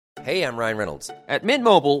Hey, I'm Ryan Reynolds. At Mint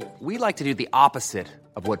Mobile, we like to do the opposite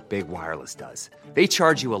of what Big Wireless does. They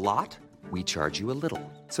charge you a lot, we charge you a little.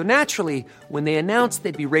 So naturally, when they announced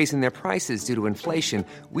they'd be raising their prices due to inflation,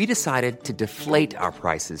 we decided to deflate our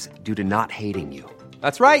prices due to not hating you.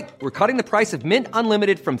 That's right. We're cutting the price of Mint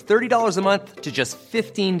Unlimited from $30 a month to just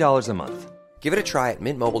 $15 a month. Give it a try at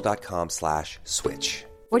mintmobile.com/switch.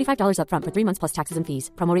 $45 up front for 3 months plus taxes and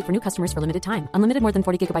fees. Promo rate for new customers for limited time. Unlimited more than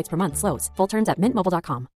 40 gigabytes per month. Slows full terms at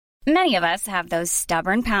mintmobile.com. Many of us have those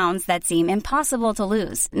stubborn pounds that seem impossible to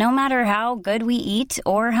lose, no matter how good we eat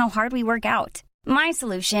or how hard we work out. My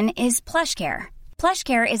solution is PlushCare.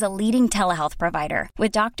 PlushCare is a leading telehealth provider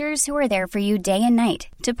with doctors who are there for you day and night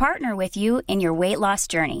to partner with you in your weight loss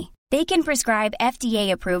journey. They can prescribe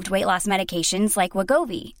FDA-approved weight loss medications like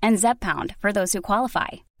Wegovy and Zepbound for those who qualify.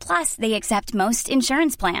 Plus, they accept most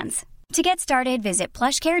insurance plans. To get started, visit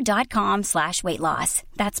plushcare.com/weightloss.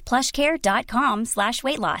 That's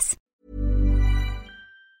plushcare.com/weightloss.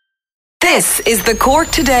 This is the Cork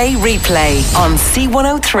Today replay on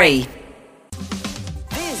C103.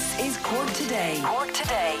 This is Cork Today. Cork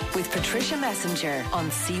Today with Patricia Messenger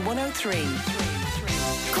on C103.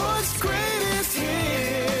 Cork's greatest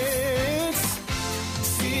hits,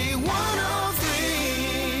 C103.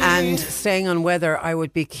 And staying on weather, I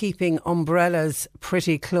would be keeping umbrellas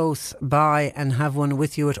pretty close by and have one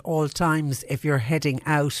with you at all times if you're heading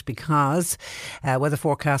out, because weather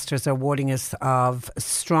forecasters are warning us of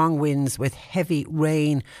strong winds with heavy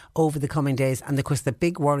rain over the coming days. And of course, the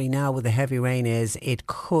big worry now with the heavy rain is it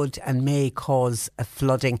could and may cause a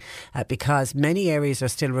flooding because many areas are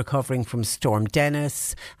still recovering from Storm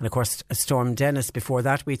Dennis. And of course, Storm Dennis, before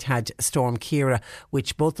that, we'd had Storm Ciara,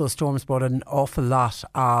 which both those storms brought an awful lot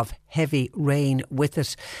of heavy rain with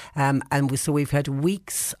it. So we've had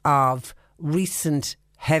weeks of recent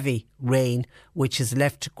heavy rain, which has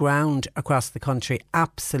left ground across the country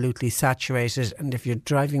absolutely saturated. And if you're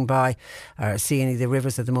driving by or see any of the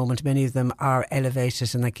rivers at the moment, many of them are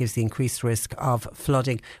elevated, and that gives the increased risk of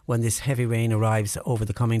flooding when this heavy rain arrives over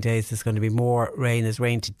the coming days. There's going to be more rain. There's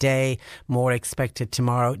rain today, more expected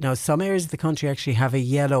tomorrow. Now, some areas of the country actually have a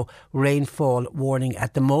yellow rainfall warning.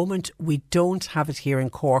 At the moment, we don't have it here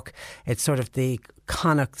in Cork. It's sort of the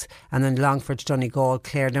Connacht and then Longford, Donegal,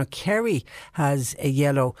 Clare. Now, Kerry has a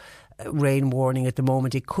yellow rain warning at the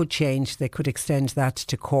moment. It could change. They could extend that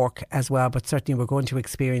to Cork as well, but certainly we're going to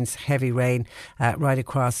experience heavy rain right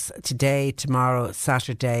across today, tomorrow,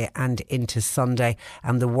 Saturday and into Sunday,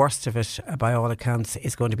 and the worst of it by all accounts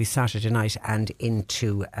is going to be Saturday night and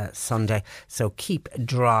into Sunday. So keep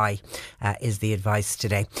dry is the advice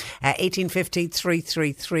today. 1850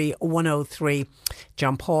 333 103.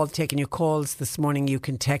 John Paul taking your calls this morning. You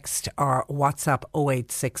can text or WhatsApp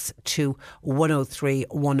 0862 103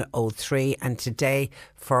 103. And today,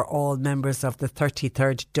 for all members of the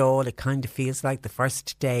 33rd Dáil, it kind of feels like the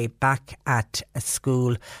first day back at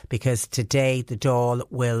school, because today the Dáil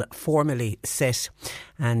will formally sit,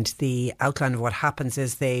 and the outline of what happens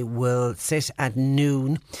is they will sit at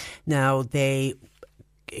noon. Now, they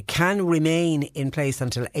can remain in place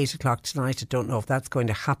until 8 o'clock tonight. I don't know if that's going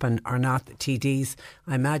to happen or not. The TDs,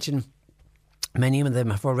 I imagine many of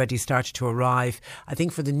them have already started to arrive. I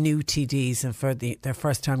think for the new TDs and for their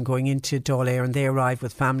first time going into Dáil Éireann, and they arrive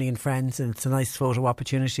with family and friends, and it's a nice photo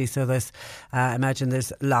opportunity. So there's, I imagine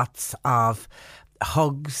there's lots of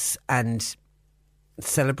hugs and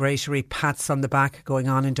celebratory pats on the back going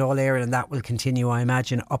on in Dáil Éireann, and that will continue, I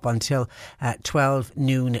imagine, up until 12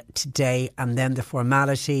 noon today. And then the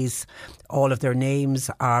formalities, all of their names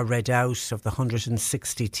are read out of the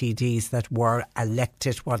 160 TDs that were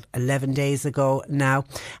elected, 11 days ago now.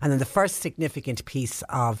 And then the first significant piece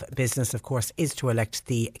of business, of course, is to elect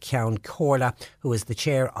the Ceann Comhairle, who is the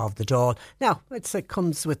chair of the Dáil. Now, it's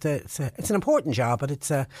an important job,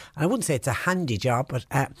 but I wouldn't say it's a handy job, but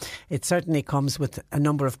it certainly comes with a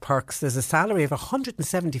number of perks. There's a salary of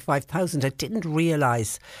 175,000. I didn't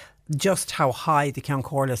realise just how high the Ceann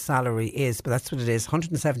Comhairle salary is, but that's what it is,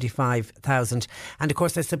 175,000. And of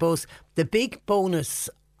course, I suppose the big bonus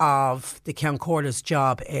of the Ceann Comhairle's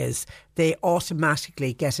job is they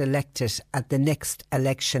automatically get elected at the next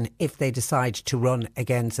election if they decide to run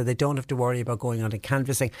again. So they don't have to worry about going on and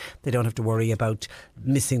canvassing. They don't have to worry about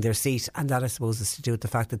missing their seat. And that, I suppose, is to do with the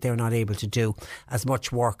fact that they're not able to do as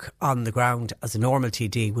much work on the ground as a normal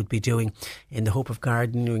TD would be doing, in the hope of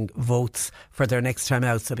garnering votes for their next time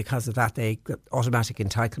out. So because of that, they got automatic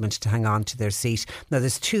entitlement to hang on to their seat. Now,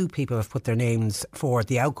 there's two people who have put their names for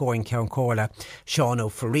the outgoing Ceann Comhairle, Sean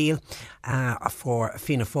O'Farrell for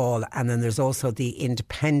Fianna Fáil, and then there's also the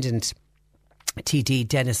independent TD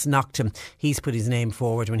Dennis Noctum, he's put his name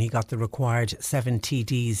forward when he got the required 7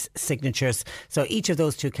 TD's signatures. So each of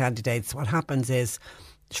those two candidates, what happens is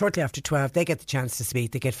shortly after 12 they get the chance to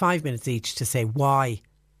speak. They get 5 minutes each to say why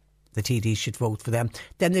the TDs should vote for them.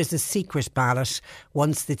 Then there's a secret ballot.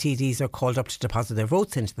 Once the TDs are called up to deposit their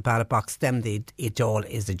votes into the ballot box, then it all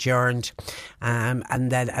is adjourned. And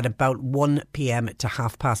then at about 1 p.m. to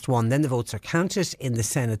 1:30, then the votes are counted in the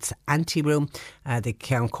Senate's anteroom. The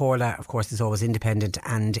Count Corla, of course, is always independent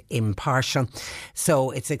and impartial.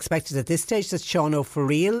 So it's expected at this stage that Sean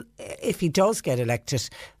O'Farrell, if he does get elected,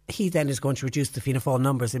 he then is going to reduce the Fianna Fáil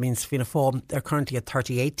numbers. It means Fianna Fáil, they're currently at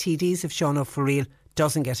 38 TDs if Sean O'Farrell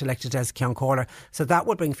doesn't get elected as Count Corla. So that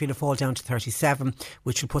would bring Fianna Fáil down to 37,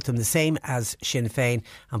 which will put them the same as Sinn Féin,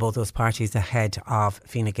 and both those parties ahead of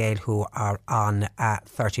Fine Gael, who are on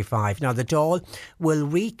 35. Now the Dáil will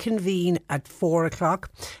reconvene at 4 o'clock,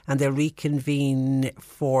 and they'll reconvene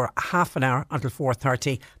for half an hour until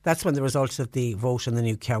 4:30. That's when the results of the vote on the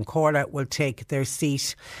new Count Corla will take their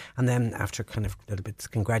seat, and then after kind of little bits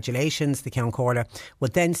of congratulations, the Count Corla will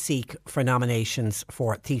then seek for nominations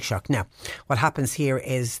for Taoiseach. Now what happens here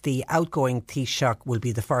is the outgoing Taoiseach will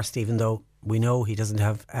be the first, even though we know he doesn't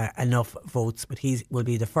have enough votes, but he will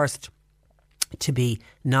be the first to be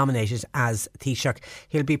nominated as Taoiseach.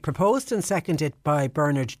 He'll be proposed and seconded by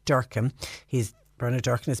Bernard Durkin. Bernard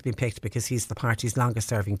Durkin has been picked because he's the party's longest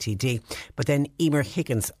serving TD. But then Emer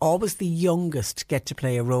Higgins, always the youngest, get to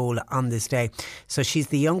play a role on this day. So she's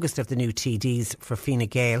the youngest of the new TDs for Fine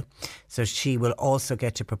Gael. So she will also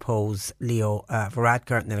get to propose Leo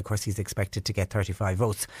Varadkar. And then, of course, he's expected to get 35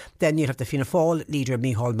 votes. Then you'll have the Fianna Fáil leader,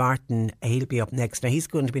 Micheál Martin. He'll be up next. Now, he's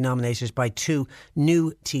going to be nominated by 2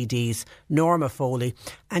 new TDs, Norma Foley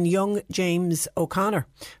and young James O'Connor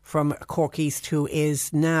from Cork East, who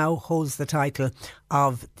is now holds the title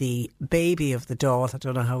of the baby of the Dáil. I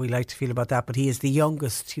don't know how we like to feel about that, but he is the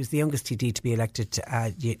youngest. He was the youngest TD to be elected.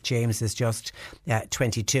 James is just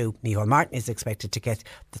 22. Micheál Martin is expected to get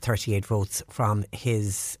the 38 votes from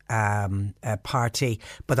his party,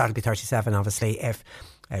 but that'll be 37 obviously if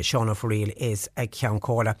Sean O'Farrell is a Count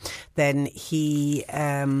Corla. Then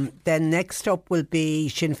then next up will be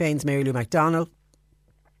Sinn Féin's Mary Lou McDonald.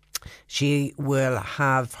 She will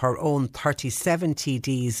have her own 37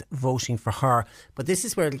 TDs voting for her. But this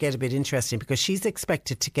is where it'll get a bit interesting, because she's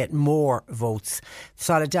expected to get more votes.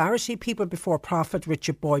 Solidarity People Before Profit,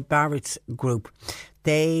 Richard Boyd Barrett's group,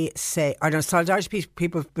 they say, Solidarity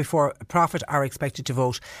People Before Profit are expected to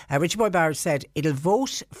vote. Richard Boyd Barrett said it'll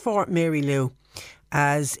vote for Mary Lou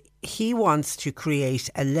as he wants to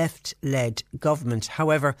create a left-led government.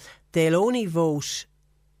 However, they'll only vote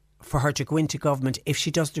for her to go into government if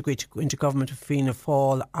she doesn't agree to go into government with Fianna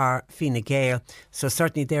Fáil or Fine Gael. So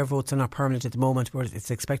certainly their votes are not permanent at the moment, but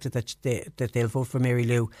it's expected that they'll vote for Mary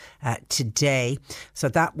Lou today. So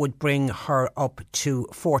that would bring her up to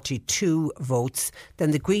 42 votes.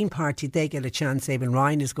 Then the Green Party, they get a chance. Eamon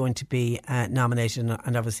Ryan is going to be nominated,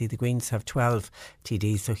 and obviously the Greens have 12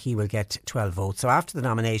 TDs, so he will get 12 votes. So after the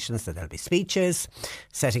nominations, there'll be speeches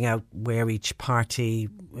setting out where each party,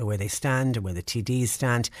 where they stand and where the TDs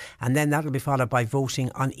stand. And then that'll be followed by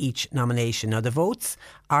voting on each nomination. Now, the votes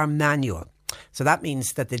are manual. So that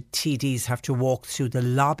means that the TDs have to walk through the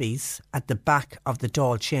lobbies at the back of the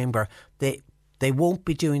Dáil chamber. They won't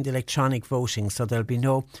be doing the electronic voting, so there'll be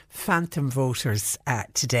no phantom voters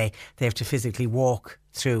today. They have to physically walk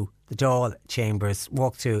through the Dáil chambers,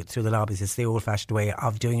 walk through the lobbies. It's the old-fashioned way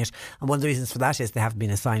of doing it. And one of the reasons for that is they haven't been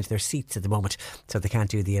assigned their seats at the moment, so they can't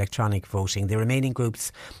do the electronic voting. The remaining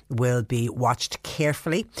groups will be watched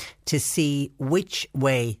carefully to see which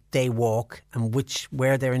way they walk and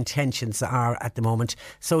where their intentions are at the moment.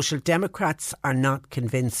 Social Democrats are not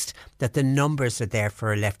convinced that the numbers are there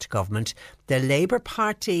for a left government. The Labour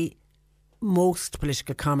Party, most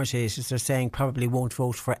political commentators are saying, probably won't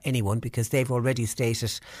vote for anyone, because they've already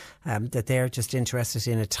stated that they're just interested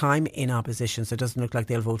in a time in opposition, so it doesn't look like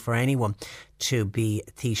they'll vote for anyone to be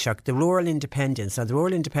Taoiseach. The Rural Independents. Now, the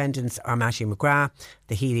Rural Independents are Mattie McGrath,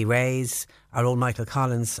 the Healy Rays, our old Michael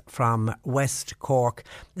Collins from West Cork,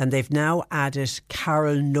 and they've now added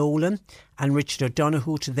Carol Nolan and Richard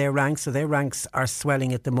O'Donoghue to their ranks. So their ranks are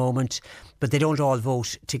swelling at the moment, but they don't all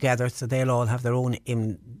vote together, so they'll all have their own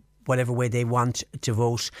in whatever way they want to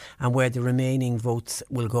vote, and where the remaining votes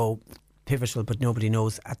will go, pivotal, but nobody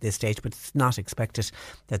knows at this stage. But it's not expected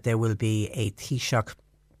that there will be a Taoiseach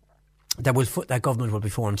that government will be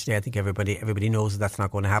formed today. I think everybody knows that's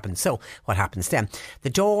not going to happen. So what happens then?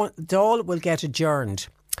 The Dáil will get adjourned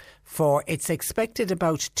for, it's expected,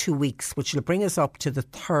 about 2 weeks, which will bring us up to the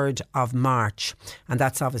 3rd of March, and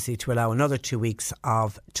that's obviously to allow another 2 weeks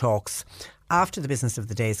of talks After the business of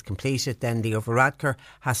the day is completed, then Leo Varadkar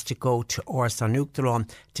has to go to Ors an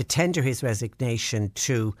Uachtaráin to tender his resignation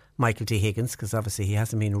to Michael D. Higgins, because obviously he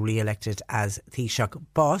hasn't been re-elected as Taoiseach.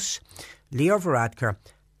 But Leo Varadkar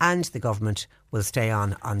and the government will stay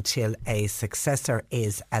on until a successor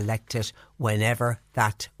is elected, whenever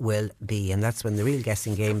that will be. And that's when the real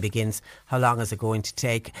guessing game begins. How long is it going to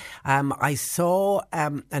take? I saw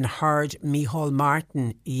and heard Micheál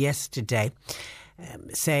Martin yesterday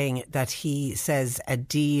saying that he says a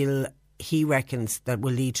deal he reckons that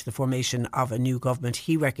will lead to the formation of a new government.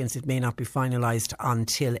 He reckons it may not be finalised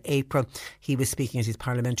until April. He was speaking at his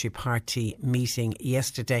parliamentary party meeting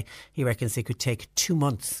yesterday. He reckons it could take 2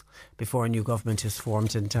 months before a new government is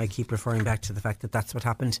formed, and I keep referring back to the fact that that's what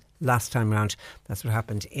happened last time round. That's what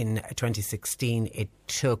happened in 2016. It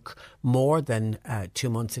took more than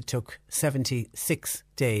 2 months. It took 76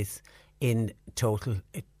 days in total.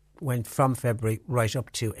 It went from February right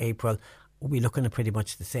up to April. We're looking at pretty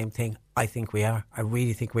much the same thing. I think we are. I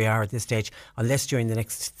really think we are at this stage, unless during the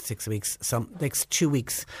next 6 weeks, next 2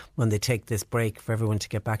 weeks, when they take this break for everyone to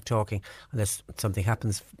get back talking, unless something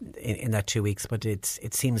happens in that 2 weeks. But it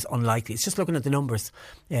seems unlikely. It's just looking at the numbers.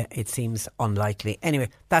 It seems unlikely. Anyway,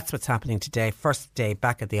 that's what's happening today. First day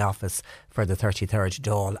back at the office for the 33rd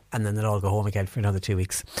Dáil, and then they'll all go home again for another 2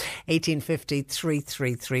 weeks. 1850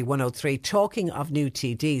 333 103. Talking of new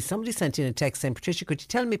TD, somebody sent in a text saying, Patricia, could you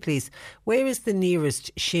tell me please, where is the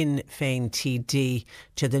nearest Sinn Féin TD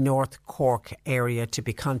to the North Cork area to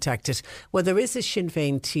be contacted? Well, there is a Sinn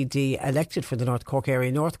Féin TD elected for the North Cork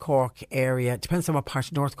area. North Cork area, depends on what part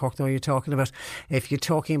of North Cork though you're talking about. If you're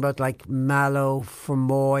talking about like Mallow,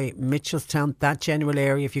 Fermoy, Mitchelstown, that general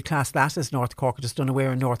area, if you class that as North Cork, I just don't know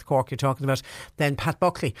where in North Cork you're talking about. Then Pat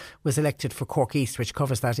Buckley was elected for Cork East, which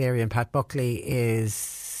covers that area, and Pat Buckley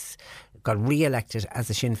got re-elected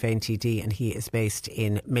as a Sinn Féin TD, and he is based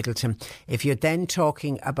in Middleton. If you're then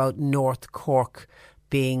talking about North Cork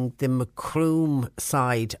being the Macroom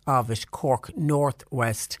side of it, Cork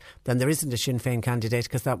Northwest, then there isn't a Sinn Féin candidate,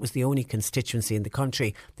 because that was the only constituency in the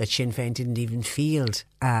country that Sinn Féin didn't even field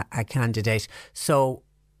a candidate. So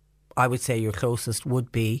I would say your closest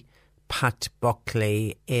would be Pat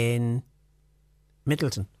Buckley in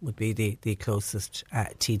Middleton, would be the closest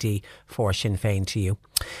TD for Sinn Féin to you.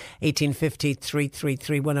 1850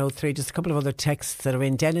 333 103. Just a couple of other texts that are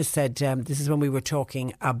in. Dennis said, this is when we were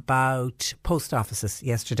talking about post offices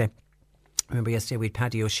yesterday. Remember yesterday we had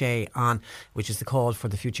Paddy O'Shea on, which is the call for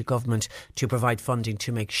the future government to provide funding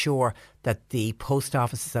to make sure that the post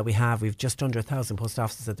offices that we have, we've just under 1,000 post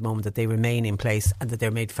offices at the moment, that they remain in place and that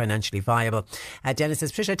they're made financially viable. Dennis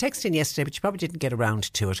says, Patricia, I texted in yesterday, but you probably didn't get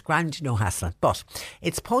around to it. Grand, no hassle. But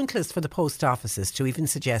it's pointless for the post offices to even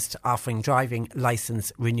suggest offering driving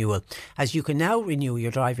licence renewal, as you can now renew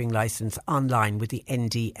your driving licence online with the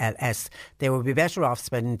NDLS. They will be better off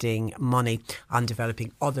spending money on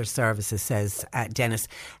developing other services, says Dennis.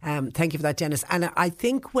 Thank you for that, Dennis. And I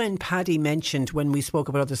think when Paddy mentioned, when we spoke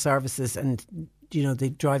about other services, and you know, the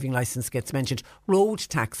driving licence gets mentioned, road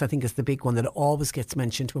tax I think is the big one that always gets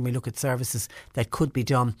mentioned when we look at services that could be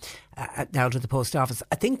done out of the post office.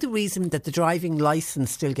 I think the reason that the driving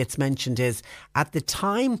licence still gets mentioned is at the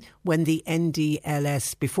time when the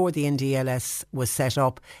NDLS, before the NDLS was set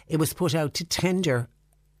up, it was put out to tender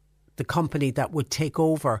the company that would take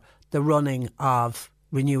over the running of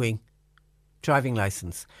renewing driving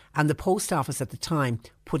licence, and the post office at the time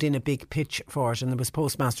put in a big pitch for it, and there was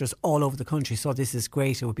postmasters all over the country. So this is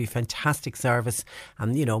great, it would be fantastic service,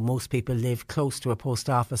 and you know, most people live close to a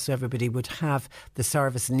post office, so everybody would have the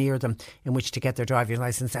service near them in which to get their driving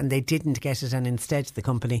licence, and they didn't get it, and instead the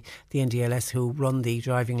company, the NDLS, who run the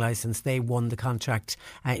driving licence, they won the contract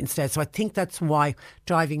instead. So I think that's why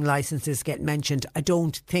driving licences get mentioned. I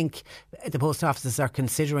don't think the post offices are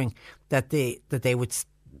considering that they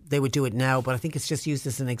would do it now, but I think it's just used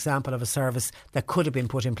as an example of a service that could have been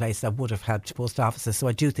put in place that would have helped post offices. So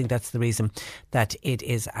I do think that's the reason that it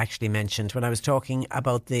is actually mentioned. When I was talking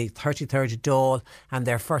about the 33rd Dáil and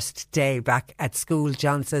their first day back at school,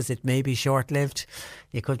 John says it may be short-lived.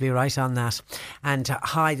 You could be right on that. And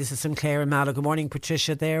hi, this is Sinclair in Mallow. Good morning,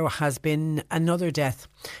 Patricia. There has been another death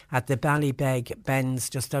at the Ballybeg Bends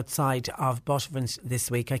just outside of Buttevant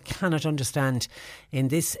this week. I cannot understand in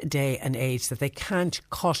this day and age that they can't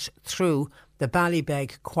cut through the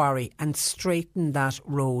Ballybeg quarry and straighten that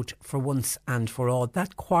road for once and for all.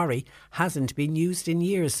 That quarry hasn't been used in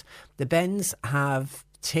years. The Bends have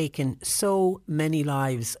taken so many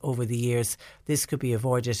lives over the years. This could be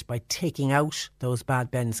avoided by taking out those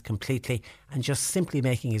bad bends completely and just simply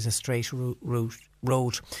making it a straight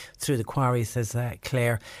road through the quarry, says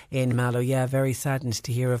Claire in Mallow. Yeah, very saddened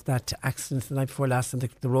to hear of that accident the night before last, and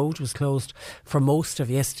the road was closed for most of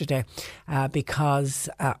yesterday because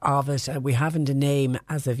of it. We haven't a name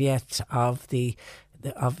as of yet of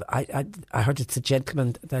I heard it's a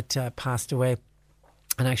gentleman that passed away.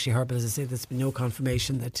 And actually heard, but as I say, there's been no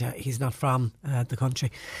confirmation that he's not from the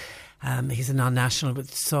country. He's a non-national, but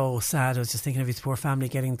so sad. I was just thinking of his poor family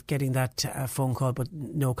getting that phone call, but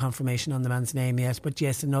no confirmation on the man's name yet. But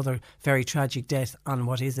yes, another very tragic death on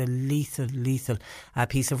what is a lethal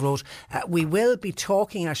piece of road. We will be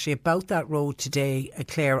talking actually about that road today,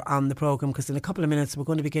 Claire, on the programme, because in a couple of minutes we're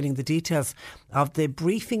going to be getting the details of the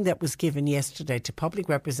briefing that was given yesterday to public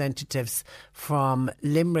representatives from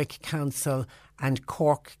Limerick Council and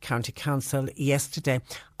Cork County Council yesterday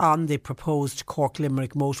on the proposed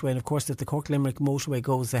Cork-Limerick motorway. And of course, if the Cork-Limerick motorway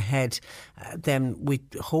goes ahead, then we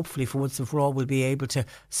hopefully for once and for all will be able to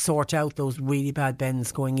sort out those really bad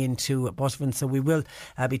bends going into Buttevant. So we will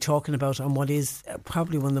be talking about on what is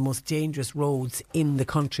probably one of the most dangerous roads in the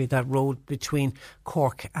country, that road between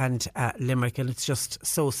Cork and Limerick. And it's just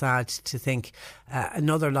so sad to think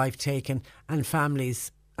another life taken and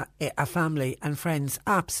a family and friends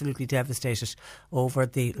absolutely devastated over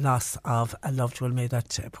the loss of a loved one. May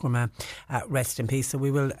that poor man rest in peace. So we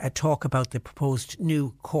will talk about the proposed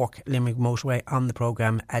new Cork-Limerick motorway on the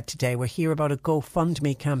programme today. We'll hear about a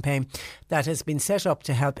GoFundMe campaign that has been set up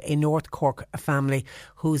to help a North Cork family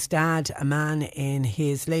whose dad, a man in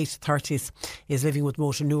his late 30s, is living with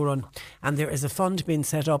motor neuron, and there is a fund being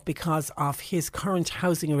set up because of his current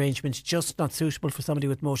housing arrangement just not suitable for somebody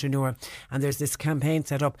with motor neuron, and there's this campaign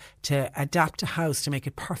set up to adapt a house to make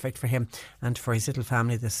it perfect for him and for his little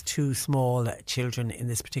family. There's 2 small children in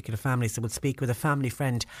this particular family, so we'll speak with a family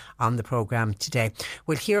friend on the programme today.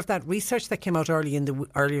 We'll hear of that research that came out earlier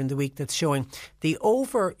in the week that's showing the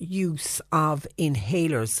overuse of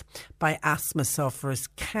inhalers by asthma sufferers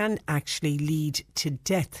can actually lead to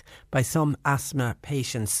death by some asthma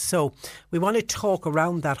patients. So we want to talk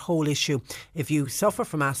around that whole issue. If you suffer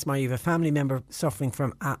from asthma, you have a family member suffering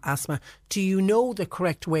from asthma, do you know the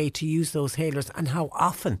correct way to use those inhalers, and how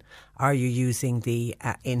often are you using the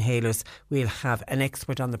inhalers? We'll have an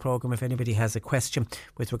expert on the programme. If anybody has a question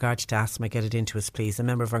with regard to asthma, get it into us please. A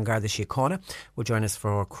member of An Garda Síochána will join us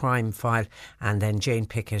for Crime File, and then Jane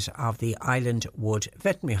Pickett of the Island Wood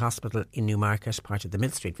Veterinary Hospital in Newmarket, part of the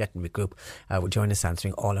Mill Street Veterinary Group, will join us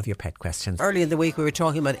answering all of your pet questions. Early in the week we were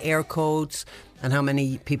talking about air codes and how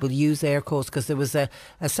many people use air codes, because there was a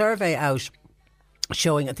survey out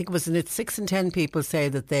showing, I think it was in it, 6 in 10 people say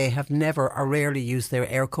that they have never or rarely used their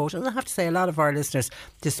air code. And I have to say a lot of our listeners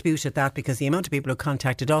disputed that, because the amount of people who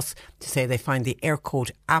contacted us to say they find the air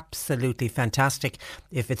code absolutely fantastic.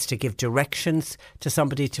 If it's to give directions to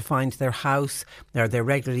somebody to find their house, or they're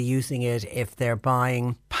regularly using it if they're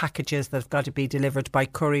buying packages that have got to be delivered by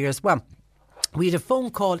couriers. Well, we had a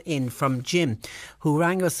phone call in from Jim, who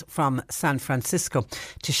rang us from San Francisco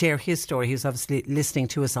to share his story. He was obviously listening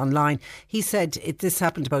to us online. He said this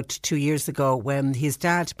happened about 2 years ago when his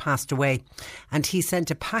dad passed away, and he sent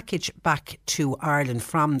a package back to Ireland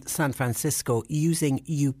from San Francisco using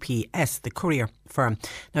UPS, the courier firm.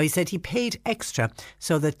 Now, he said he paid extra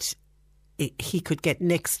so that he could get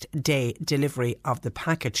next day delivery of the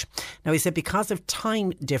package. Now, he said because of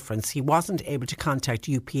time difference, he wasn't able to contact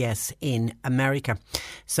UPS in America.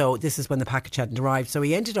 So this is when the package hadn't arrived. So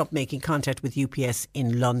he ended up making contact with UPS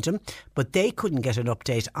in London, but they couldn't get an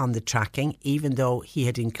update on the tracking, even though he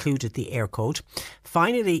had included the air code.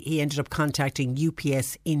 Finally, he ended up contacting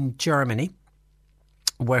UPS in Germany,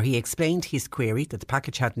 where he explained his query that the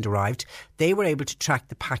package hadn't arrived. They were able to track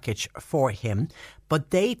the package for him,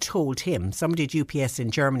 but they told him, somebody at UPS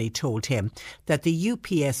in Germany told him, that the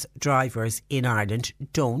UPS drivers in Ireland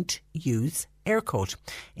don't use air code.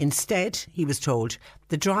 Instead, he was told,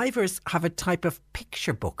 the drivers have a type of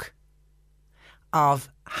picture book of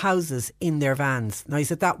houses in their vans. Now, he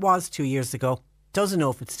said that was 2 years ago. Doesn't know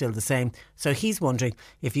if it's still the same. So he's wondering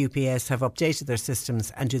if UPS have updated their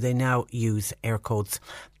systems and do they now use air codes.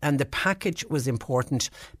 And the package was important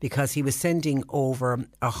because he was sending over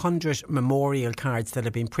 100 memorial cards that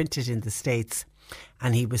had been printed in the States.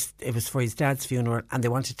 And it was for his dad's funeral, and they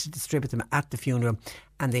wanted to distribute them at the funeral,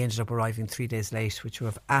 and they ended up arriving 3 days late, which were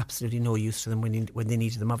of absolutely no use to them when they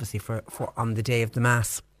needed them, obviously, for on the day of the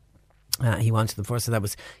Mass. He wanted them for, so that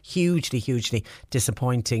was hugely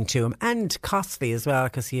disappointing to him, and costly as well,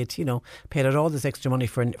 because he had, paid out all this extra money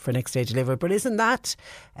for next day delivery. But isn't that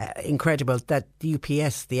incredible that the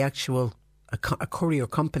UPS, the actual a courier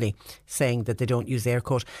company saying that they don't use air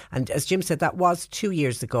code. And as Jim said, that was 2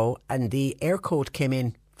 years ago, and the air code came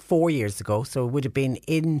in 4 years ago, so it would have been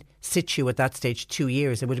in situ at that stage 2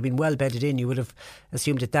 years. It would have been well bedded in. You would have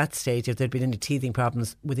assumed at that stage if there'd been any teething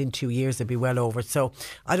problems within 2 years, it'd be well over. So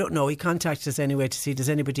I don't know. He contacted us anyway to see, does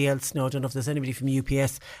anybody else know? I don't know if there's anybody from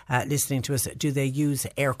UPS listening to us. Do they use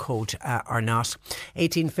air code or not?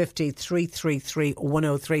 1850 333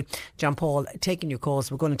 103. John Paul, taking your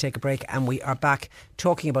calls. We're going to take a break and we are back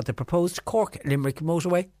talking about the proposed Cork-Limerick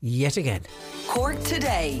motorway yet again. Cork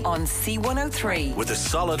Today on C103. With a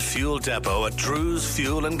solid fuel depot at Drew's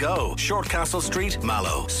Fuel and Go. Shortcastle Street,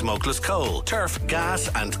 Mallow. Smokeless coal, turf, gas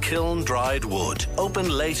and kiln dried wood. Open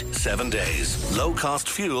late 7 days.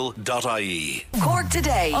 Lowcostfuel.ie. Cork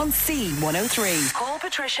Today on C103. Call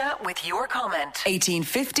Patricia with your comment.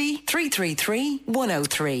 1850 333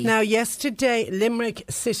 103. Now, yesterday, Limerick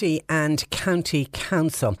City and County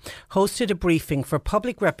Council hosted a briefing for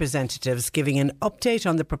public representatives giving an update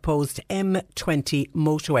on the proposed M20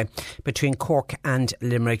 motorway between Cork and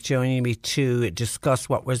Limerick. Joining me to discuss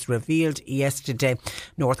what was revealed yesterday,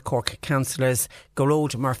 North Cork councillors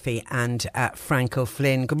Gearóid Murphy and Frank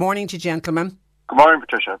O'Flynn. Good morning to you, gentlemen. Good morning,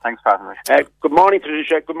 Patricia. Thanks for having me. Good morning,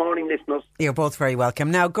 Patricia. Good morning, listeners. You're both very welcome.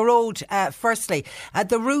 Now, Gearóid, firstly,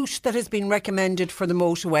 the route that has been recommended for the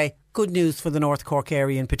motorway, good news for the North Cork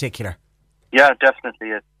area in particular. Yeah,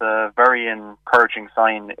 definitely. It's a very encouraging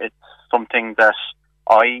sign. It's something that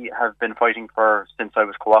I have been fighting for since I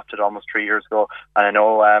was co-opted almost 3 years ago. And I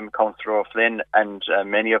know Councillor O'Flynn and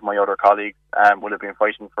many of my other colleagues will have been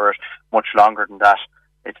fighting for it much longer than that.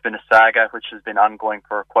 It's been a saga which has been ongoing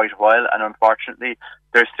for quite a while, and unfortunately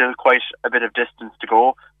there's still quite a bit of distance to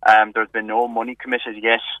go. There's been no money committed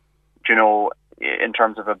yet, you know, in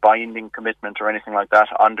terms of a binding commitment or anything like that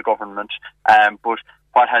on the government. But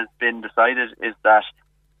what has been decided is that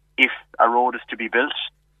if a road is to be built,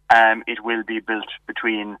 it will be built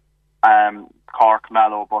between Cork,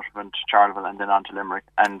 Mallow, Buttermont, Charleville and then on to Limerick.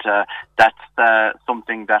 And that's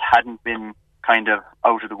something that hadn't been kind of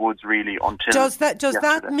out of the woods really until Does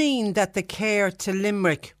that mean that the Cahir to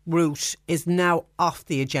Limerick route is now off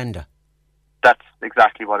the agenda? That's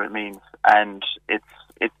exactly what it means. And it's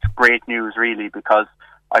great news really, because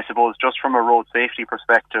I suppose just from a road safety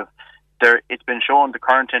perspective, it's been shown the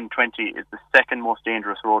current N20 is the second most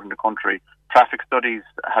dangerous road in the country. Traffic studies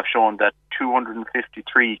have shown that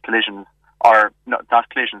 253 collisions, or not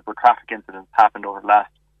collisions, but traffic incidents happened over the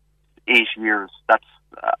last 8 years. That's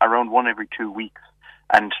around one every 2 weeks,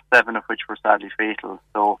 and 7 of which were sadly fatal.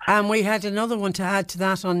 So, and we had another one to add to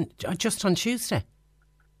that on Tuesday.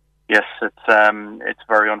 Yes, it's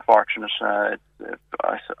very unfortunate. I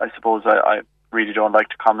suppose I really don't like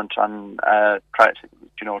to comment on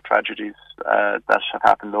tragedies that have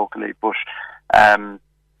happened locally, but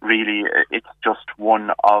really it's just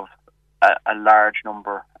one of a large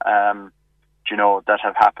number that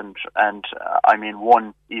have happened, and I mean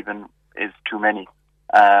one even is too many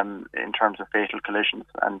in terms of fatal collisions,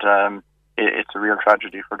 and it's a real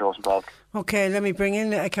tragedy for those involved. OK, let me bring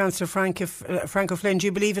in Councillor Frank O'Flynn. Do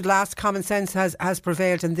you believe at last common sense has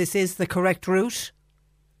prevailed and this is the correct route?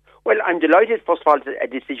 Well, I'm delighted, first of all, that a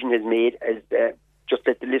decision is made. As just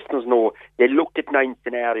let the listeners know, they looked at 9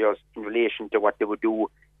 scenarios in relation to what they would do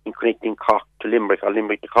in connecting Cork to Limerick or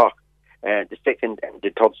Limerick to Cork, the second and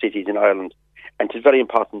the third cities in Ireland. And it's very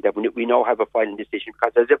important that we now have a final decision,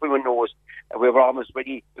 because as everyone knows, we were almost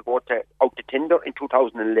ready to go out to tender in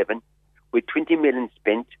 2011 with 20 million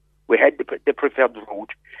spent. We had the preferred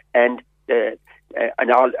route, and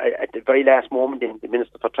all at the very last moment, the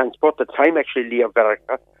Minister for Transport at the time, actually Leo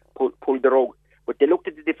Varadkar, pulled the rug. But they looked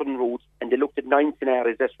at the different routes, and they looked at 9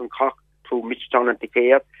 scenarios. That's from Cork through Mitchtown and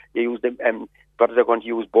Cahir. They used whether they're going to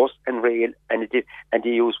use bus and rail, and they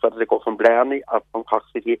used whether they go from Blarney or from Cork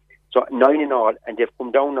City. So 9 in all, and they've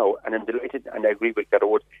come down now, and I'm delighted, and I agree with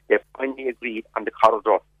Gearóid. They've finally agreed on the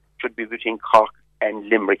corridor should be between Cork and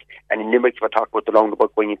Limerick. And in Limerick, we're talking about the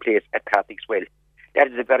roundabout going in place at Partick's Well. That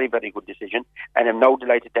is a very, very good decision, and I'm now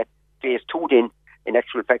delighted that phase 2 then, in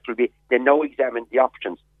actual fact, will be, they now examine the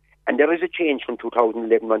options. And there is a change from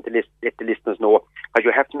 2011 on to let the listeners know, because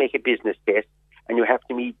you have to make a business case and you have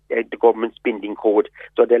to meet the government spending code.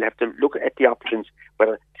 So they'll have to look at the options,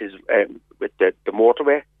 whether it is with the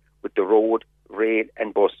motorway, with the road, rail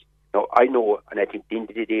and bus. Now, I know, and I think at the end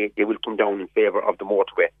of the day, they will come down in favour of the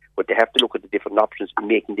motorway, but they have to look at the different options in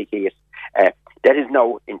making the case. That is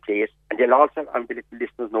now in place, and they'll also, and let the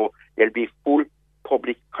listeners know, there'll be full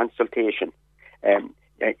public consultation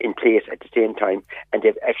in place at the same time, and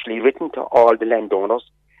they've actually written to all the landowners,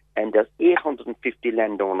 and there's 850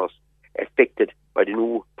 landowners affected by the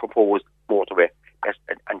new proposed motorway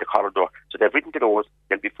and the corridor. So they've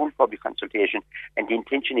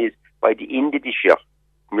intention is by the end of this year,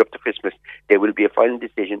 coming up to Christmas, there will be a final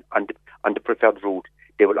decision on the preferred route.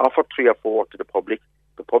 They will offer 3 or 4 to the public.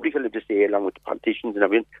 The public will have to say along with the politicians and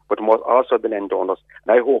everything, but also the landowners.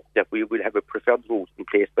 And I hope that we will have a preferred route in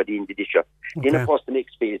place by the end of this year. Okay. Then, of course, the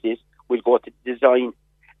next phase is we'll go to the design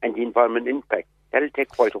and the environment impact. That'll take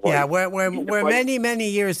quite a while. Yeah, we're many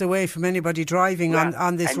years away from anybody driving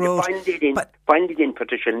on this road. Finally, then,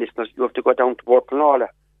 Patricia and listeners, you have to go down to Portlanala.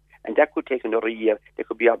 And that could take another year. There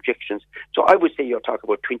could be objections. So I would say you're talking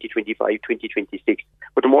about 2025, 2026.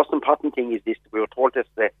 But the most important thing is this. We were told this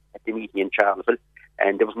at the meeting in Charleville,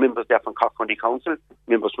 and there was members there from Cork County Council,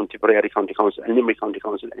 members from Tipperary County Council and Limerick County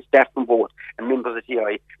Council, and staff from both, and members of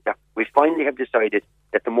TI, that we finally have decided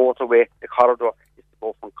that the motorway, the corridor, is to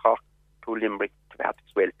go from Cork to Limerick to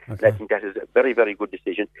Partickswell. Okay. And I think that is a very, very good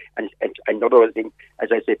decision. And another thing, as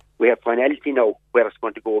I said, we have finality now where it's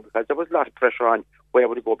going to go, because there was a lot of pressure on where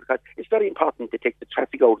would it go, because it's very important to take the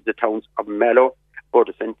traffic out of the towns of Mallow,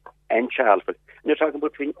 Budison and Charleville. And you're talking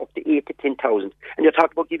about between up to 8,000 to 10,000. And you're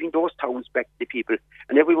talking about giving those towns back to the people.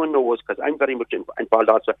 And everyone knows, because I'm very much involved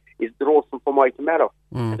also, is the road from Fermoy to Mallow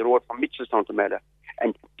and the road from Mitchelstown to Mallow.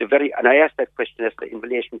 And I asked that question yesterday in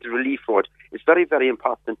relation to Relief Road. It's very, very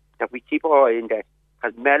important that we keep our eye on that,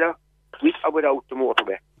 because Mallow, with or without the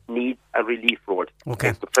motorway, needs a relief road.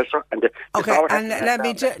 Okay. The pressure and the okay. And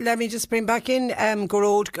let me just bring back in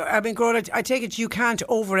Gearóid. Gearóid, I take it you can't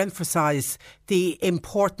overemphasise the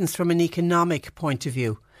importance from an economic point of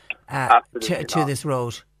view to this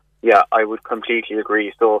road. Yeah, I would completely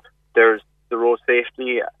agree. So there's the road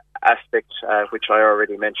safety aspect, which I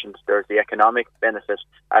already mentioned. There's the economic benefit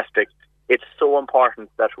aspect. It's so important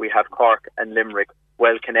that we have Cork and Limerick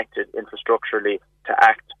well connected infrastructurally to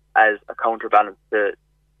act as a counterbalance to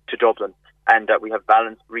Dublin, and that we have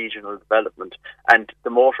balanced regional development. And the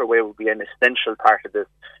motorway will be an essential part of this.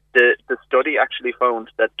 The study actually found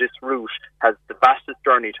that this route has the fastest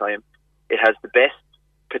journey time. It has the best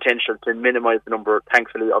potential to minimise the number,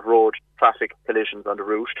 thankfully, of road traffic collisions on the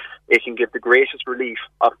route. It can give the greatest relief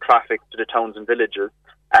of traffic to the towns and villages,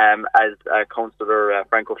 as Councillor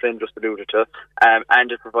Frank O'Flynn just alluded to,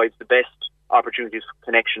 and it provides the best opportunities for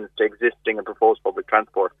connections to existing and proposed public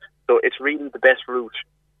transport. So it's really the best route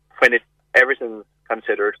when everything's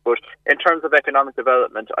considered. But in terms of economic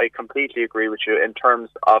development, I completely agree with you. In terms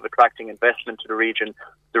of attracting investment to the region,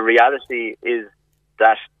 the reality is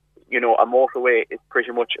that, a motorway is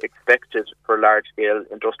pretty much expected for large-scale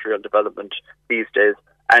industrial development these days.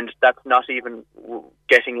 And that's not even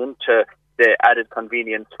getting into the added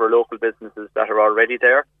convenience for local businesses that are already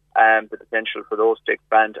there, the potential for those to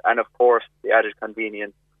expand, and of course the added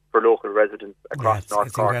convenience for local residents across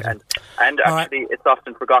North Cork. And actually, it's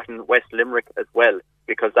often forgotten West Limerick as well,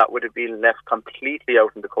 because that would have been left completely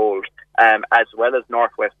out in the cold, as well as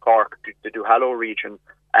North West Cork, the Duhallow region,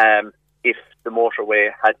 if the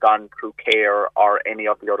motorway had gone through Cahir or any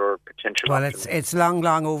of the other potential options. It's long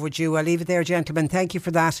overdue. I'll leave it there, gentlemen. Thank you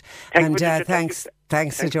for that.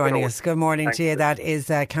 Thanks for joining us. Good morning to you. That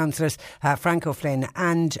is Councillors Frank O'Flynn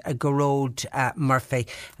and Gearóid Murphy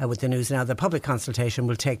with the news now. The public consultation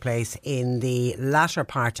will take place in the latter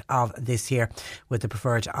part of this year, with the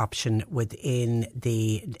preferred option within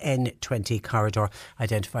the N20 corridor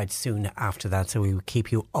identified soon after that. So we will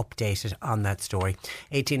keep you updated on that story.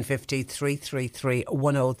 1850 333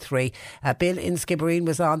 103. Bill in Skibbereen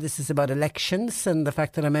was on. This is about elections, and the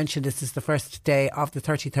fact that I mentioned this is the first day of the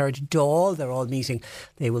 33rd Dáil. They're all meeting.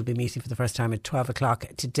 They will be meeting for the first time at 12 o'clock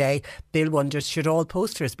today. Bill wonders, should all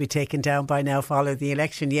posters be taken down by now following the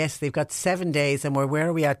election? Yes, they've got 7 days, and where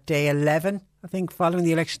are we at? Day 11, I think, following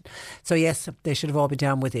the election. So yes, they should have all been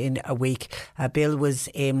down within a week. Bill was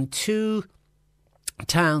in 2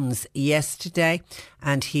 towns yesterday,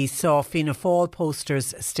 and he saw Fianna Fáil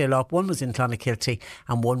posters still up. One was in Clonakilty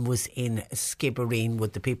and one was in Skibbereen.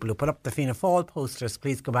 Would the people who put up the Fianna Fáil posters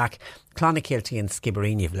please go back? Clonakilty and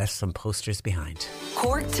Skibbereen, you've left some posters behind.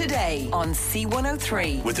 Cork Today on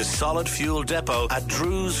C103. With a solid fuel depot at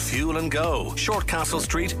Drew's Fuel and Go, Shortcastle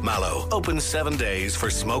Street, Mallow. Open 7 days for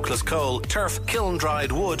smokeless coal, turf,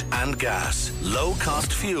 kiln-dried wood and gas.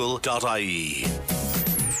 Lowcostfuel.ie.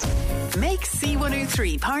 Make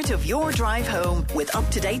C103 part of your drive home with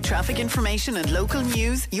up-to-date traffic information and local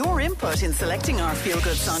news, your input in selecting our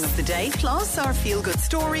feel-good song of the day, plus our feel-good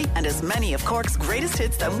story, and as many of Cork's greatest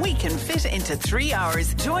hits that we can fit into 3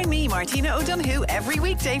 hours. Join me, Martina O'Donoghue, every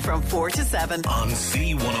weekday from 4 to 7 on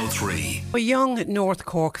C103. A young North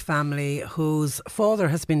Cork family whose father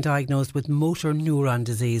has been diagnosed with motor neuron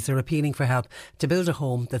disease are appealing for help to build a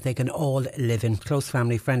home that they can all live in. Close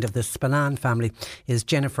family friend of the Spillane family is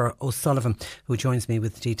Jennifer O'Sullivan, who joins me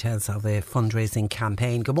with details of a fundraising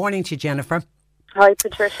campaign. Good morning to you, Jennifer. Hi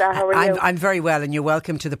Patricia, how are you? I'm very well, and you're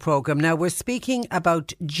welcome to the programme. Now, we're speaking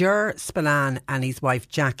about Ger Spillane and his wife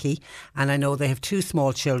Jackie, and I know they have two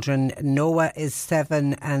small children. Noah is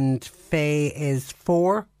 7 and Faye is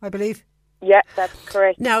 4, I believe. Yeah, that's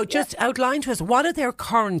correct. Now, just outline to us, what are their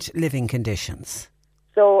current living conditions?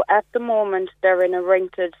 So at the moment, they're in a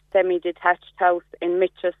rented semi-detached house in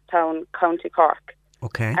Mitchestown, County Cork.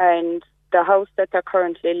 Okay. And the house that they're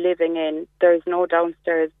currently living in, there's no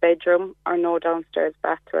downstairs bedroom or no downstairs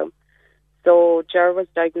bathroom. So Ger was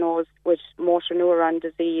diagnosed with motor neuron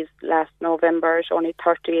disease last November at only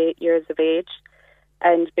 38 years of age.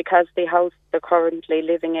 And because the house they're currently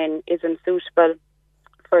living in isn't suitable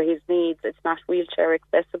for his needs, it's not wheelchair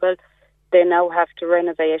accessible, they now have to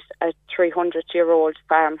renovate a 300-year-old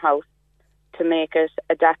farmhouse to make it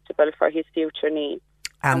adaptable for his future needs.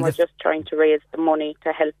 And we're just trying to raise the money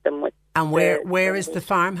to help them with. And where is the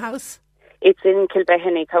farmhouse? It's in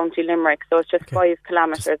Kilbehenny, County Limerick, so it's just 5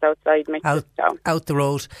 kilometres outside Mitchestown. Out the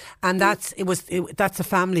road. And that's a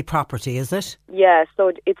family property, is it? Yeah,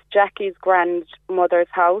 so it's Jackie's grandmother's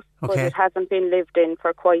house, but it hasn't been lived in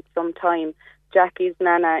for quite some time. Jackie's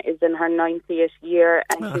nana is in her 90th year,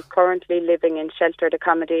 and she's currently living in sheltered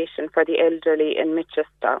accommodation for the elderly in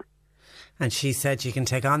Mitchestown. And she said you can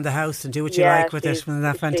take on the house and do what you like with it. Isn't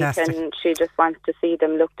that fantastic? She just wants to see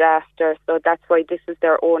them looked after. So that's why this is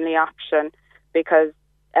their only option, because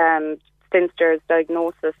since Ger's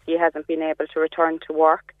diagnosis, he hasn't been able to return to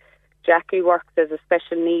work. Jackie works as a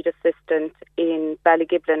special need assistant in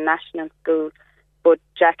Ballygiblin National School, but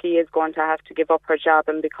Jackie is going to have to give up her job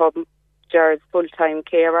and become Ger's full-time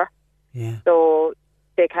carer. Yeah. So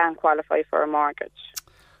they can't qualify for a mortgage.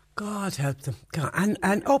 God help them. God.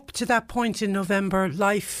 And up to that point in November,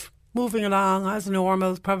 life moving along as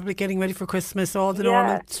normal, probably getting ready for Christmas, all the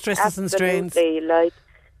normal stresses and strains. Like,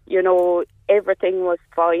 everything was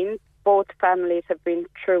fine. Both families have been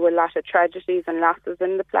through a lot of tragedies and losses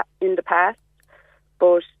in the past,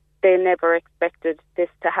 but they never expected this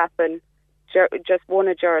to happen. Just one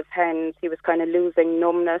of Ger's hands, he was kind of losing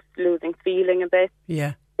numbness, losing feeling a bit.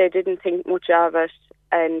 Yeah. They didn't think much of it.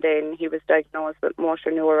 And then he was diagnosed with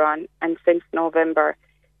motor neuron, and since November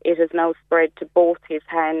it has now spread to both his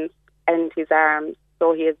hands and his arms,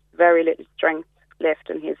 so he has very little strength left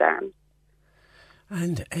in his arms.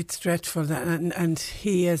 And it's dreadful, and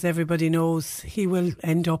he, as everybody knows, he will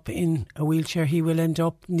end up in a wheelchair. He will end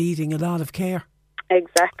up needing a lot of care.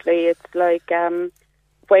 Exactly. It's like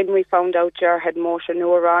when we found out Ger had motor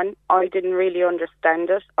neuron, I didn't really understand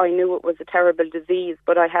it. I knew it was a terrible disease,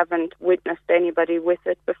 but I haven't witnessed anybody with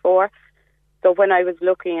it before. So when I was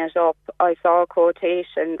looking it up, I saw a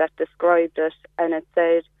quotation that described it, and it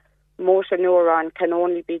said, motor neuron can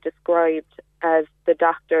only be described as the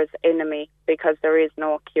doctor's enemy because there is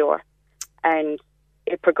no cure. And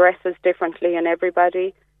it progresses differently in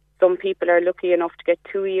everybody. Some people are lucky enough to get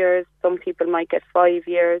 2 years, some people might get 5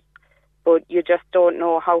 years. But you just don't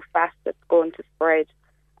know how fast it's going to spread.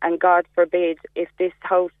 And God forbid, if this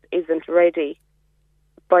house isn't ready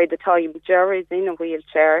by the time Ger is in a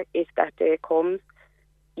wheelchair, if that day comes,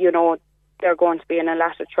 they're going to be in a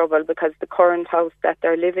lot of trouble, because the current house that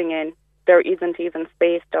they're living in, there isn't even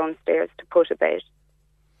space downstairs to put a bed.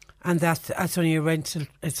 And that's only a rental.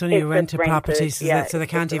 It's only a rental property, so they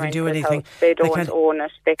can't even do anything. House. They don't own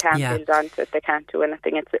it. They can't build onto it. They can't do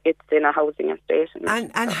anything. It's in a housing estate.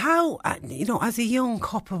 And how, as a young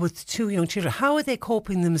couple with 2 young children, how are they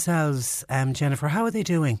coping themselves, Jennifer? How are they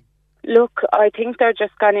doing? Look, I think they're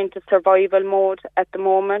just gone into survival mode at the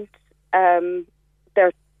moment.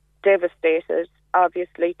 They're devastated.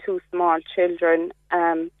 Obviously, 2 small children.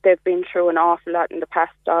 They've been through an awful lot in the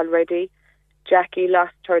past already. Jackie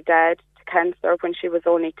lost her dad to cancer when she was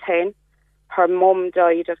only 10. Her mum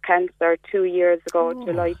died of cancer 2 years ago,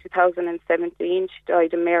 July 2017. She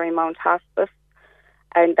died in Marymount Hospice,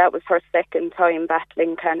 and that was her second time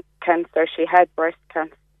battling cancer. She had breast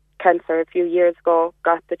cancer a few years ago,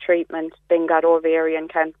 got the treatment, then got ovarian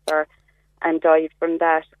cancer and died from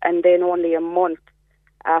that. And then only a month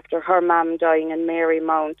after her mum dying in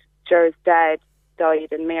Marymount, Ger's dad died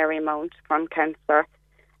in Marymount from cancer.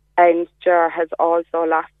 And Ger has also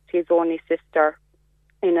lost his only sister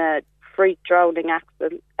in a freak drowning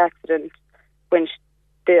accident when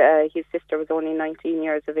his sister was only 19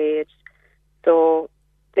 years of age. So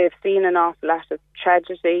they've seen an awful lot of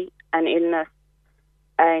tragedy and illness,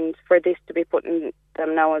 and for this to be put in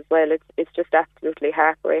them now as well, it's just absolutely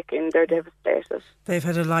heartbreaking. They're devastated. They've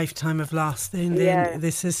had a lifetime of loss.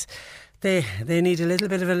 This They need a little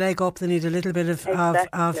bit of a leg up. They need a little bit of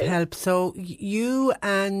help. So you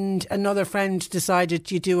and another friend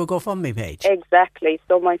decided you do a GoFundMe page. Exactly.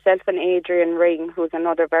 So myself and Adrian Ring, who's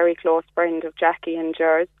another very close friend of Jackie and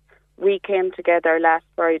Jers, we came together last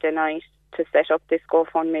Friday night to set up this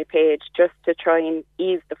GoFundMe page just to try and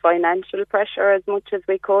ease the financial pressure as much as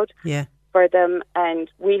we could for them. And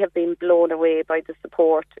we have been blown away by the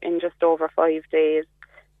support in just over 5 days.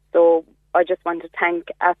 So I just want to thank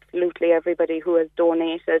absolutely everybody who has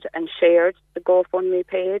donated and shared the GoFundMe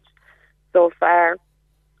page so far.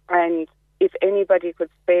 And if anybody could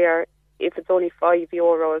spare, if it's only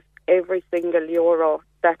 €5, every single euro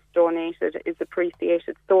that's donated is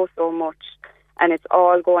appreciated so much. And it's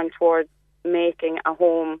all going towards making a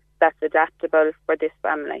home that's adaptable for this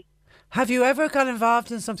family. Have you ever got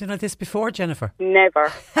involved in something like this before, Jennifer?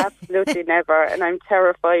 Never, absolutely never, and I'm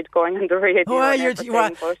terrified going on the radio. Oh,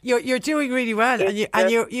 you're doing really well, and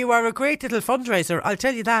you are a great little fundraiser. I'll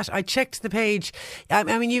tell you that. I checked the page. I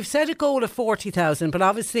mean, you've set a goal of 40,000, but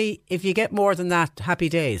obviously, if you get more than that, happy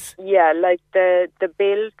days. Yeah, like the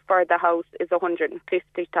bill for the house is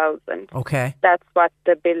 150,000. Okay, that's what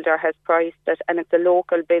the builder has priced it, and it's a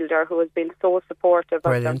local builder who has been so supportive.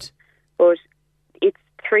 Brilliant. Of them. But it's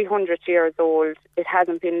 300 years old. It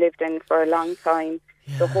hasn't been lived in for a long time.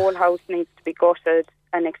 Yeah. The whole house needs to be gutted.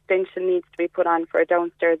 An extension needs to be put on for a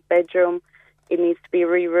downstairs bedroom. It needs to be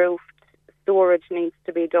re-roofed. Storage needs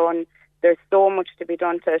to be done. There's so much to be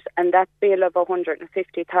done to it. And that bill of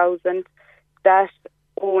 150,000, that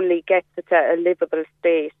only gets it to a livable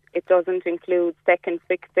state. It doesn't include second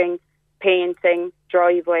fixing, painting,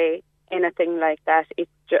 driveway, anything like that.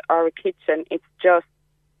 Or a kitchen. It's just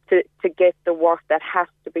to get the work that has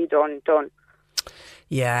to be done.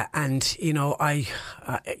 Yeah, and you know, and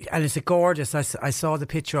it's gorgeous. I saw the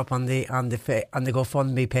picture up on the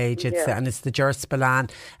GoFundMe page. And it's the Ger Spillane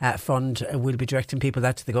Fund will be directing people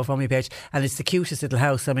that to the GoFundMe page, and it's the cutest little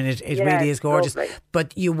house. I mean, it really is gorgeous. Lovely.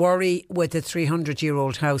 But you worry with a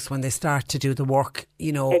 300-year-old house when they start to do the work.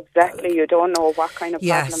 You know, exactly. You don't know what kind of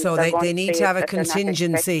problems so they need to have a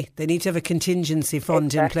contingency. They need to have a contingency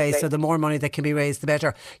fund in place. So the more money that can be raised, the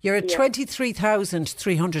better. You're at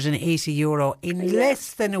 €23,380 in less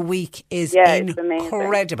than a week is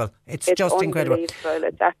incredible. It's just incredible. It's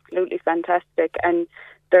absolutely fantastic. And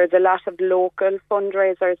there's a lot of local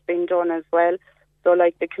fundraisers being done as well. So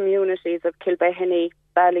like the communities of Kilbehenny,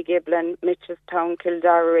 Ballygiblin, Mitchelstown,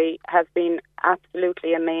 Kildare have been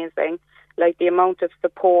absolutely amazing. Like the amount of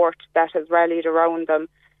support that has rallied around them,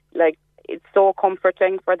 like it's so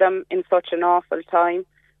comforting for them in such an awful time.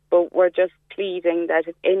 But we're just pleading that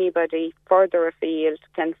if anybody further afield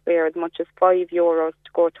can spare as much as €5 to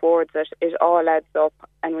go towards it, it all adds up,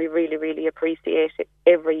 and we really, really appreciate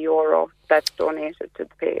every euro that's donated to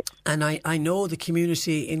the page. And I know the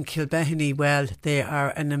community in Kilbehenny well. They are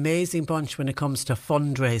an amazing bunch when it comes to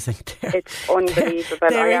fundraising. It's unbelievable.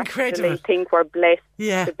 They're I incredible. actually think we're blessed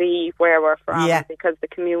to be where we're from because the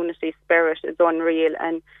community spirit is unreal.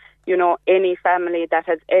 And, you know, any family that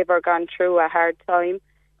has ever gone through a hard time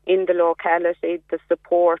in the locality, the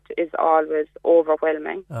support is always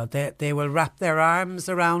overwhelming. They will wrap their arms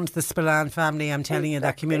around the Spillane family, I'm telling you,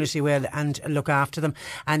 that community will, and look after them.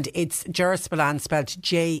 And it's Ger Spillane, spelled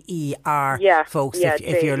J-E-R, folks,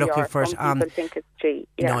 if you're looking for it. Some people think it's G.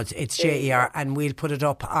 No, it's J-E-R, and we'll put it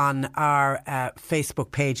up on our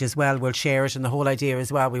Facebook page as well. We'll share it, and the whole idea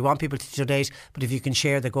as well, we want people to donate, but if you can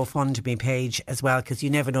share the GoFundMe page as well, because you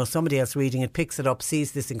never know, somebody else reading it picks it up,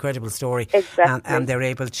 sees this incredible story, and they're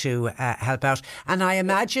able to help out. And I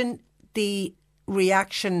imagine the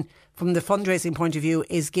reaction from the fundraising point of view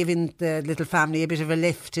is giving the little family a bit of a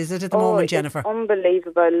lift, is it, at the moment, Jennifer? It's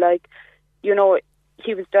unbelievable. Like, you know,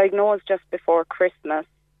 he was diagnosed just before Christmas.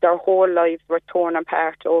 Their whole lives were torn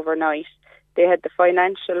apart overnight. They had the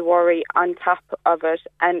financial worry on top of it,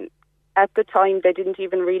 and at the time they didn't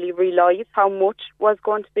even really realise how much was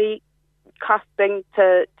going to be costing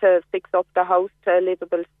to fix up the house to a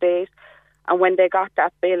livable state. And when they got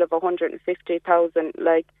that bill of 150,000,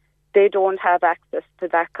 like, they don't have access to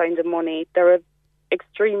that kind of money. They're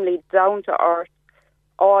extremely down to earth.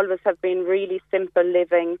 Always have been really simple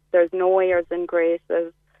living. There's no airs and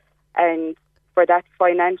graces, and for that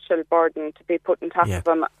financial burden to be put on top of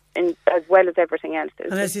them, as well as everything else.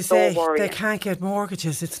 And as you say, they can't get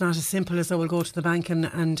mortgages. It's not as simple as, we'll go to the bank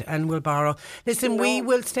and we'll borrow. Listen, we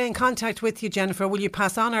will stay in contact with you, Jennifer. Will you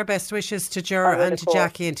pass on our best wishes to Ger and to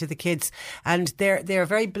Jackie and to the kids? And they're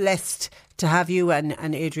very blessed to have you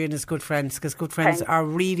and Adrian as good friends, because good friends are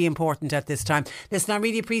really important at this time. Listen, I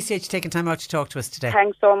really appreciate you taking time out to talk to us today.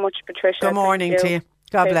 Thanks so much, Patricia. Good morning to you.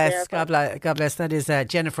 God bless. God bless. That is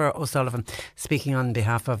Jennifer O'Sullivan speaking on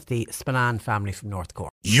behalf of the Spillane family from North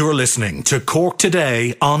Cork. You're listening to Cork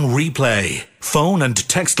Today on replay. Phone and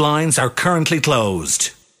text lines are currently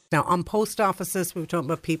closed. Now, on post offices, we were talking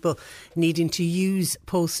about people needing to use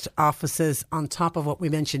post offices on top of what we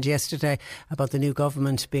mentioned yesterday about the new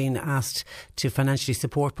government being asked to financially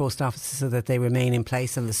support post offices so that they remain in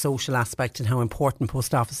place, and the social aspect and how important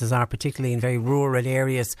post offices are, particularly in very rural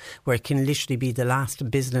areas where it can literally be the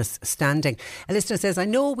last business standing. A listener says, I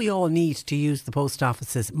know we all need to use the post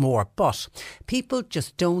offices more, but people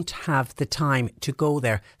just don't have the time to go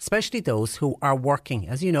there, especially those who are working.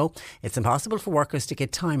 As you know, it's impossible for workers to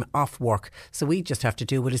get time off work, so we just have to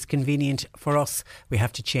do what is convenient for us. We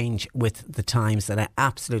have to change with the times, and I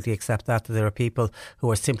absolutely accept that there are people who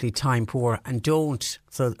are simply time poor and don't.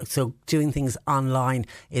 So doing things online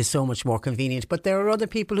is so much more convenient. But there are other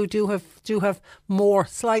people who do have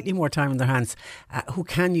slightly more time in their hands, who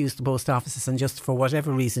can use the post offices and just for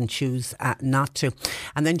whatever reason choose not to.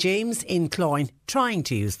 And then James in Cloyne trying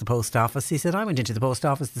to use the post office. He said, I went into the post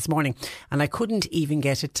office this morning and I couldn't even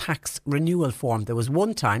get a tax renewal form. There was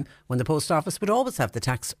one time when the post office would always have the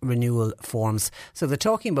tax renewal forms. So they're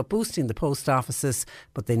talking about boosting the post offices,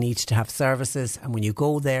 but they need to have services, and when you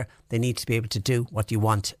go there, they need to be able to do what you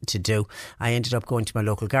want to do. I ended up going to my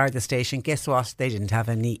local Garda station. Guess what? They didn't have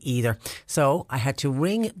any either. So I had to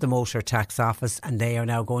ring the motor tax office, and they are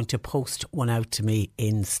now going to post one out to me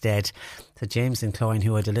instead. So James in Cloyne,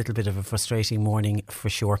 who had a little bit of a frustrating morning for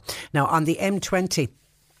sure. Now on the M20,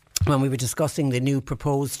 when we were discussing the new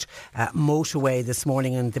proposed motorway this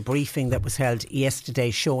morning and the briefing that was held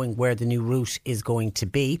yesterday showing where the new route is going to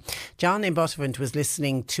be, John in Buttevant was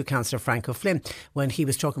listening to Councillor Frank O'Flynn when he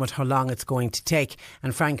was talking about how long it's going to take,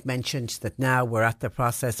 and Frank mentioned that now we're at the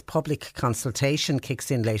process. Public consultation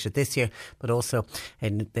kicks in later this year, but also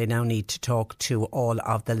they now need to talk to all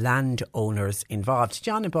of the landowners involved.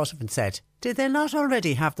 John in Buttevant said, did they not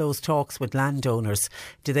already have those talks with landowners?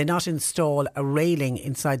 Did they not install a railing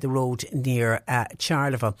inside the road near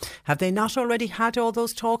Charleville? Have they not already had all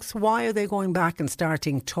those talks? Why are they going back and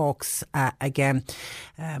starting talks again?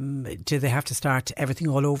 Do they have to start everything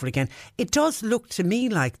all over again? It does look to me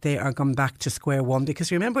like they are going back to square one,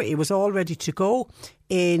 because remember, it was all ready to go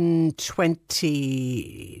in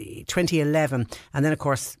 2011, and then of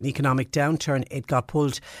course the economic downturn, it got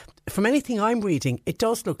pulled. From anything I'm reading, it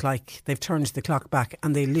does look like they've turned the clock back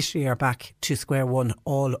and they literally are back to square one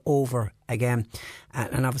all over again.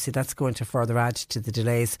 And obviously that's going to further add to the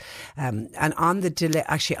delays. And on the delay,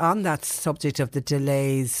 actually on that subject of the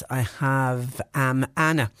delays, I have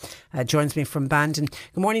Anna joins me from Bandon.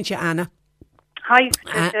 Good morning to you, Anna. Hi.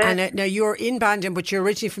 Anna, now you're in Bandon, but you're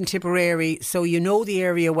originally from Tipperary, so you know the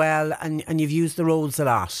area well and you've used the roads a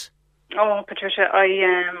lot. Oh, Patricia,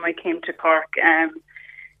 I came to Cork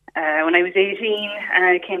when I was 18.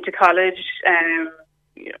 I came to college. I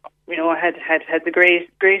had the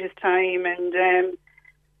greatest time, and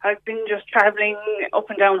I've been just travelling up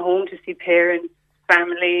and down home to see parents,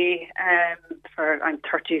 family. I'm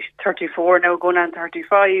 34 now, going on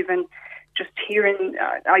 35, and just hearing.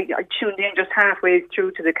 I tuned in just halfway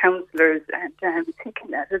through to the councillors, and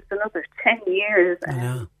thinking that it's another 10 years. I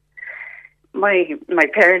know. My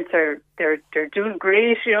parents they're doing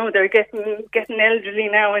great, they're getting elderly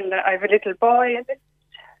now, and I have a little boy, and it's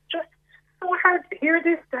just so hard to hear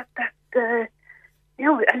this, that as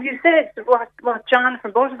you said, what John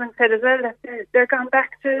from Buttevant said as well, that they're gone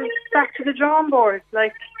back to the drawing board,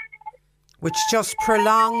 which just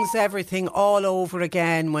prolongs everything all over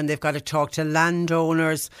again when they've got to talk to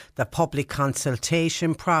landowners, the public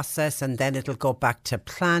consultation process, and then it'll go back to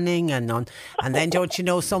planning and then don't you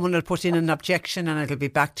know, someone will put in an objection and it'll be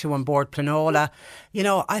back to on board Planola.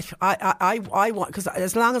 I want, because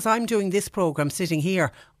as long as I'm doing this programme sitting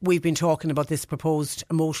here, we've been talking about this proposed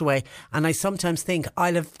motorway, and I sometimes think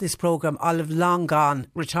I'll have long gone,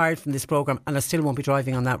 retired from this programme, and I still won't be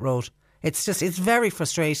driving on that road. It's very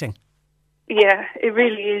frustrating. Yeah, it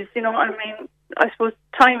really is. I suppose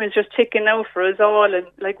time is just ticking now for us all, and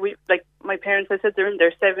like my parents, I said, they're in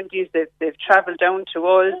their 70s. They've travelled down to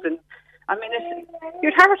us, and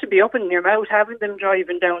you'd have to be up in your mouth having them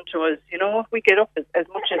driving down to us. We get up as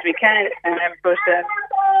much as we can, but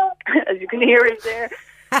as you can hear it there.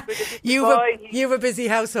 You've a busy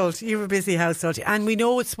household. And we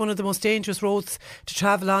know it's one of the most dangerous roads to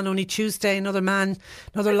travel on. Only Tuesday, another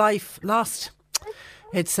life lost.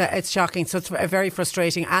 It's shocking. So it's very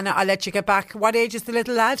frustrating. Anna, I'll let you get back. What age is the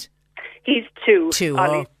little lad? He's 2.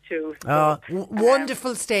 Ollie's 2.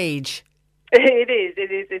 Wonderful stage. It is.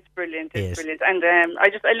 It's brilliant. It's brilliant. And I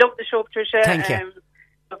love the show, Patricia. Thank you.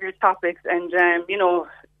 Love your topics, and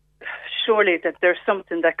surely that there's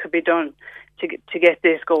something that could be done to get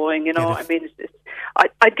this going. You know, I mean,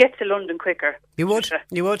 I'd get to London quicker. You would.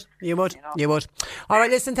 All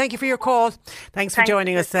right, listen, thank you for your call. Thanks for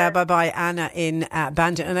joining us. Bye-bye, Anna in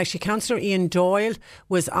Bandon. And actually, Councillor Ian Doyle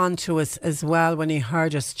was on to us as well when he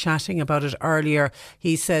heard us chatting about it earlier.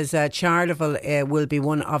 He says Charleville will be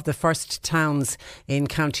one of the first towns in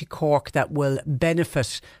County Cork that will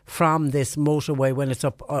benefit from this motorway when it's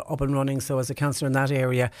up and running. So as a councillor in that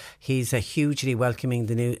area, he's hugely welcoming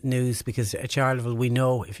the news, because Charleville, we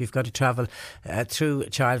know if you've got to travel through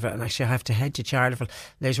Charleville, and actually I have to head to Charleville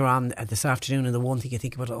later on this afternoon, and the one thing you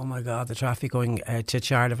think about, oh my God, the traffic going to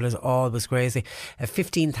Charleville is always crazy.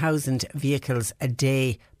 15,000 vehicles a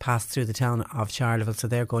day pass through the town of Charleville, so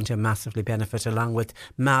they're going to massively benefit, along with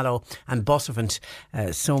Mallow and Buttevant.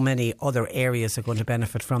 So many other areas are going to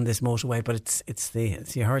benefit from this motorway, but it's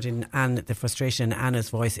you heard in the frustration in Anna's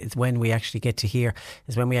voice. It's when we actually get to hear,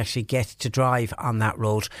 is when we actually get to drive on that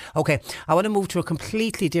road. Okay, I want to move to a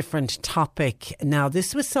completely different topic now.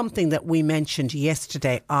 This was something that we mentioned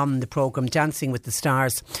yesterday on the programme Dancing with the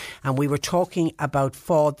Stars, and we were talking about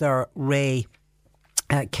Father Ray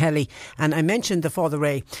Kelly, and I mentioned the Father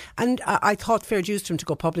Ray, and I thought fair dues to him to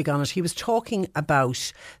go public on it. He was talking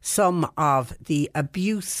about some of the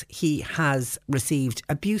abuse he has received,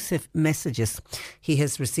 abusive messages he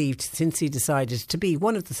has received since he decided to be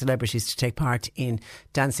one of the celebrities to take part in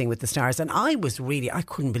Dancing with the Stars. And I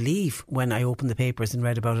couldn't believe when I opened the papers and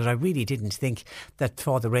read about it. I really didn't think that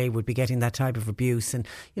Father Ray would be getting that type of abuse. And,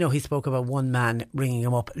 you know, he spoke about one man ringing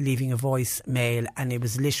him up, leaving a voicemail, and it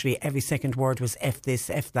was literally every second word was F this,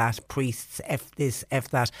 F that, priests, F this, F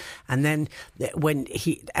that. And then when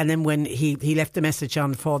he left the message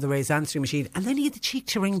on Father Ray's answering machine, and then he had the cheek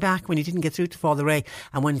to ring back when he didn't get through to Father Ray,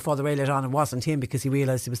 and when Father Ray let on it wasn't him because he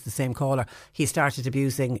realised it was the same caller, he started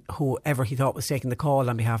abusing whoever he thought was taking the call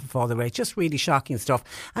on behalf of Father Ray. Just really shocking stuff.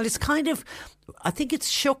 And it's kind of, I think it's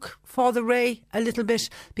shook Father Ray a little bit,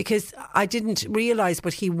 because I didn't realise,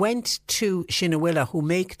 but he went to Shinawilla, who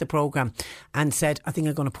make the programme, and said, I think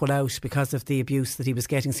I'm going to pull out because of the abuse that he was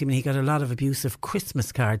getting. Seemingly he got a lot of abusive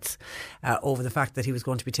Christmas cards over the fact that he was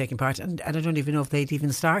going to be taking part, and I don't even know if they'd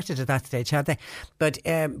even started at that stage, had they? But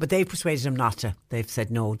they persuaded him not to. They've said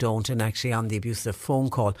no, don't. And actually on the abusive phone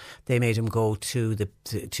call, they made him go to the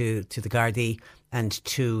Gardaí, and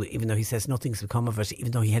even though he says nothing's become of it,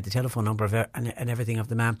 even though he had the telephone number of and everything of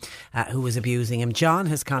the man who was abusing him. John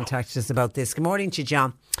has contacted us about this. Good morning to you,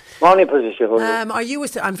 John. Morning, Patricia.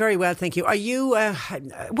 I'm very well, thank you. Are you?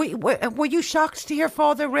 Were you shocked to hear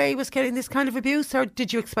Father Ray was getting this kind of abuse, or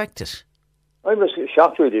did you expect it? I was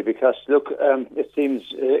shocked really, because look, it seems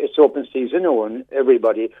it's open season on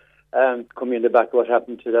everybody coming in the back of what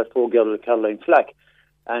happened to that poor girl, Caroline Flack.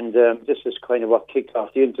 And this is kind of what kicked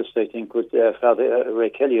off the interest, I think, with Father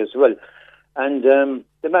Ray Kelly as well. And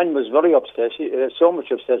the man was very upset, so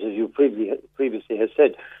much upset, as you previously had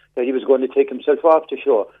said, that he was going to take himself off the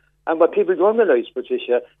show. And what people don't realise,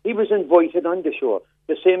 Patricia, he was invited on the show.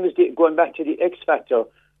 The same as going back to the X Factor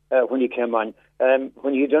when he came on.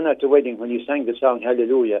 When he done at the wedding, when he sang the song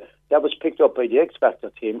Hallelujah, that was picked up by the X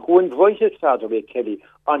Factor team, who invited Father Ray Kelly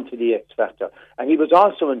onto the X Factor. And he was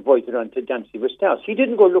also invited onto Dancing with Stars. He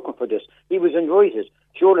didn't go looking for this. He was invited.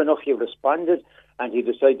 Sure enough, he responded, and he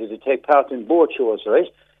decided to take part in both shows, right?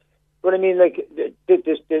 But I mean, like,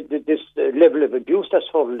 this level of abuse that's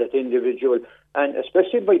hurled at the individual, and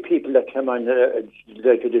especially by people that came on,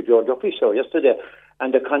 like the Joe Duffy show yesterday,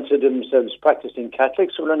 and they consider themselves practicing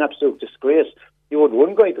Catholics, were an absolute disgrace. You had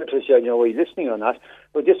one guy, Patricia, I don't know, are you listening or not,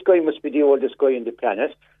 but this guy must be the oldest guy on the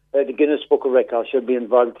planet. The Guinness Book of Records should be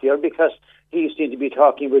involved here, because he seemed to be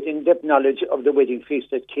talking with in-depth knowledge of the wedding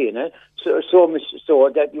feast at Cana, so much so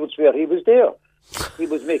that you would swear he was there. He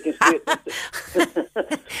was making statements.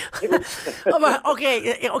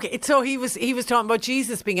 Okay. So he was talking about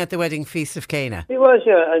Jesus being at the wedding feast of Cana. He was,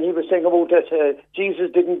 yeah, and he was saying about that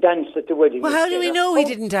Jesus didn't dance at the wedding. Well, how do we know he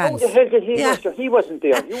didn't dance? How the hell did he? Yeah. He wasn't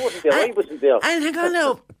there. You wasn't there. I wasn't there. And hang on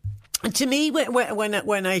now. To me,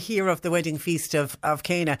 when I hear of the wedding feast of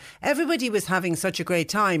Cana, everybody was having such a great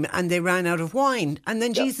time, and they ran out of wine, and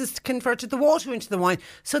then Jesus converted the water into the wine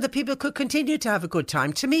so that people could continue to have a good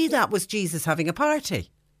time. To me, that was Jesus having a party.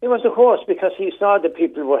 It was, of course, because he saw that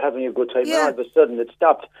people were having a good time, and all of a sudden it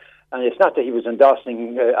stopped. And it's not that he was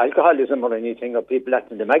endorsing alcoholism or anything, or people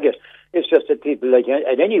acting the maggot. It's just that people, like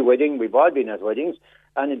at any wedding, we've all been at weddings,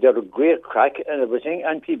 and they're a great crack and everything,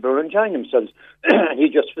 and people are enjoying themselves. And he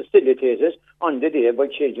just facilitated on the day by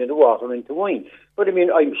changing the water into wine. But I mean,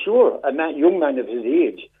 I'm sure a young man of his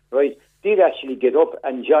age, right, did actually get up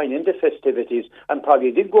and join in the festivities and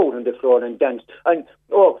probably did go out on the floor and dance. And,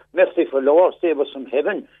 oh, merciful Lord, save us from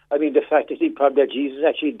heaven. I mean, the fact is that Jesus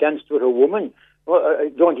actually danced with a woman. Well,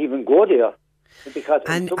 don't even go there. Because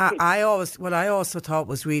I also thought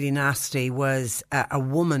was really nasty was a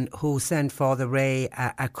woman who sent Father Ray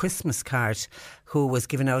a Christmas card, who was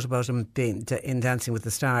given out about him being in Dancing with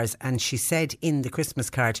the Stars, and she said in the Christmas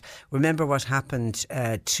card, remember what happened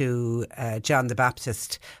to John the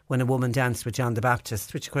Baptist when a woman danced with John the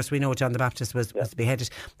Baptist, which of course we know John the Baptist was beheaded.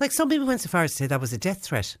 Like, some people went so far as to say that was a death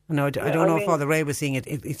threat. No, I don't know if Father Ray was seeing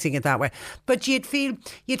it that way, but you'd feel.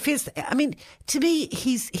 I mean, to me,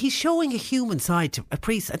 he's showing a human side to a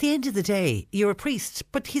priest. At the end of the day, you're a priest,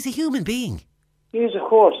 but he's a human being. He is, of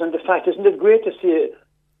course, and the fact, isn't it great to see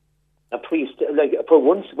a priest, like, for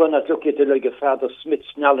once we're not looking at it like a Father Smith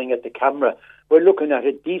snarling at the camera. We're looking at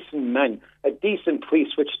a decent man, a decent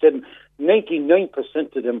priest, which them 99%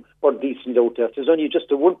 of them were decent out there. There's only just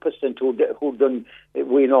the 1% who done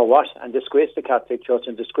we know what and disgraced the Catholic Church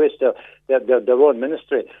and disgraced their own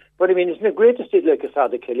ministry. But I mean, isn't it great to see like a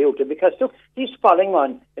Father Kelly out there? Because look, he's following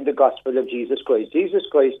on in the gospel of Jesus Christ. Jesus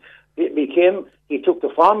Christ he took the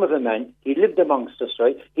form of a man, he lived amongst us,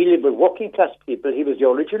 right? He lived with working class people, he was the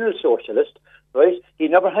original socialist, right? He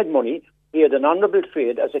never had money, he had an honourable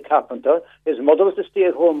trade as a carpenter, his mother was a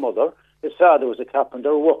stay-at-home mother, his father was a carpenter,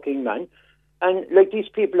 a working man, and like these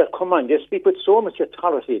people that come on, they speak with so much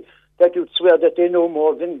authority that you'd swear that they know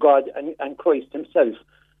more than God and Christ himself.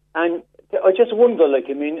 And I just wonder, like,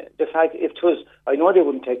 I mean, the fact, if it was, I know they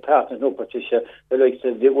wouldn't take part, no, Patricia, like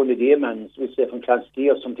one of the imams, we say from Clancy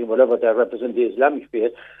or something, whatever, that represent the Islamic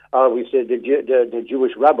faith, or we say the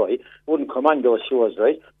Jewish rabbi, wouldn't come on those shows,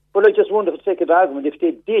 right? But I just wonder, for the sake of argument, if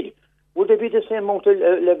they did, would there be the same amount of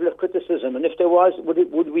level of criticism? And if there was,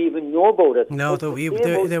 would we even know about it? No, there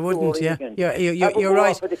wouldn't, yeah. You're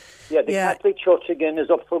right. The Catholic Church, again, is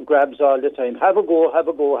up for grabs all the time. Have a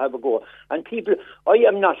go. And people, I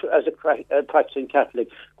am not, as a practicing Catholic,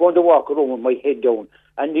 going to walk around with my head down.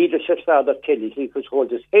 And neither should Father Kelly. He could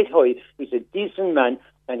hold his head high. He's a decent man.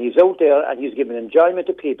 And he's out there and he's giving enjoyment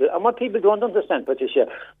to people. And what people don't understand, Patricia,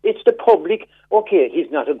 it's the public. Okay, he's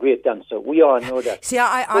not a great dancer. We all know that. See,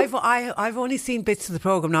 I've only seen bits of the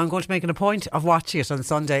programme. Now I'm going to make it a point of watching it on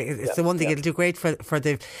Sunday. It's the one thing it'll do great for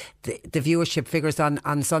the viewership figures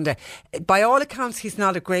on Sunday. By all accounts, he's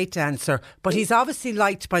not a great dancer, but he's obviously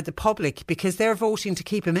liked by the public because they're voting to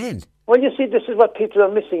keep him in. Well, you see, this is what people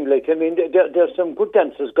are missing. Like, I mean, there's some good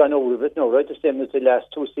dancers gone out of it now, right? The same as the last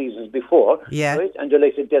 2 seasons before, right? And the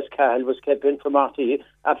likes of Des Cahill was kept in from RTE,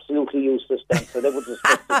 absolutely useless dancer. They wouldn't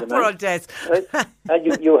respect the man. Poor old Des. Right?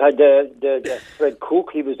 And you had the Fred Cook,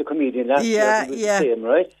 he was the comedian last year. He was the same,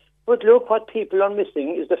 right? But look, what people are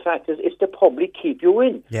missing is the fact is it's the public keep you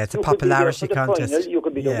in. Yeah, it's a popularity contest. Final, you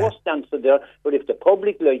could be the worst dancer there, but if the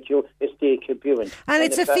public like you, it's they keep you in. And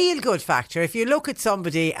it's a feel-good factor. If you look at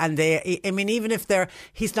somebody and even if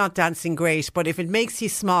he's not dancing great, but if it makes you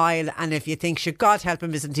smile and if you think, should God help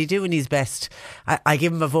him, isn't he doing his best? I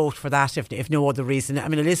give him a vote for that, if no other reason. I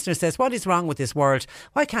mean, a listener says, what is wrong with this world?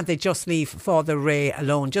 Why can't they just leave Father Ray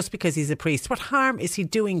alone just because he's a priest? What harm is he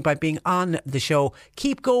doing by being on the show?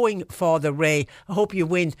 Keep going, Father Ray. I hope you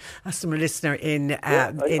win. That's from a listener in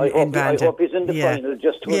Bandon. I hope he's in the final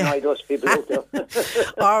just to annoy those people out there.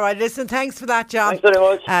 All right, listen, thanks for that, John. Thanks very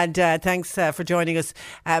much. And thanks for joining us.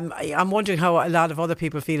 I'm wondering how a lot of other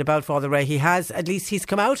people feel about Father Ray. He's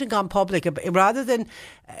come out and gone public rather than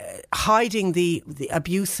hiding the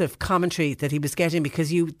abusive commentary that he was getting,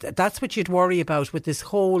 because that's what you'd worry about with the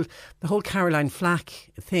whole Caroline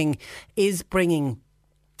Flack thing, is bringing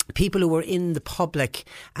people who are in the public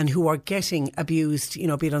and who are getting abused,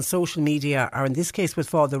 be it on social media or in this case with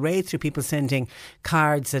Father Ray, through people sending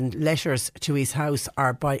cards and letters to his house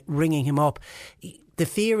or by ringing him up. The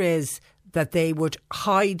fear is that they would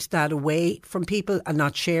hide that away from people and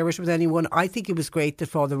not share it with anyone. I think it was great that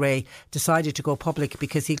Father Ray decided to go public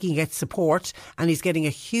because he can get support, and he's getting a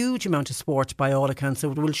huge amount of support by all accounts.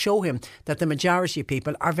 So it will show him that the majority of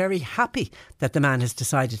people are very happy that the man has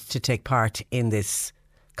decided to take part in this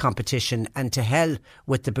competition, and to hell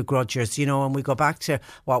with the begrudgers, and we go back to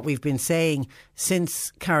what we've been saying since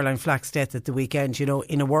Caroline Flack's death at the weekend,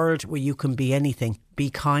 in a world where you can be anything, be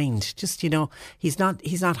kind. Just, he's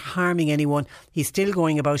not harming anyone. He's still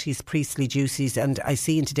going about his priestly duties. And I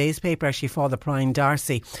see in today's paper, actually, Father Brian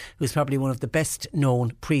Darcy, who's probably one of the best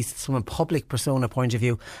known priests from a public persona point of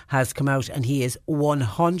view, has come out and he is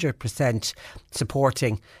 100%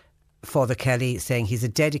 supporting Father Kelly saying he's a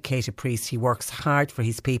dedicated priest. He works hard for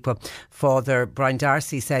his people. Father Brian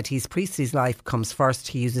Darcy said his priestly life comes first.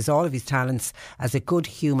 He uses all of his talents as a good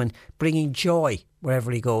human, bringing joy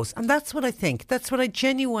wherever he goes. And that's what I think. That's what I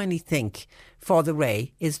genuinely think Father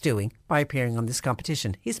Ray is doing by appearing on this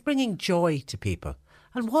competition. He's bringing joy to people.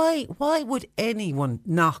 And why would anyone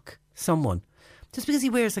knock someone just because he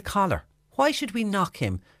wears a collar? Why should we knock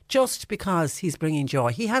him just because he's bringing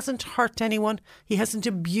joy? He hasn't hurt anyone. He hasn't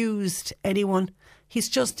abused anyone. He's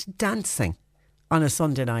just dancing on a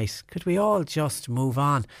Sunday night. Could we all just move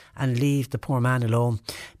on and leave the poor man alone?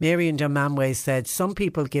 Mary in Dunmanway said, some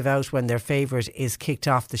people give out when their favourite is kicked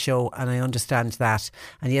off the show, and I understand that.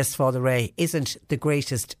 And yes, Father Ray isn't the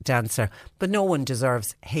greatest dancer, but no one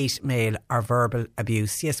deserves hate mail or verbal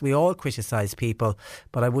abuse. Yes, we all criticise people,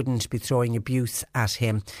 but I wouldn't be throwing abuse at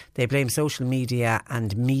him. They blame social media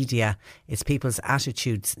and media. It's people's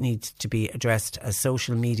attitudes need to be addressed, as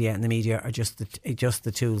social media and the media are just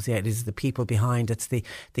the tools. Yeah, it is the people behind. It's the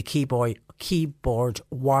keyboard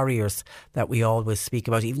warriors that we always speak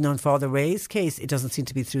about. Even on Father Ray's case, it doesn't seem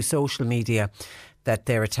to be through social media that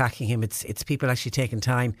they're attacking him. It's people actually taking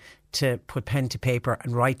time to put pen to paper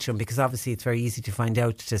and write to him, because obviously it's very easy to find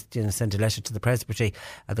out, just send a letter to the presbytery,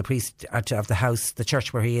 the priest of the house, the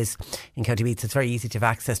church where he is in County Meath. It's very easy to have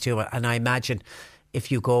access to it, and I imagine if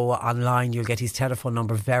you go online, you'll get his telephone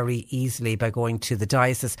number very easily by going to the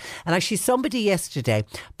diocese. And actually, somebody yesterday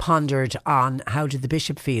pondered on how did the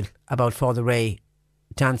bishop feel about Father Ray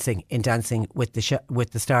dancing in Dancing with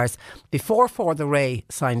the Stars. Before Father Ray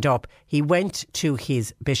signed up, he went to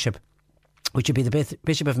his bishop, which would be the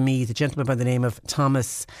Bishop of Meath, a gentleman by the name of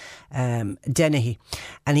Thomas Dennehy,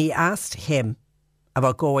 and he asked him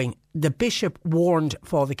about going. The bishop warned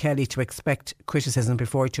Father Kelly to expect criticism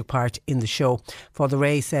before he took part in the show. Father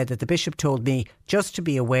Ray said that the bishop told me just to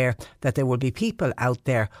be aware that there will be people out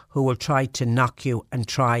there who will try to knock you and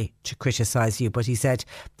try to criticise you. But he said,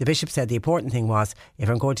 the bishop said the important thing was, if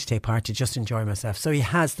I'm going to take part, to just enjoy myself. So he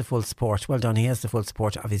has the full support. Well done. He has the full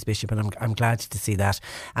support of his bishop, and I'm glad to see that.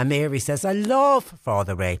 And Mary says, I love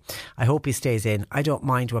Father Ray. I hope he stays in. I don't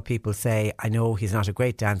mind what people say. I know he's not a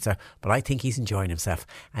great dancer, but I think he's enjoying himself.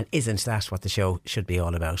 And isn't that what the show should be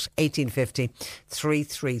all about? 1850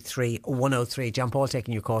 333 103. John Paul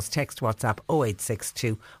taking your calls. Text WhatsApp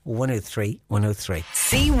 0862 103 103.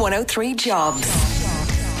 C103 Jobs.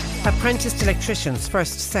 Apprenticed electricians,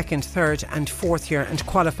 first, second, third and fourth year, and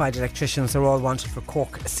qualified electricians are all wanted for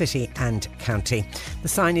Cork City and County. The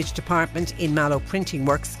signage department in Mallow Printing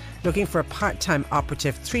Works looking for a part-time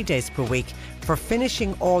operative 3 days per week for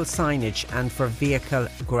finishing all signage and for vehicle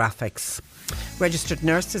graphics. Registered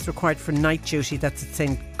nurse is required for night duty. That's at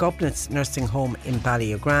St Goblet's Nursing Home in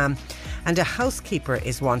Ballyogram. And a housekeeper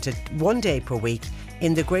is wanted 1 day per week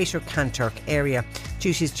in the Greater Kanturk area.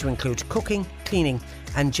 Duties to include cooking, cleaning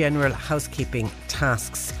and general housekeeping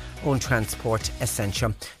tasks. Own transport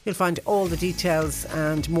essential. You'll find all the details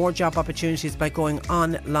and more job opportunities by going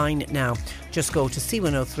online now. Just go to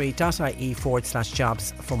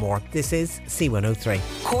c103.ie/jobs for more. This is C103.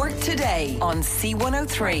 Cork Today on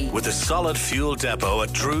C103. With a solid fuel depot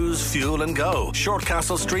at Drew's Fuel and Go.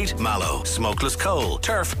 Shortcastle Street, Mallow. Smokeless coal,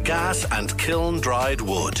 turf, gas and kiln dried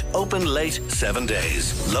wood. Open late 7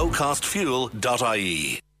 days.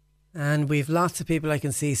 Lowcostfuel.ie. And we've lots of people I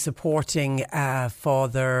can see supporting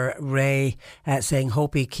Father Ray, saying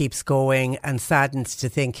hope he keeps going, and saddened to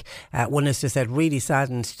think, one has just said really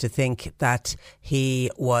saddened to think that he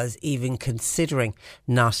was even considering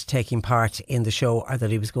not taking part in the show, or that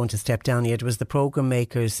he was going to step down. It was the programme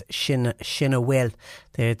makers, Shinna Will.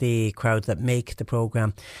 They're the crowd that make the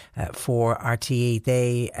programme for RTE.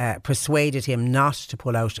 They persuaded him not to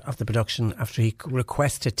pull out of the production after he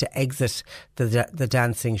requested to exit the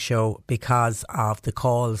dancing show because of the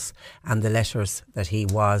calls and the letters that he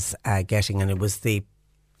was getting. And it was the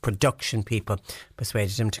production people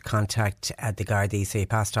persuaded him to contact the Gardaí. So he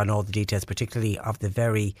passed on all the details, particularly of the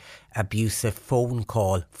very abusive phone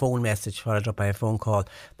message followed up by a phone call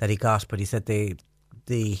that he got. But he said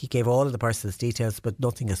he gave all of the person's details, but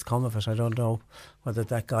nothing has come of it. I don't know whether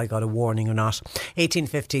that guy got a warning or not.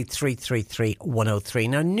 1850 333 103.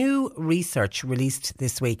 Now, new research released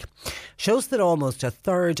this week shows that almost a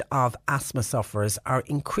third of asthma sufferers are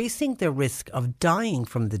increasing their risk of dying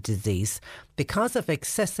from the disease because of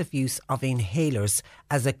excessive use of inhalers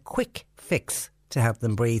as a quick fix to help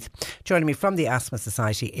them breathe. Joining me from the Asthma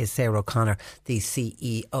Society is Sarah O'Connor, the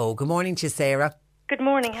CEO. Good morning to you, Sarah. Good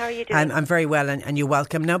morning, how are you doing? I'm very well, and you're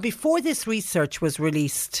welcome. Now, before this research was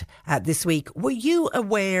released this week, were you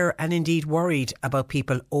aware and indeed worried about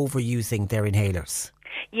people overusing their inhalers?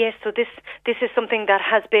 Yes, so this is something that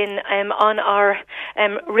has been on our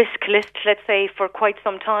risk list, let's say, for quite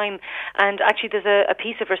some time. And actually there's a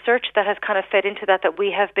piece of research that has kind of fed into that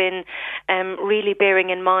we have been really bearing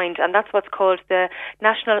in mind. And that's what's called the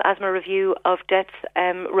National Asthma Review of Deaths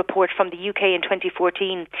report from the UK in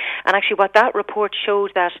 2014. And actually what that report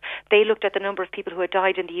showed, that they looked at the number of people who had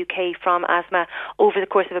died in the UK from asthma over the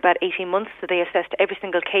course of about 18 months. So they assessed every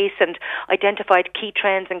single case and identified key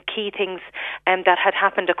trends and key things that had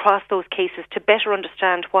happened across those cases to better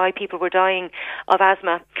understand why people were dying of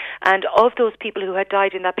asthma. And of those people who had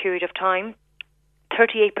died in that period of time,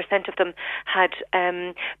 38% of them had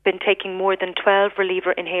been taking more than 12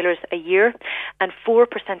 reliever inhalers a year, and 4%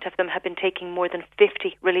 of them had been taking more than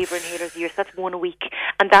 50 reliever inhalers a year. So that's one a week.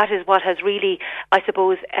 And that is what has really, I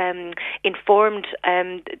suppose, informed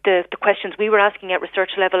the questions we were asking at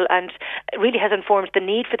research level, and really has informed the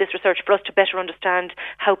need for this research for us to better understand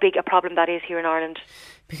how big a problem that is here in Ireland.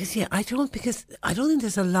 Because I don't think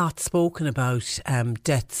there's a lot spoken about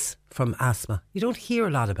deaths from asthma. You don't hear a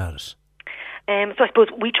lot about it. So I suppose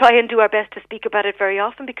we try and do our best to speak about it very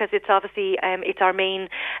often, because it's obviously it's our main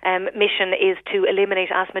mission is to eliminate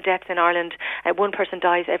asthma deaths in Ireland. One person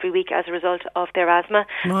dies every week as a result of their asthma.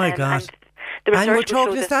 My God. And we're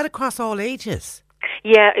talking, is that across all ages?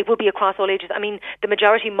 Yeah, it will be across all ages. I mean, the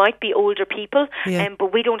majority might be older people, yeah.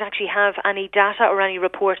 But we don't actually have any data or any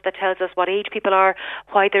report that tells us what age people are,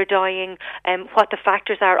 why they're dying, what the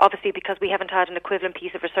factors are, obviously because we haven't had an equivalent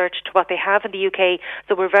piece of research to what they have in the UK.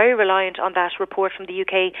 So we're very reliant on that report from the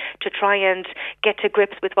UK to try and get to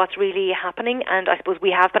grips with what's really happening. And I suppose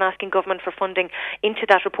we have been asking government for funding into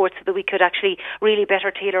that report so that we could actually really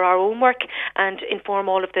better tailor our own work and inform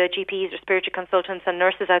all of the GPs, respiratory consultants and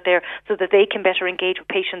nurses out there so that they can better engage with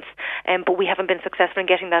patients, but we haven't been successful in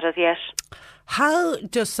getting that as yet. How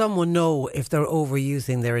does someone know if they're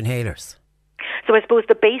overusing their inhalers? So I suppose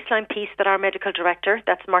the baseline piece that our medical director,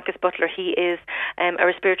 that's Marcus Butler, he is a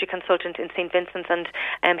respiratory consultant in St. Vincent's,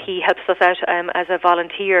 and he helps us out as a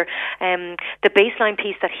volunteer. The baseline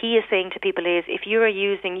piece that he is saying to people is, if you are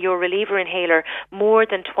using your reliever inhaler more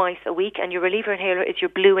than twice a week, and your reliever inhaler is your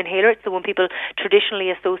blue inhaler, it's the one people traditionally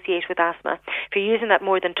associate with asthma. If you're using that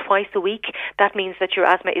more than twice a week, that means that your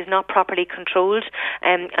asthma is not properly controlled,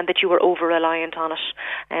 and that you are over-reliant on it.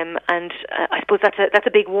 And I suppose that's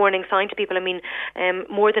a big warning sign to people. I mean,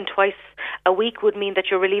 more than twice a week would mean that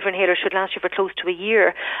your reliever inhaler should last you for close to a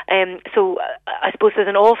year. So I suppose there's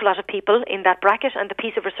an awful lot of people in that bracket, and the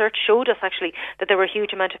piece of research showed us actually that there were a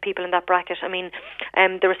huge amount of people in that bracket. I mean,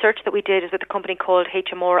 the research that we did is with a company called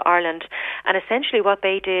HMR Ireland, and essentially what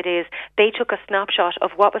they did is they took a snapshot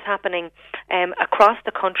of what was happening across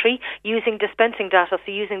the country using dispensing data,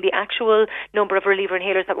 so using the actual number of reliever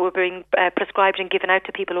inhalers that were being prescribed and given out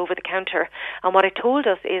to people over the counter. And what it told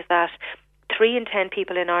us is that 3 in 10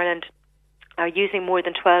 people in Ireland are using more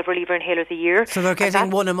than 12 reliever inhalers a year. So they're getting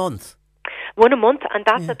one a month? One a month, and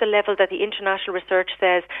that's at the level that the international research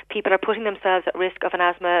says people are putting themselves at risk of an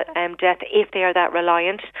asthma death if they are that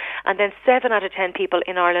reliant. And then 7 out of 10 people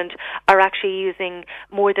in Ireland are actually using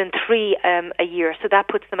more than 3 a year. So that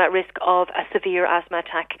puts them at risk of a severe asthma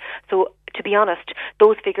attack. So to be honest,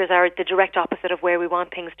 those figures are the direct opposite of where we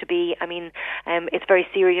want things to be. I mean, it's a very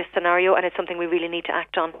serious scenario, and it's something we really need to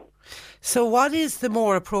act on. So what is the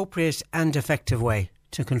more appropriate and effective way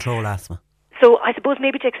to control asthma? So I suppose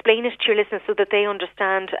maybe to explain it to your listeners so that they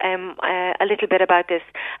understand a little bit about this.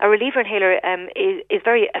 A reliever inhaler is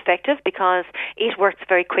very effective because it works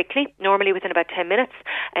very quickly, normally within about 10 minutes,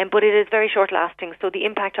 but it is very short lasting. So the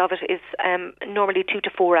impact of it is normally 2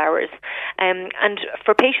 to 4 hours. And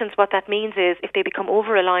for patients, what that means is if they become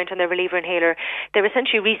over-reliant on their reliever inhaler, they're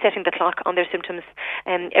essentially resetting the clock on their symptoms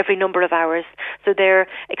every number of hours. So they're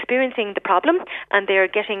experiencing the problem and they're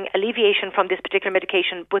getting alleviation from this particular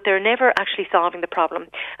medication, but they're never actually solving the problem.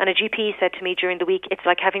 And a GP said to me during the week, it's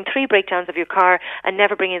like having 3 breakdowns of your car and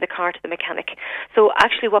never bringing the car to the mechanic. So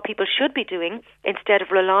actually what people should be doing, instead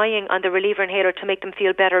of relying on the reliever inhaler to make them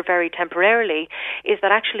feel better very temporarily, is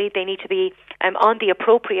that actually they need to be on the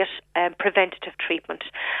appropriate preventative treatment.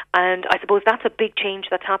 And I suppose that's a big change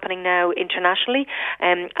that's happening now internationally,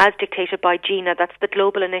 as dictated by GINA. That's the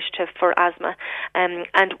Global Initiative for Asthma.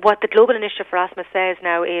 And what the Global Initiative for Asthma says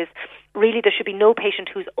now is really there should be no patient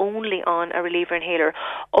who's only on a reliever inhaler.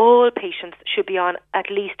 All patients should be on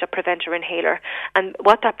at least a preventer inhaler. And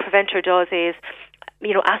what that preventer does is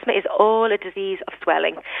asthma is all a disease of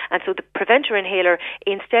swelling. And so the preventer inhaler,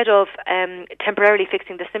 instead of temporarily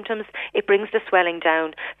fixing the symptoms, it brings the swelling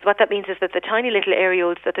down. So what that means is that the tiny little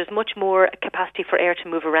areoles, that there's much more capacity for air to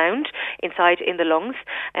move around inside in the lungs.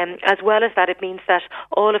 As well as that, it means that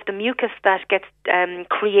all of the mucus that gets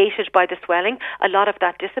created by the swelling, a lot of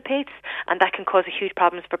that dissipates, and that can cause huge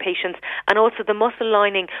problems for patients. And also the muscle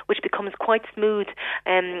lining, which becomes quite smooth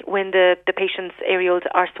when the patient's areoles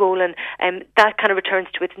are swollen, that kind of returns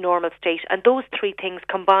to its normal state. And those three things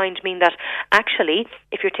combined mean that actually,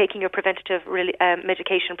 if you're taking your preventative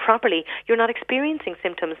medication properly, you're not experiencing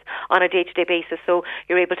symptoms on a day-to-day basis. So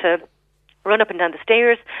you're able to run up and down the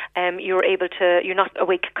stairs, you're not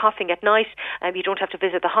awake coughing at night, you don't have to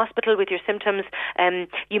visit the hospital with your symptoms,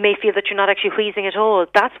 you may feel that you're not actually wheezing at all.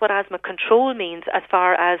 That's what asthma control means as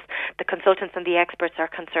far as the consultants and the experts are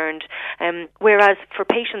concerned. Whereas for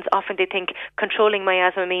patients, often they think controlling my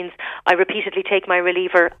asthma means I repeatedly take my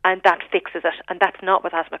reliever and that fixes it, and that's not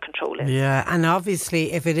what asthma control is. Yeah, and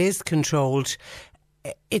obviously if it is controlled,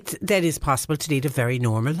 it then is possible to lead a very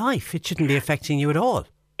normal life. It shouldn't be affecting you at all.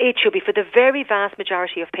 It should be for the very vast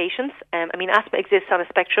majority of patients. Asthma exists on a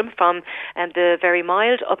spectrum from the very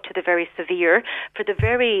mild up to the very severe. For the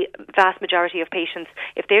very vast majority of patients,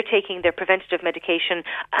 if they're taking their preventative medication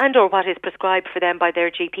and or what is prescribed for them by their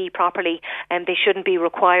GP properly, they shouldn't be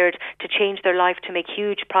required to change their life, to make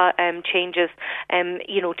huge changes,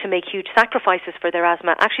 to make huge sacrifices for their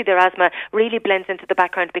asthma. Actually, their asthma really blends into the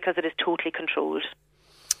background because it is totally controlled.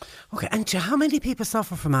 Okay, and how many people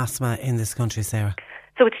suffer from asthma in this country, Sarah?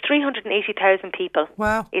 So it's 380,000 people.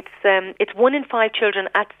 Wow. It's 1 in 5 children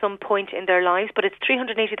at some point in their lives, but it's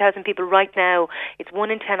 380,000 people right now. It's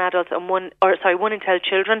 1 in 10 adults and 1 in 10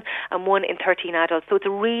 children and 1 in 13 adults. So it's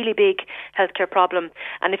a really big healthcare problem.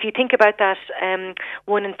 And if you think about that,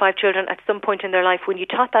 1 in 5 children at some point in their life, when you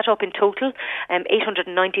tot that up in total,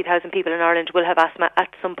 890,000 people in Ireland will have asthma at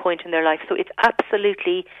some point in their life. So it's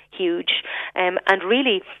absolutely huge. And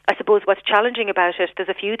really, I suppose what's challenging about it, there's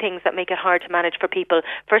a few things that make it hard to manage for people.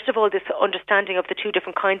 First of all, this understanding of the two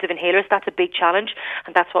different kinds of inhalers, that's a big challenge,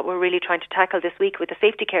 and that's what we're really trying to tackle this week with the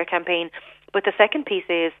Safety Care campaign. But the second piece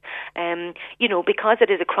is, because it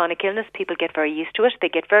is a chronic illness, people get very used to it. They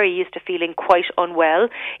get very used to feeling quite unwell.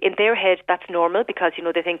 In their head, that's normal because,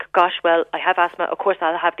 they think, gosh, well, I have asthma, of course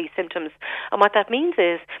I'll have these symptoms. And what that means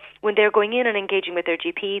is, when they're going in and engaging with their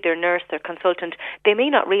GP, their nurse, their consultant, they may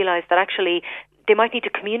not realise that actually they might need to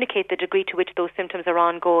communicate the degree to which those symptoms are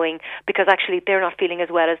ongoing because actually they're not feeling as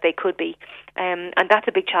well as they could be. And that's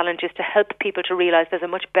a big challenge, is to help people to realise there's a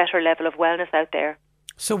much better level of wellness out there.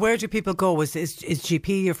 So where do people go? Is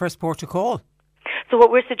GP your first port of call? So what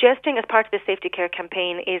we're suggesting as part of the Safety Care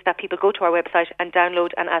campaign is that people go to our website and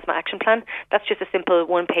download an asthma action plan. That's just a simple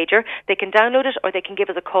one-pager. They can download it or they can give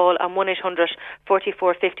us a call on 1-800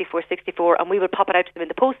 44 54 64 and we will pop it out to them in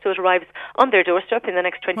the post so it arrives on their doorstep in the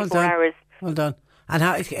next 24 hours. Well done. And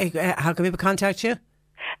how can people contact you?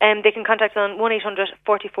 They can contact us on 1-800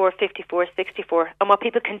 44 54 64. And what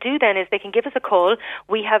people can do then is they can give us a call.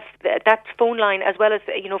 We have that phone line, as well as,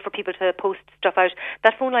 for people to post stuff out.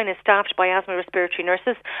 That phone line is staffed by asthma respiratory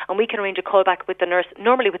nurses, and we can arrange a call back with the nurse,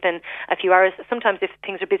 normally within a few hours. Sometimes if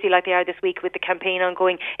things are busy like they are this week with the campaign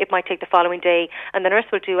ongoing, it might take the following day. And the nurse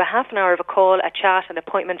will do a half an hour of a call, a chat, an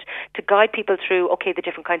appointment to guide people through, the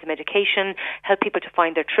different kinds of medication, help people to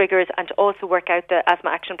find their triggers, and to also work out the asthma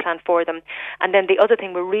action plan for them. And then the other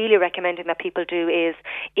thing we're really recommending that people do is,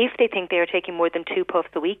 if they think they are taking more than 2 puffs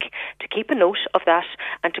a week, to keep a note of that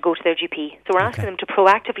and to go to their GP. So we're asking them to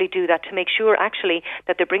proactively do that to make sure actually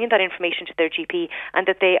that they're bringing that information to their GP and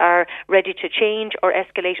that they are ready to change or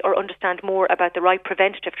escalate or understand more about the right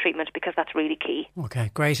preventative treatment, because that's really key.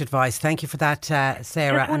 Okay, great advice. Thank you for that,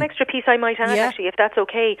 Sarah. Just one extra piece I might add, actually, if that's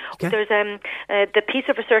okay. There's the piece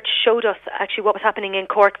of research showed us actually what was happening in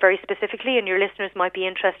Cork very specifically, and your listeners might be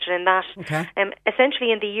interested in that. Okay.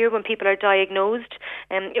 Essentially, in the year when people are diagnosed,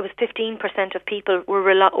 it was 15% of people were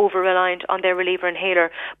over-reliant on their reliever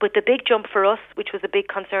inhaler. But the big jump for us, which was a big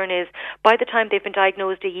concern, is by the time they've been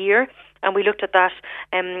diagnosed a year, and we looked at that,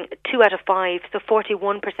 2 out of 5, so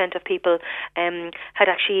 41% of people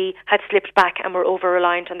had slipped back and were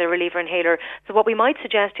over-reliant on their reliever inhaler. So what we might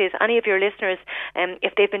suggest is any of your listeners,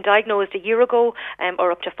 if they've been diagnosed a year ago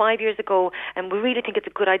or up to 5 years ago, we really think it's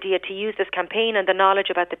a good idea to use this campaign and the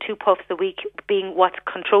knowledge about the 2 puffs a week being what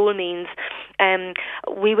control means.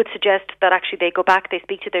 We would suggest that actually they go back, they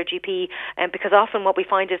speak to their GP, because often what we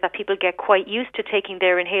find is that people get quite used to taking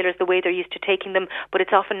their inhalers the way they're used to taking them, but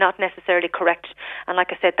it's often not necessarily necessarily correct. And like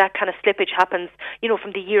I said, that kind of slippage happens,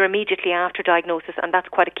 from the year immediately after diagnosis, and that's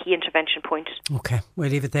quite a key intervention point. Okay, we'll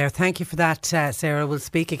leave it there. Thank you for that, Sarah. We'll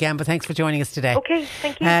speak again, but thanks for joining us today. Okay,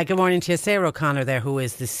 thank you. Good morning to you. Sarah O'Connor there, who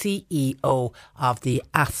is the CEO of the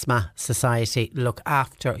Asthma Society. Look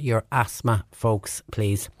after your asthma, folks,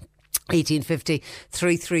 please. 1850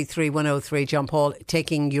 333 103. John Paul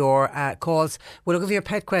taking your calls. We'll look at your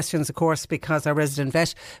pet questions, of course, because our resident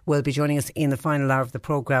vet will be joining us in the final hour of the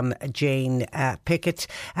programme, Jane Pickett.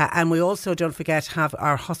 And we also, don't forget, have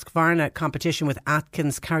our Husqvarna competition with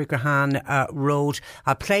Atkins, Carrigrahan Road.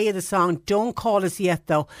 I'll play you the song. Don't call us yet,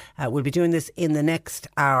 though. We'll be doing this in the next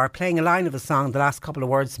hour, playing a line of a song, the last couple of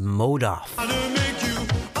words, mowed off.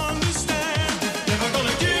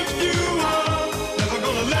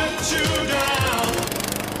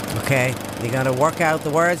 Okay, you got to work out the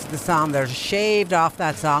words of the song. They're shaved off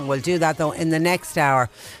that song. We'll do that though in the next hour.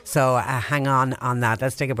 So hang on that.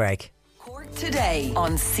 Let's take a break. Cork Today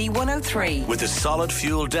on C103. With the Solid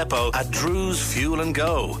Fuel Depot at Drew's Fuel and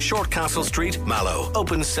Go, Shortcastle Street, Mallow.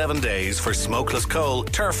 Open 7 days for smokeless coal,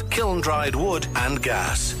 turf, kiln-dried wood and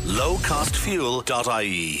gas.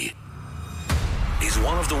 Lowcostfuel.ie is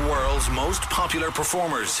one of the world's most popular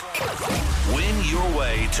performers. Win your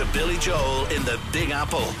way to Billy Joel in the Big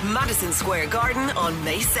Apple, Madison Square Garden on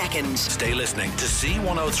May 2nd. Stay listening to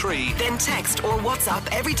C103. Then text or WhatsApp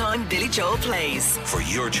every time Billy Joel plays for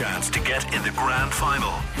your chance to get in the grand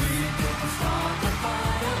final.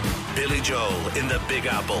 Billy Joel in the Big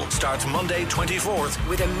Apple starts Monday 24th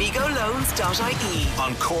with AmigoLoans.ie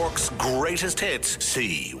on Cork's greatest hits,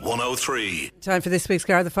 C103. Time for this week's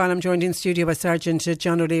Garda File. I'm joined in studio by Sergeant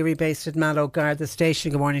John O'Leary, based at Mallow Garda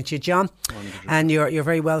Station. Good morning to you, John. Morning. And you're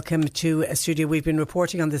very welcome to a studio. We've been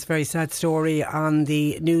reporting on this very sad story on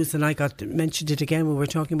the news, and I mentioned it again when we were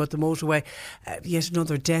talking about the motorway. Yet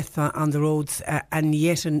another death on the roads, and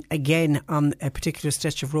yet again on a particular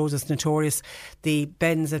stretch of road that's notorious, the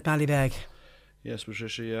bends at Ballybeg. Yes,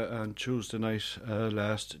 Patricia, yeah. On Tuesday night,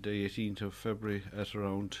 last the 18th of February, at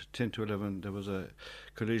around 10 to 11, there was a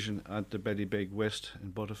collision at the Ballybeg West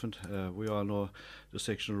in Butterfint. We all know the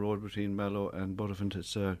section of road between Mallow and Butterfint.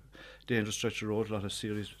 It's a dangerous stretch of road, a lot of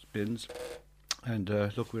serious bends. And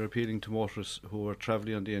look, we're appealing to motorists who are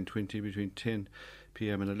travelling on the N20 between 10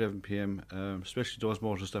 p.m. and 11 p.m, especially those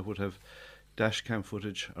motorists that would have dash cam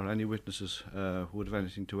footage or any witnesses who would have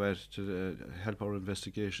anything to add to help our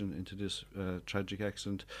investigation into this tragic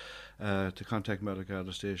accident, to contact Mallow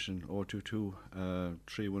Garda Station 022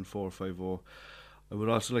 31450. I would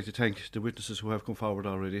also like to thank the witnesses who have come forward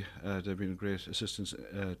already. They've been a great assistance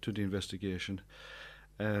to the investigation.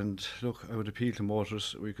 And look, I would appeal to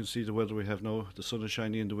motorists. We can see the weather we have now. The sun is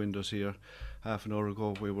shining in the windows here. Half an hour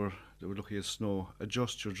ago they were looking at snow.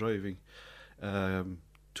 Adjust your driving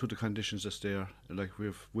to the conditions that's there. Like we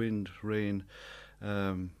have wind, rain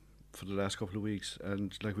for the last couple of weeks,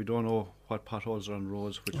 and like we don't know what potholes are on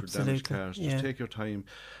roads which would damage cars. Yeah. Just take your time,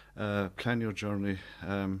 plan your journey.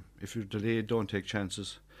 If you're delayed, don't take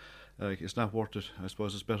chances. It's not worth it. I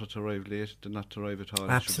suppose it's better to arrive late than not to arrive at all.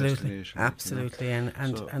 Absolutely, absolutely,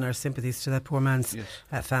 and our sympathies to that poor man's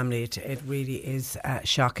family. It really is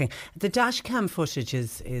shocking. The dash cam footage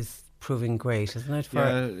is proving great, isn't it, for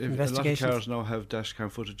investigations? A lot of cars now have dash cam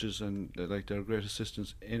footages, and they're great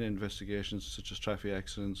assistance in investigations such as traffic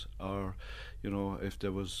accidents, or if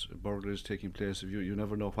there was burglaries taking place. If you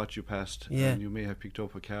never know what you passed, and you may have picked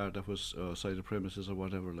up a car that was outside the premises or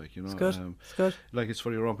whatever. It's good. It's good. It's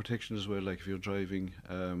for your own protection as well. Like if you're driving,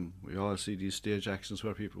 we all see these stage accidents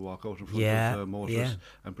where people walk out in front of motors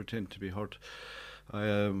and pretend to be hurt. For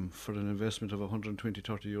an investment of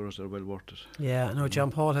 120-30 euros, they're well worth it. Yeah, I know John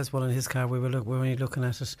Paul has one in his car. We're only looking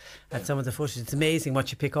at it, at some of the footage. It's amazing what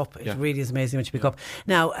you pick up. It really is amazing what you pick up.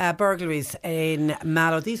 Now, burglaries in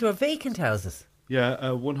Mallow. These were vacant houses.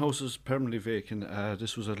 Yeah, one house is permanently vacant.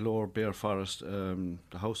 This was at Lower Bear Forest.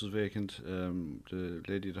 The house is vacant. The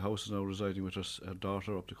lady at the house is now residing with her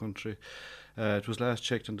daughter up the country. It was last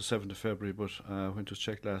checked on the 7th of February, but when it was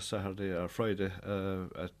checked last Saturday or Friday at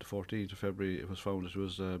the 14th of February, it was found it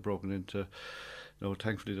was broken into. No,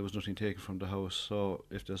 thankfully there was nothing taken from the house. So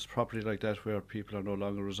if there's property like that where people are no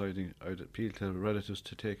longer residing, I'd appeal to relatives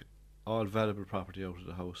to take all valuable property out of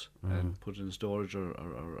the house and put it in storage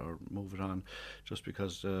or move it on, just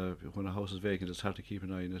because when a house is vacant it's hard to keep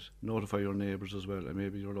an eye on it. Notify your neighbours as well, and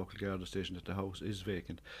maybe your local Garda station that the house is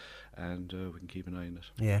vacant, and we can keep an eye on it.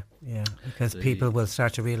 Yeah, because people will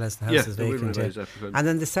start to realise the house is vacant. Will realise that. And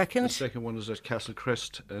then the second one is at Castle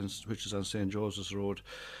Crest, which is on St. Joseph's Road.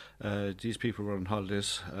 These people were on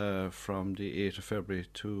holidays from the 8th of February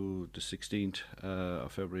to the 16th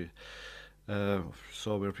of February.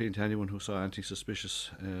 So we're appealing to anyone who saw anything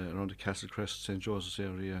suspicious around the Castle Crest, St. Joseph's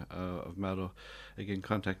area of Mallow. Again,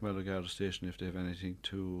 contact Mallow Garda Station if they have anything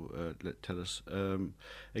to tell us.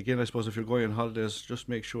 Again, I suppose if you're going on holidays, just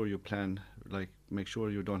make sure you plan. Like, make sure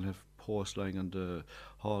you don't have posts lying on the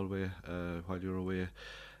hallway while you're away.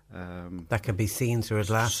 That can be seen through a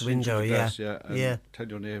glass window, glass, yeah. Tell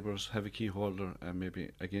your neighbours, have a key holder, and maybe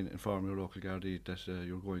again inform your local Gardaí that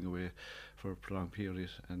you're going away for a prolonged period,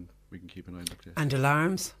 and we can keep an eye on the place. And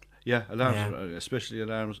alarms? Yeah, alarms, especially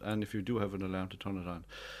alarms, and if you do have an alarm, to turn it on.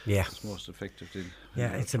 Yeah, it's most effective thing.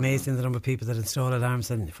 Yeah, it's amazing the number of people that install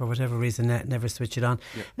alarms and for whatever reason never switch it on.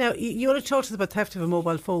 Yeah. Now, you want to talk to us about theft of a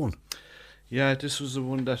mobile phone? Yeah, this was the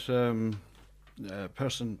one that a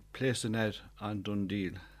person placed an ad on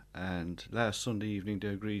Dundee. And last Sunday evening they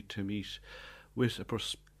agreed to meet with a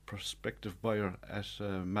prospective buyer at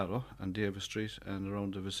Mallow on Davis Street and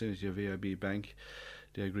around the vicinity of AIB Bank.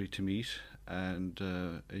 They agreed to meet, and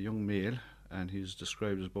a young male, and he's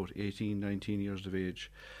described as about 18, 19 years of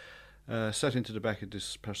age, sat into the back of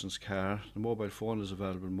this person's car. The mobile phone is a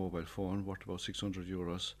valuable mobile phone worth about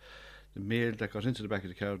 €600. The male that got into the back of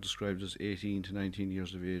the car described as 18 to 19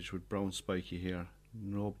 years of age with brown spiky hair.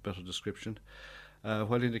 No better description.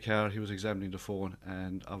 While in the car, he was examining the phone,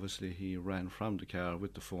 and obviously he ran from the car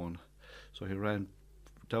with the phone. So he ran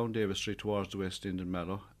down Davis Street towards the West End in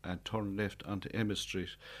Mallow and turned left onto Emma Street.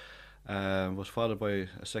 Was followed by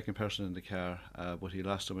a second person in the car, but he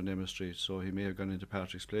lost him on Emma Street, so he may have gone into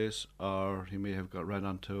Patrick's Place, or he may have got ran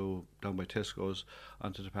onto down by Tesco's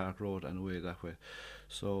onto the Park Road and away that way.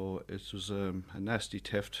 So it was a nasty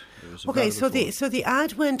theft. It was okay, so the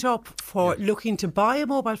ad went up for looking to buy a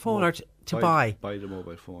mobile phone or to buy the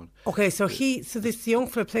mobile this young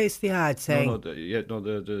fella placed the ad saying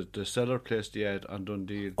the seller placed the ad on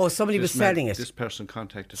Dundee. Oh, somebody was selling it. This person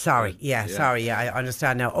contacted. I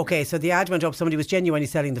understand now. Okay, so the ad went up. Somebody was genuinely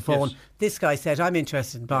selling the phone. Yes. This guy said, "I'm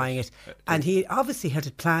interested in buying it," and he obviously had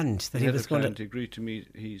it planned that he was going to. He agreed to meet.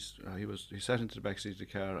 He sat into the back seat of the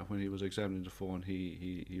car, and when he was examining the phone,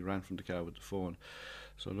 he ran from the car with the phone.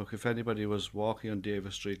 So look, if anybody was walking on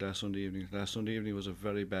Davis Street last Sunday evening was a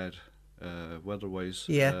very bad weather-wise.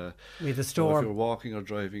 With the storm. So if you're walking or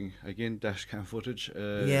driving, again, dash cam footage.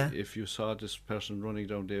 If you saw this person running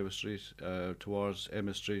down Davis Street towards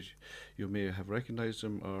Emma Street, you may have recognised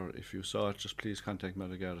him, or if you saw it, just please contact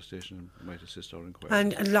Mallow Garda Station and might assist our inquiry.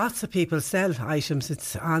 And lots of people sell items.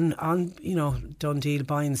 It's on Dundee,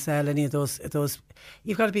 buy and sell any of those.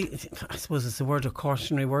 You've got to be, I suppose it's a word of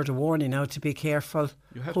cautionary, word of warning now, to be careful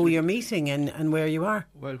who you're meeting and where you are.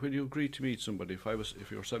 Well, when you agree to meet somebody,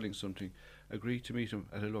 if you're selling something, agree to meet them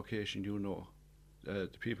at a location you know.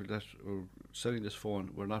 The people that were selling this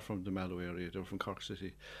phone were not from the Mallow area, they were from Cork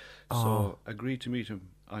City. So agree to meet them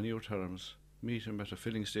on your terms. Meet them at a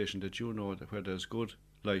filling station that you know where there's good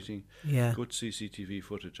lighting, good CCTV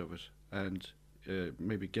footage of it, and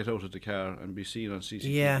maybe get out of the car and be seen on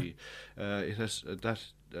CCTV. It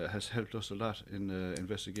has helped us a lot in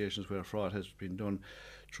investigations where fraud has been done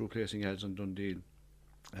through placing ads on Dundee,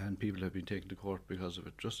 and people have been taken to court because of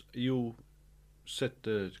it. Just you set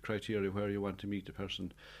the criteria where you want to meet the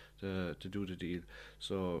person to do the deal.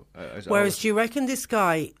 So, whereas do you reckon this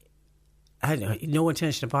guy had no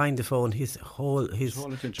intention of buying the phone? His whole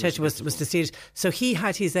intention was to steal it. So he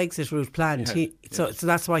had his exit route planned. So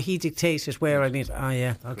that's why he dictated where I need.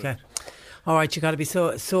 Okay. Correct. All right, you got to be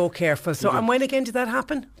so careful. So, and when again did that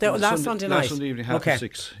happen? Last Sunday night. Last Sunday evening,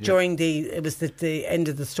 6:30. Yeah. During it was the end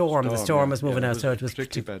of the storm. The storm was moving out, so it was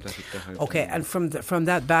particularly bad. Okay, and from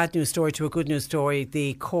that bad news story to a good news story,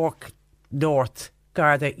 the Cork North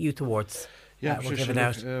Garda Youth Awards. We're giving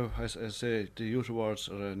out. As I say, the Youth Awards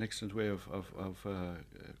are an excellent way of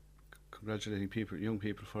congratulating young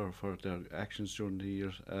people for their actions during the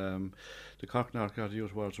year. The Cork North Garda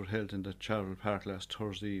Youth Awards were held in the Charleville Park last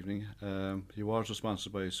Thursday evening. The awards were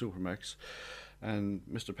sponsored by Supermax, and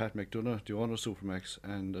Mr. Pat McDonough, the owner of Supermax,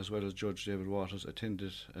 and as well as Judge David Waters,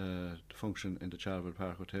 attended the function in the Charleville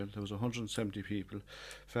Park Hotel. There was 170 people,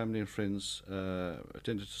 family and friends,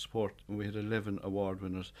 attended to support, and we had 11 award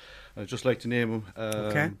winners. I'd just like to name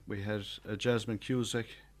them. We had Jasmine Cusack,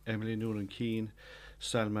 Emily Noonan-Keane,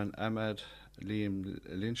 Salman Ahmad, Liam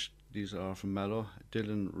Lynch, these are from Mallow,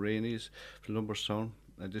 Dylan Rainey's from Lumberstown.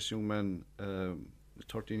 This young man,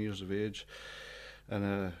 13 years of age, and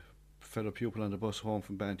a fellow pupil on the bus home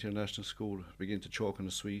from Bantier National School began to choke on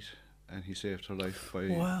a sweet, and he saved her life by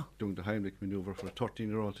doing the Heimlich manoeuvre for a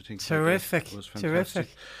 13-year-old to think. Terrific. It was fantastic.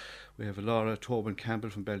 We have Laura Tobin Campbell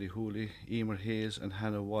from Ballyhooly, Emer Hayes and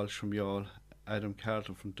Hannah Walsh from Youghal, Adam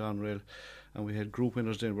Carlton from Doneraile, and we had group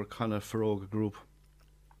winners then were Conor Farroga Group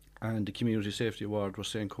And the Community Safety Award was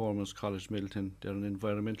St. Corman's College Middleton. They're an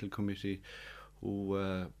environmental committee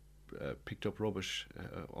who picked up rubbish,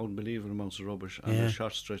 unbelievable amounts of rubbish on a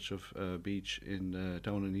short stretch of beach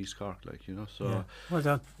down in East Cork, So well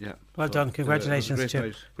done. Yeah, well done. Congratulations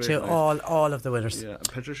to all of the winners. Yeah,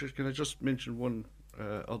 Patricia, can I just mention one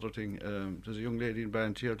other thing? There's a young lady in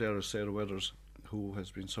Ballantyre there, Sarah Weathers, who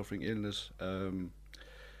has been suffering illness.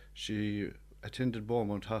 She attended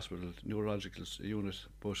Beaumont Hospital neurological unit,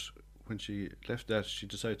 but when she left that, she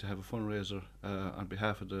decided to have a fundraiser on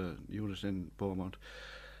behalf of the unit in Beaumont,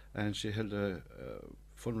 and she held a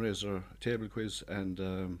fundraiser table quiz and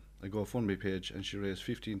a GoFundMe page, and she raised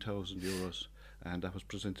 €15,000, and that was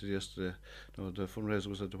presented yesterday. The fundraiser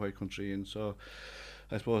was at the White Country Inn, so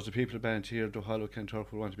I suppose the people of Ballantyre, Duhallow,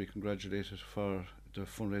 Kanturk will want to be congratulated for the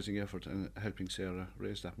fundraising effort and helping Sarah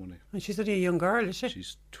raise that money. And she's only a young girl, is she?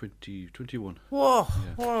 She's 21. Whoa, yeah.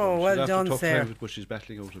 Whoa, so well done, Sarah. But she's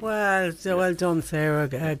battling out of it. Well done, Sarah.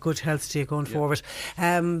 Good health to you going forward.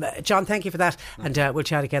 John, thank you for that. And we'll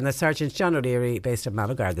chat again. That's Sergeant John O'Leary, based at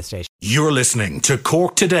Mallow Garda Station. You're listening to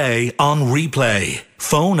Cork Today on replay.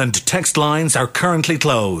 Phone and text lines are currently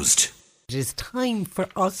closed. It is time for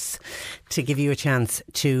us to give you a chance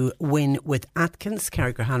to win with Atkins,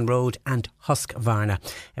 Carrigrohan Road and Husqvarna.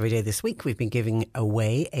 Every day this week we've been giving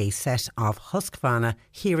away a set of Husqvarna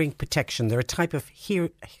hearing protection. They're a type of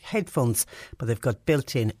headphones, but they've got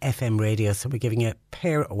built-in FM radio, so we're giving a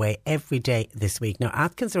pair away every day this week. Now,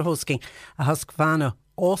 Atkins are hosting a Husqvarna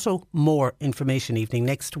Also More Information Evening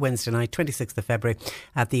next Wednesday night, 26th of February,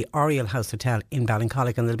 at the Oriel House Hotel in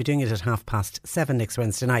Ballincollig, and they'll be doing it at 7:30 next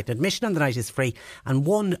Wednesday night. Admission on the night is free, and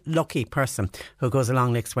one lucky person who goes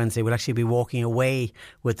along next Wednesday will actually be walking away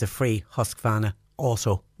with the free Husqvarna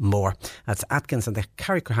Also More. That's Atkins on the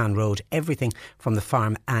Carrigrohan Road, everything from the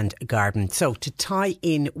farm and garden. So to tie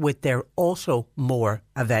in with their Also More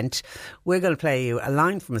event, we're going to play you a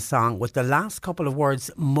line from a song with the last couple of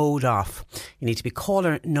words mowed off. You need to be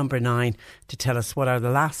caller number 9 to tell us what are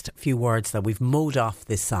the last few words that we've mowed off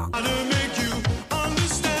this song.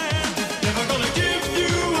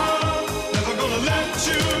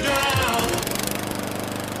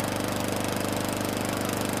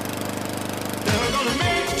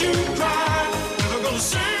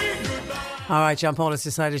 All right, John Paul has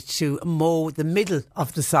decided to mow the middle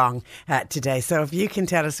of the song today. So if you can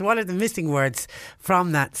tell us what are the missing words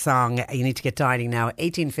from that song, you need to get dialing now,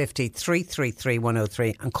 1850 333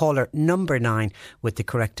 103, and caller number 9 with the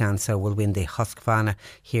correct answer will win the Husqvarna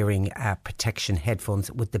hearing protection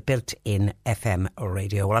headphones with the built-in FM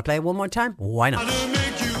radio. Will I play it one more time? Why not?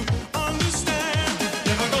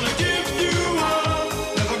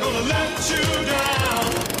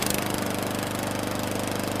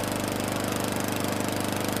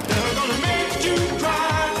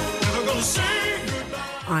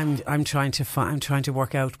 I'm trying to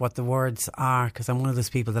work out what the words are, because I'm one of those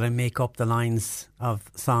people that I make up the lines of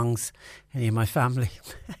songs. Any of my family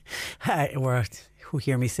who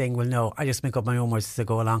hear me sing will know I just make up my own words as I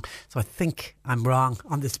go along. So I think I'm wrong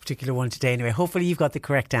on this particular one today. Anyway, hopefully you've got the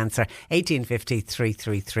correct answer. 1850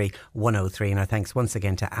 333 103. And our thanks once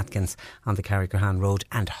again to Atkins on the Carrigrohan Road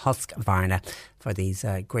and Husqvarna for this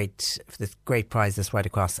great prizes right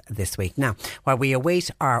across this week. Now, while we await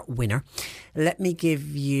our winner, let me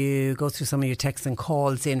go through some of your texts and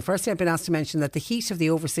calls in. Firstly, I've been asked to mention that the heat of the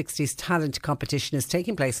Over 60s talent competition is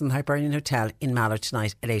taking place in the Hibernian Hotel in Mallow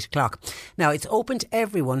tonight at 8 o'clock. Now, it's open to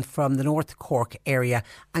everyone from the North Cork area,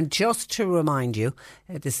 and just to remind you,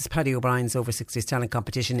 this is Paddy O'Brien's Over 60s talent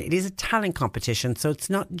competition. It is a talent competition, so it's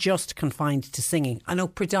not just confined to singing. I know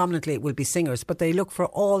predominantly it will be singers, but they look for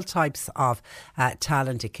all types of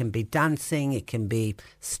talent. It can be dancing, it can be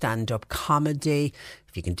stand-up comedy.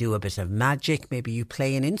 If you can do a bit of magic, maybe you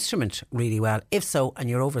play an instrument really well. If so, and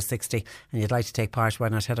you're over 60 and you'd like to take part, why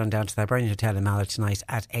not head on down to the Hibernian Hotel in Mallow tonight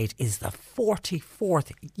at 8. Is the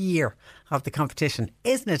 44th year of the competition.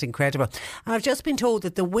 Isn't it incredible? And I've just been told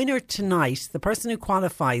that the winner tonight, the person who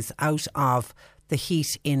qualifies out of the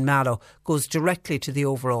heat in Mallow, goes directly to the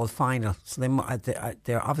overall final. So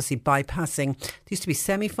they're obviously bypassing. There used to be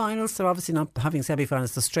semi-finals. They're obviously not having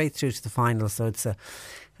semi-finals. They're straight through to the final. So it's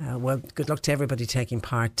well, good luck to everybody taking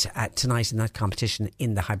part tonight in that competition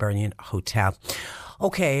in the Hibernian Hotel.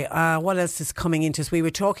 Okay, what else is coming into us? We were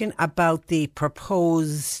talking about the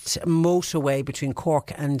proposed motorway between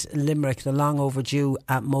Cork and Limerick, the long overdue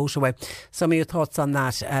motorway. Some of your thoughts on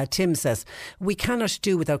that. Tim says, we cannot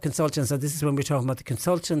do without consultants. So this is when we're talking about the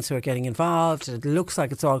consultants who are getting involved. It looks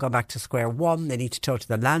like it's all gone back to square one. They need to talk to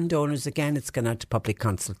the landowners again. It's gone out to public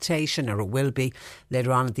consultation, or it will be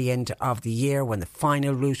later on at the end of the year when the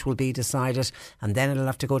final route will be decided. And then it'll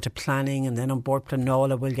have to go to planning, and then on board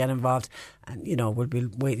Planola will get involved. And, you know, we'll be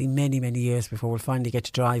waiting many, many years before we'll finally get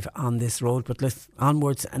to drive on this road. But let's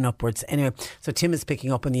onwards and upwards. Anyway, so Tim is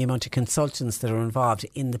picking up on the amount of consultants that are involved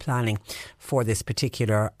in the planning for this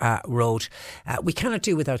particular road. We cannot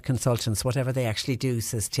do without consultants, whatever they actually do,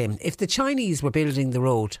 says Tim. If the Chinese were building the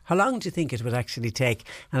road, how long do you think it would actually take?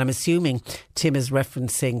 And I'm assuming Tim is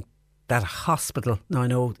referencing that hospital. Now, I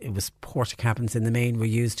know it was Portakabins in the main were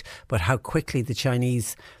used, but how quickly the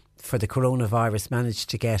Chinese, for the coronavirus, managed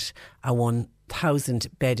to get a 1,000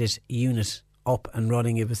 bedded unit up and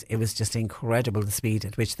running. It was just incredible, the speed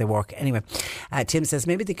at which they work. Anyway, Tim says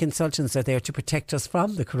maybe the consultants are there to protect us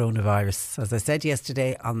from the coronavirus. As I said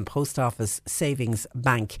yesterday, on Post Office Savings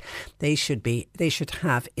Bank, they should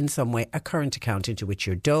have in some way a current account into which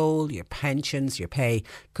your dole, your pensions, your pay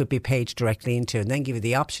could be paid directly into, and then give you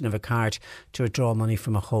the option of a card to withdraw money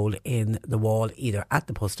from a hole in the wall, either at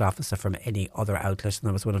the post office or from any other outlet. And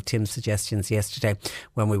that was one of Tim's suggestions yesterday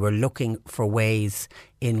when we were looking for ways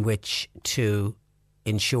in which to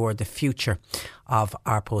ensure the future of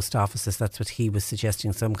our post offices. That's what he was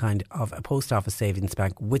suggesting, some kind of a post office savings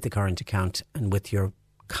bank with the current account and with your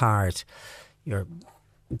card, your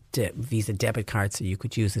Visa debit card, so you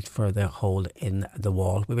could use it for the hole in the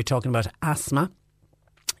wall. We were talking about asthma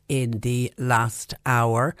in the last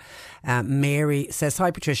hour. Mary says,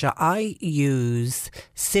 hi Patricia, I use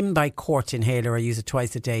Symbicort inhaler. I use it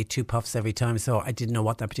twice a day, 2 puffs every time. So I didn't know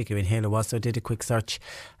what that particular inhaler was, so I did a quick search.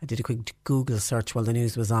 I did a quick Google search while the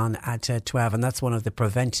news was on at 12, and that's one of the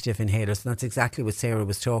preventative inhalers, and that's exactly what Sarah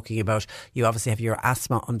was talking about. You obviously have your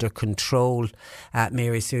asthma under control,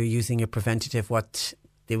 Mary, so you're using a preventative. What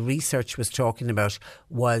the research was talking about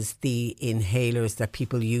was the inhalers that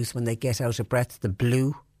people use when they get out of breath, the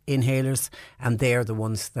blue inhalers, and they're the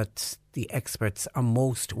ones that the experts are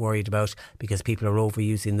most worried about because people are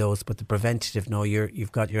overusing those. But the preventative, no,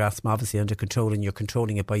 you've got your asthma obviously under control, and you're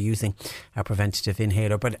controlling it by using a preventative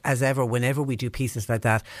inhaler. But as ever, whenever we do pieces like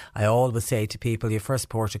that, I always say to people, your first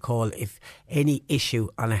port of call, if any issue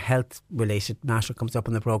on a health related matter comes up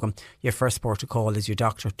on the programme, your first port of call is your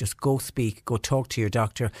doctor. Just go speak, go talk to your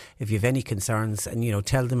doctor if you have any concerns, and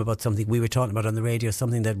tell them about something we were talking about on the radio,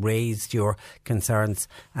 something that raised your concerns,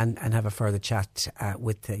 and have a further chat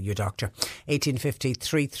with your doctor. 1850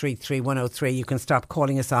 333 103. You can stop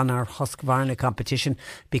calling us on our Husqvarna competition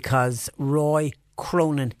because Roy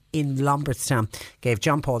Cronin in Lombardstown gave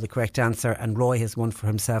John Paul the correct answer, and Roy has won for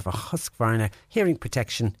himself a Husqvarna hearing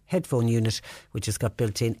protection headphone unit which has got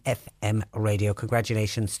built-in FM radio.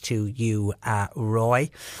 Congratulations to you, Roy.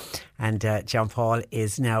 And John Paul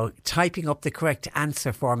is now typing up the correct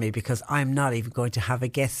answer for me because I'm not even going to have a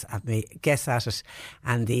guess at it.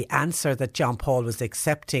 And the answer that John Paul was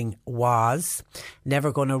accepting was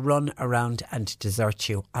never going to run around and desert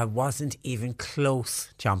you. I wasn't even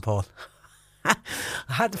close, John Paul. I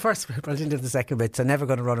had the first bit, but I didn't have the second bit, so never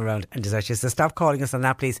going to run around and desert you. So stop calling us on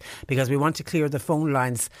that, please, because we want to clear the phone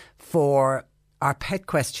lines for our pet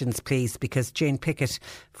questions, please, because Jane Pickett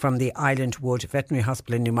from the Island Wood Veterinary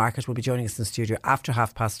Hospital in Newmarket will be joining us in the studio after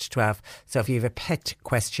 12:30. So if you have a pet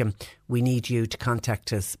question, we need you to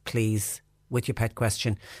contact us, please, with your pet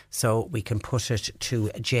question so we can put it to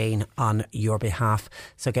Jane on your behalf.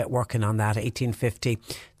 So get working on that. 1850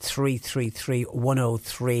 333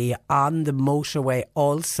 103. On the motorway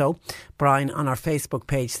also, Brian on our Facebook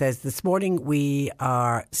page says, this morning we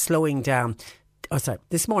are slowing down.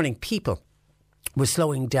 This morning people were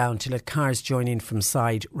slowing down to let cars join in from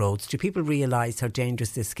side roads. Do people realise how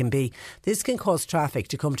dangerous this can be? This can cause traffic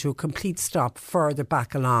to come to a complete stop further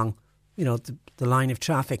back along the line of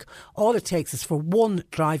traffic. All it takes is for one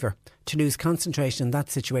driver to lose concentration in that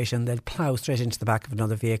situation. They'll plough straight into the back of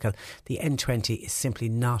another vehicle. The N20 is simply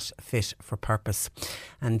not fit for purpose.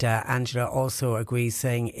 And Angela also agrees,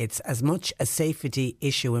 saying it's as much a safety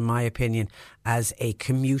issue, in my opinion, as a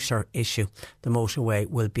commuter issue. The motorway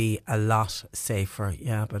will be a lot safer.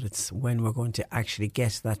 Yeah, but it's when we're going to actually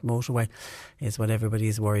get that motorway is what everybody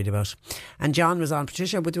is worried about. And John was on,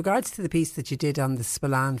 Patricia, with regards to the piece that you did on the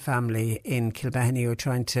Spillane family in Kilbeheny, you're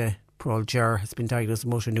trying to, poor old Ger has been diagnosed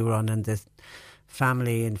with motor neuron, and the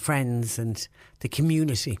family and friends and the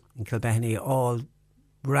community in Kilbeheny all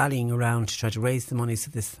rallying around to try to raise the money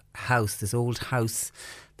so this house, this old house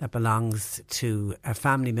that belongs to a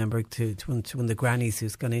family member, to one of the grannies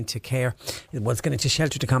who's gone into care, was gone into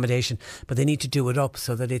sheltered accommodation, but they need to do it up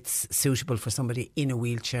so that it's suitable for somebody in a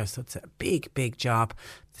wheelchair. So it's a big, big job.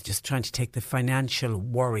 They're just trying to take the financial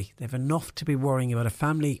worry. They have enough to be worrying about. A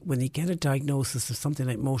family, when you get a diagnosis of something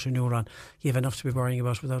like motor neuron, you have enough to be worrying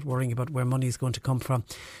about without worrying about where money is going to come from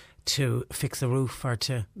to fix a roof or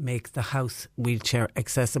to make the house wheelchair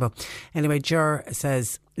accessible. Anyway, Ger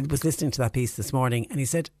says, he was listening to that piece this morning, and he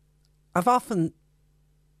said, I've often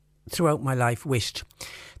throughout my life wished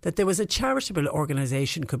that there was a charitable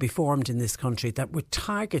organisation could be formed in this country that would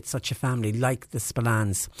target such a family like the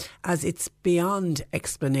Spillans, as it's beyond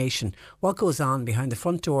explanation what goes on behind the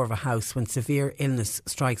front door of a house when severe illness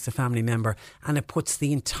strikes a family member, and it puts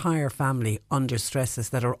the entire family under stresses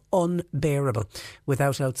that are unbearable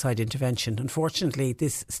without outside intervention. Unfortunately,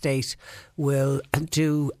 this state will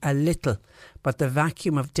do a little, but the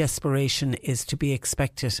vacuum of desperation is to be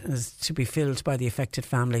expected and is to be filled by the affected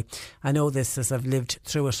family. I know this as I've lived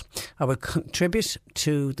through it. I will contribute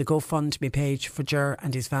to the GoFundMe page for Ger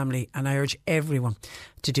and his family, and I urge everyone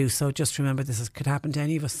to do so. Just remember, could happen to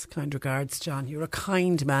any of us. Kind regards, John. You're a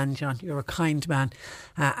kind man, John. You're a kind man,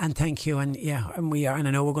 and thank you. And we are. And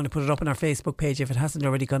I know we're going to put it up on our Facebook page. If it hasn't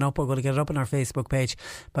already gone up, we're going to get it up on our Facebook page.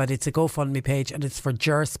 But it's a GoFundMe page, and it's for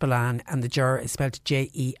Ger Spillan, and the Ger is spelled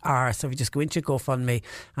J-E-R. So if you just go into GoFundMe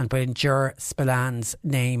and put in Ger Spillan's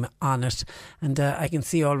name on it, and I can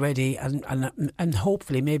see already, and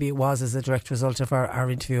hopefully maybe it was as a direct result of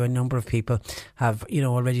our interview, a number of people have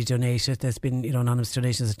already donated. There's been anonymous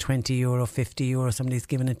donations of €20, €50. Somebody's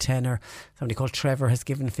given a tenner. Somebody called Trevor has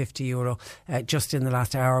given €50 just in the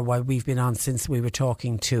last hour while we've been on, since we were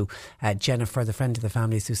talking to Jennifer, the friend of the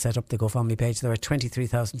families who set up the GoFundMe page. There are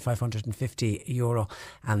 €23,550,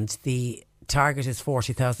 and the target is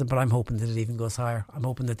 40,000, but I'm hoping that it even goes higher. I'm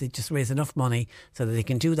hoping that they just raise enough money so that they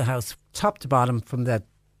can do the house top to bottom, from the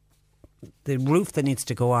roof that needs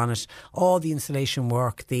to go on it, all the insulation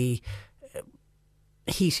work, the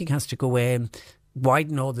heating has to go in,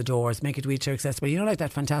 widen all the doors, make it wheelchair accessible. Like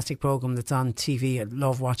that fantastic programme that's on TV, I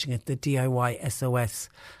love watching it, the DIY SOS.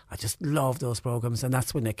 I just love those programmes, and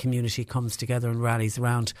that's when a community comes together and rallies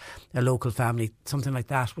around a local family. Something like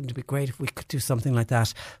that. Wouldn't it be great if we could do something like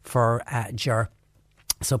that for Ger?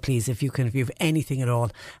 So please, if you have anything at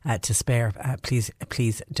all to spare, please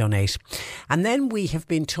donate. And then we have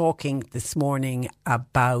been talking this morning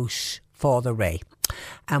about Father Ray.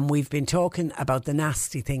 And we've been talking about the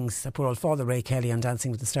nasty things that poor old Father Ray Kelly on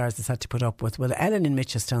Dancing with the Stars has had to put up with. Well, Ellen in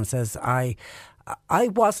Mitchelstown says, I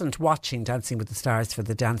wasn't watching Dancing with the Stars for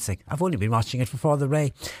the dancing. I've only been watching it for Father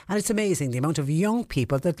Ray. And it's amazing the amount of young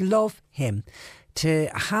people that love him. To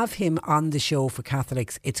have him on the show for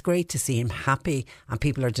Catholics, it's great to see him happy, and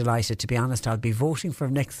people are delighted. To be honest, I'll be voting for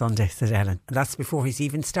him next Sunday, said Ellen. And that's before he's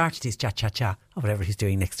even started his cha-cha-cha, or whatever he's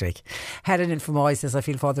doing next week. Helen in Fermoy says, I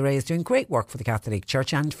feel Father Ray is doing great work for the Catholic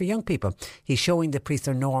Church and for young people. He's showing that priests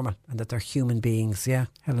are normal and that they're human beings. Yeah,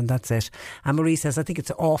 Helen, that's it. And Marie says, I think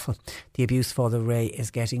it's awful, the abuse Father Ray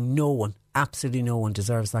is getting. No one, absolutely no one,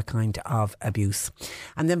 deserves that kind of abuse.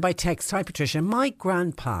 And then by text, hi Patricia, my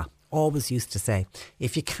grandpa always used to say,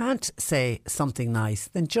 if you can't say something nice,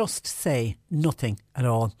 then just say nothing at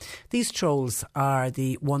all. These trolls are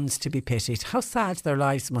the ones to be pitied. How sad their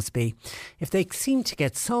lives must be if they seem to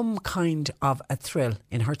get some kind of a thrill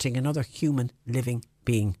in hurting another human living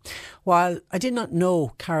being. While I did not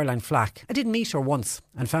know Caroline Flack, I did meet her once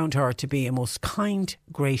and found her to be a most kind,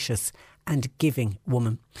 gracious and giving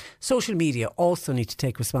woman. Social media also need to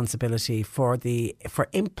take responsibility for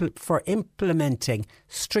implementing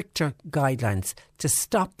stricter guidelines to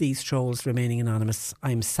stop these trolls remaining anonymous.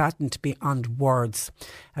 I am saddened beyond words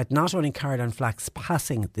at not only Caroline Flack's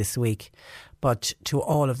passing this week, but to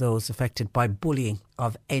all of those affected by bullying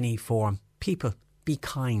of any form. People, be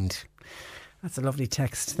kind. That's a lovely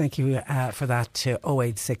text. Thank you for that to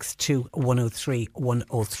 0862 103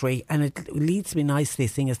 103. And it leads me nicely,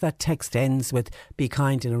 seeing as that text ends with be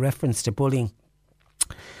kind in a reference to bullying.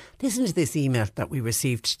 Listen to this email that we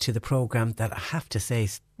received to the programme that I have to say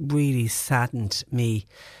really saddened me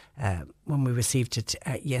when we received it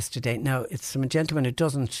yesterday. Now, it's from a gentleman who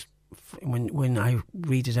doesn't, when I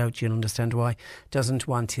read it out, you'll understand why, doesn't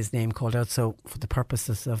want his name called out. So for the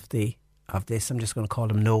purposes of this, I'm just going to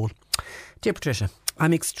call him Noel. Dear Patricia,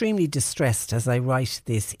 I'm extremely distressed as I write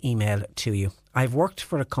this email to you. I've worked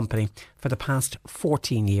for a company for the past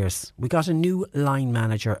 14 years. We got a new line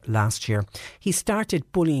manager last year. He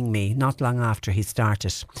started bullying me not long after he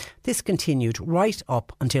started. This continued right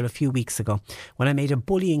up until a few weeks ago when I made a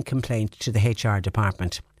bullying complaint to the HR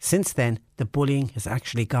department. Since then, the bullying has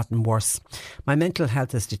actually gotten worse. My mental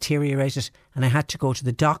health has deteriorated and I had to go to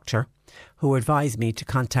the doctor, who advised me to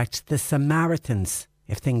contact the Samaritans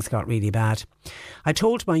if things got really bad. I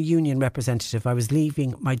told my union representative I was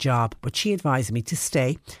leaving my job, but she advised me to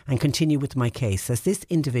stay and continue with my case, as this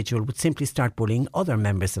individual would simply start bullying other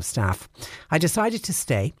members of staff. I decided to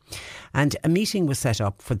stay, and a meeting was set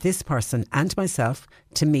up for this person and myself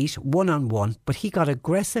to meet one-on-one, but he got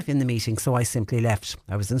aggressive in the meeting, so I simply left.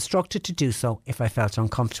 I was instructed to do so if I felt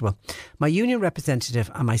uncomfortable. My union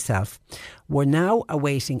representative and myself were now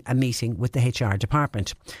awaiting a meeting with the HR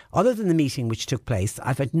department. Other than the meeting which took place,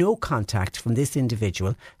 I've had no contact from this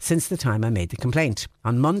individual since the time I made the complaint.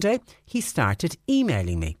 On Monday, he started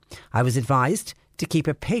emailing me. I was advised to keep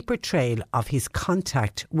a paper trail of his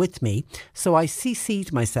contact with me, so I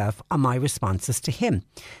CC'd myself on my responses to him.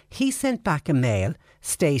 He sent back a mail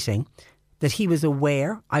stating that he was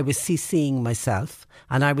aware I was CCing myself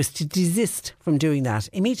and I was to desist from doing that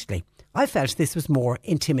immediately. I felt this was more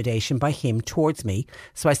intimidation by him towards me,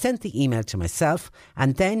 so I sent the email to myself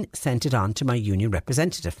and then sent it on to my union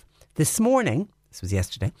representative. This morning, this was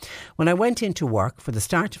yesterday, when I went into work for the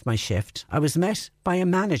start of my shift, I was met by a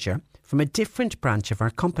manager from a different branch of our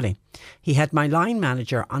company. He had my line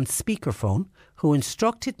manager on speakerphone, who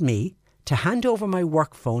instructed me to hand over my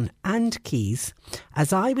work phone and keys,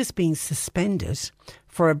 as I was being suspended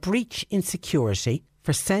for a breach in security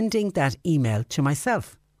for sending that email to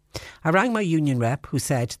myself. I rang my union rep, who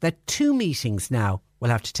said that 2 meetings now will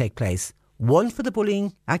have to take place. One for the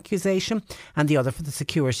bullying accusation and the other for the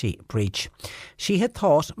security breach. She had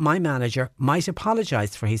thought my manager might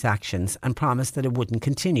apologise for his actions and promised that it wouldn't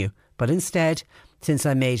continue. But instead, since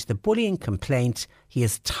I made the bullying complaint, he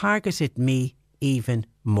has targeted me even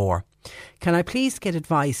more. Can I please get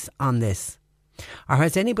advice on this? Or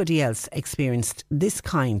has anybody else experienced this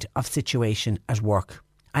kind of situation at work?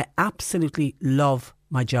 I absolutely love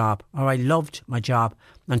my job, or I loved my job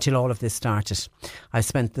until all of this started. I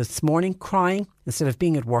spent this morning crying instead of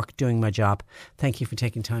being at work doing my job. Thank you for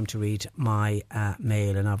taking time to read my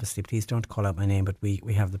mail, and obviously please don't call out my name, but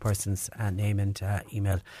we have the person's name and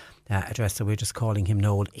email address, so we're just calling him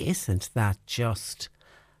Noel. Isn't that just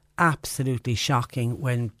absolutely shocking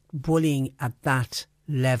when bullying at that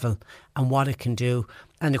level and what it can do?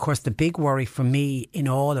 And of course the big worry for me in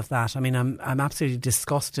all of that, I mean, I'm absolutely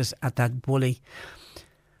disgusted at that bully,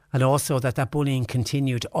 and also that bullying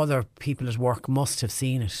continued. Other people at work must have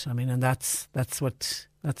seen it. I mean, and that's what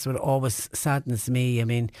always saddens me. I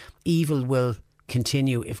mean, evil will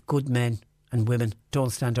continue if good men and women don't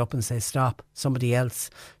stand up and say stop. Somebody else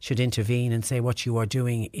should intervene and say what you are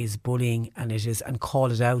doing is bullying, and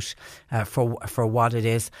call it out for what it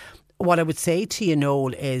is. What I would say to you,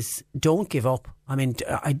 Noel, is don't give up. I mean,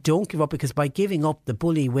 I don't give up, because by giving up, the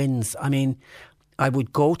bully wins. I mean, I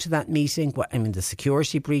would go to that meeting. I mean, the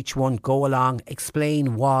security breach one, go along,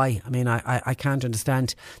 explain why. I mean, I can't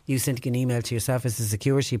understand you sending an email to yourself as a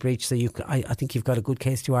security breach. So I think you've got a good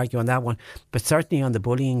case to argue on that one. But certainly on the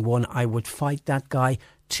bullying one, I would fight that guy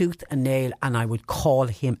tooth and nail, and I would call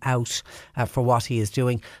him out for what he is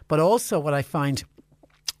doing. But also what I find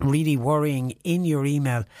really worrying in your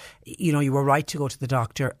email, you know, you were right to go to the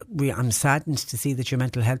doctor. I'm saddened to see that your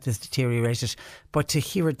mental health has deteriorated, but to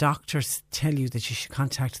hear a doctor tell you that you should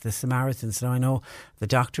contact the Samaritans. Now I know the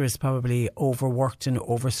doctor is probably overworked and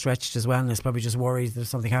overstretched as well, and is probably just worried that if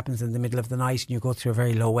something happens in the middle of the night and you go through a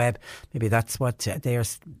very low ebb, maybe that's what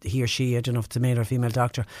he or she, I don't know if it's a male or female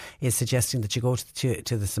doctor, is suggesting, that you go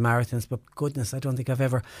to the Samaritans. But goodness, I don't think I've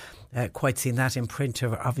ever quite seen that in print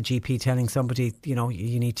of a GP telling somebody, you know,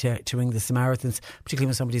 you need to ring the Samaritans, particularly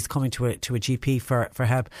when somebody's coming to a GP for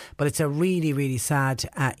help. But it's a really, really sad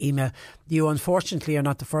email. You unfortunately are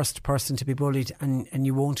not the first person to be bullied, and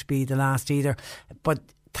you won't be the last either. But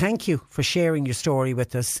thank you for sharing your story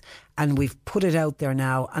with us, and we've put it out there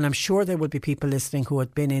now, and I'm sure there will be people listening who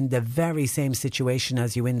had been in the very same situation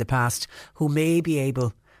as you in the past, who may be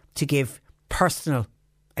able to give personal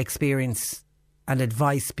experience and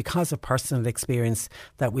advice because of personal experience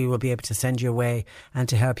that we will be able to send your way and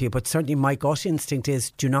to help you. But certainly my gut instinct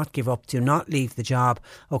is do not give up, do not leave the job.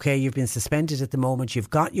 OK, you've been suspended at the moment, you've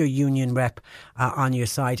got your union rep on your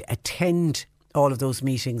side. Attend all of those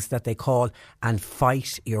meetings that they call, and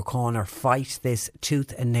fight your corner, fight this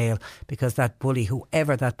tooth and nail, because that bully,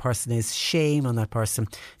 whoever that person is, shame on that person,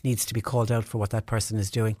 needs to be called out for what that person is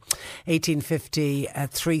doing. 1850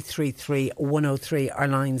 333 103. Our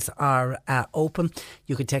lines are open.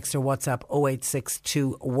 You can text or WhatsApp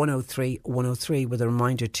 0862 103 103 with a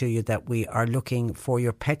reminder to you that we are looking for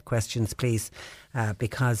your pet questions, please.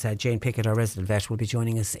 Because Jane Pickett, our resident vet, will be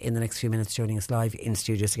joining us in the next few minutes, joining us live in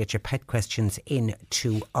studio to get your pet questions in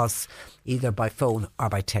to us, either by phone or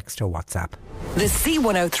by text or WhatsApp. The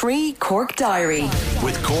C103 Cork Diary.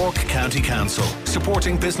 With Cork County Council,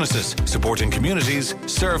 supporting businesses, supporting communities,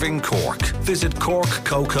 serving Cork. Visit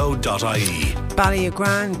corkcoco.ie.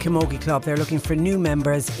 Ballygran Camogie Club, they're looking for new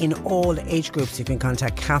members in all age groups. You can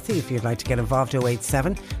contact Kathy if you'd like to get involved.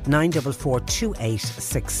 087 944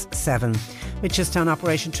 2867. Mitchelstown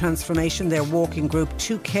Operation Transformation, their walking group,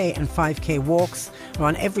 2k and 5k walks are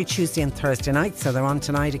on every Tuesday and Thursday night, so they're on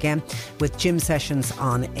tonight again, with gym sessions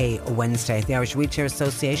on a Wednesday. The Irish Wheelchair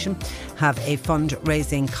Association have a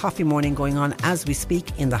fundraising coffee morning going on as we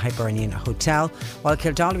speak in the Hibernian Hotel, while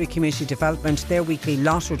Kildallery Community Development, their weekly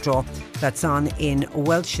lotto draw that's on in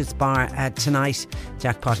Welsh's Bar tonight.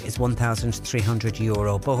 Jackpot is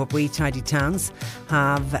 €1,300. Boherbue Tidy Towns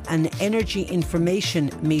have an energy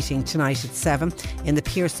information meeting tonight at 7 in the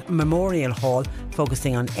Pierce Memorial Hall,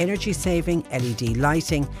 focusing on energy saving, LED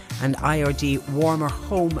lighting and IRD warmer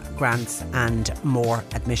home grants and more.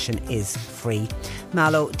 Admission is free.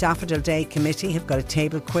 Mallow Daffodil Day Committee have got a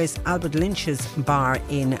table quiz. Albert Lynch's Bar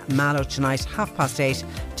in Mallow tonight, 8:30.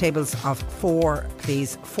 Tables of 4,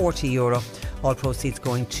 please, €40. All proceeds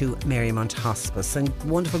going to Marymount Hospice. And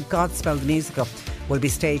wonderful Godspell the Musical will be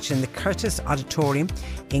staged in the Curtis Auditorium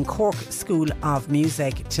in Cork School of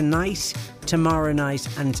Music tonight, tomorrow night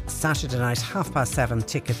and Saturday night, 7:30.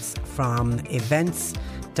 Tickets from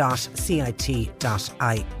events.cit.ie.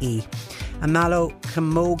 A Mallow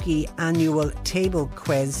Camogie annual table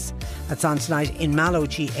quiz that's on tonight in Mallow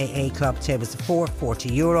GAA Club. Tables of 4,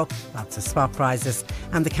 €40. Lots of spot prizes.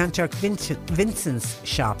 And the Kanturk Vincent's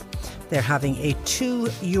shop, they're having a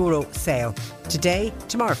 €2 sale today,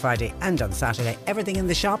 tomorrow Friday and on Saturday. Everything in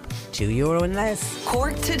the shop, €2 and less.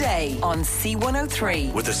 Cork Today on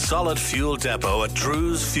C103. With a solid fuel depot at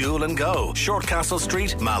Drew's Fuel and Go. Shortcastle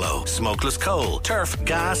Street, Mallow. Smokeless coal, turf,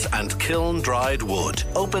 gas and kiln dried wood.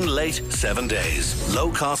 Open late 7 days.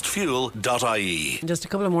 Lowcostfuel.ie. Just a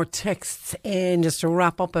couple of more texts in just to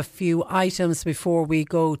wrap up a few items before we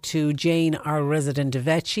go to Jane, our resident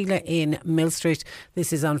vet. Sheila in Mill Street.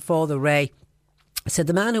 This is on Father Ray. Said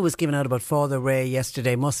the man who was given out about Father Ray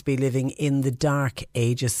yesterday must be living in the dark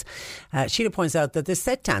ages. Sheila points out that there's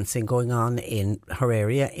set dancing going on in her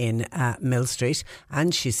area in Mill Street,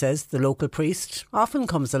 and she says the local priest often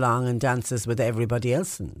comes along and dances with everybody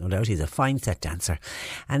else, and no doubt he's a fine set dancer.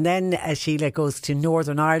 And then Sheila goes to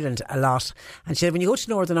Northern Ireland a lot, and she said when you go to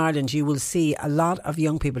Northern Ireland you will see a lot of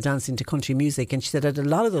young people dancing to country music, and she said at a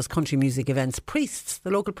lot of those country music events,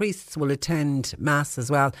 the local priests will attend mass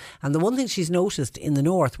as well. And the one thing she's noticed in the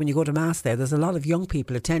north, when you go to mass there's a lot of young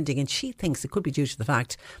people attending, and she thinks it could be due to the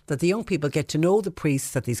fact that the young people get to know the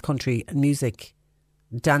priests at these country music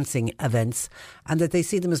dancing events and that they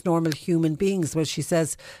see them as normal human beings. Well, she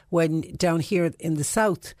says when down here in the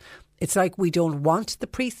south, it's like we don't want the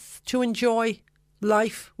priests to enjoy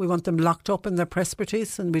life. We want them locked up in their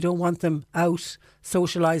presbyteries, and we don't want them out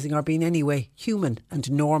socialising or being anyway human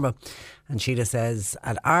and normal. And Sheila says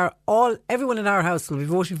everyone in our house will be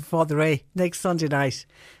voting for Father Ray next Sunday night.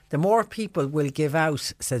 The more people will give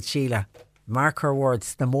out, said Sheila. Mark her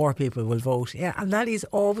words, the more people will vote. Yeah, and that is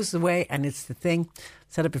always the way, and it's the thing.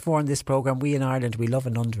 Said it before in this programme, we in Ireland, we love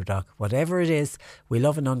an underdog. Whatever it is, we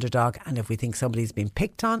love an underdog, and if we think somebody's been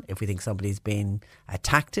picked on, if we think somebody's been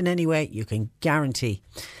attacked in any way, you can guarantee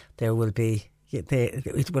there will be,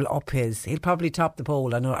 it will up his, he'll probably top the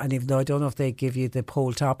poll. I know, and even though I don't know if they give you the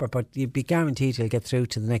poll topper, but you'd be guaranteed he'll get through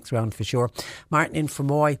to the next round for sure. Martin in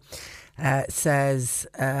Fermoy says,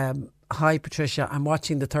 hi Patricia, I'm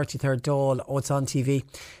watching the 33rd Dáil. Oh, it's on TV.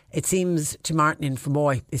 It seems to Martin in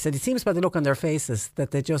Fermoy, he said it seems by the look on their faces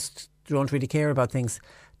that they just don't really care about things.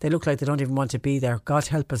 They look like they don't even want to be there. God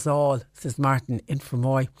help us all, says Martin in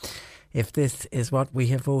Fermoy, if this is what we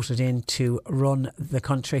have voted in to run the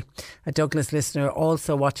country. A Douglas listener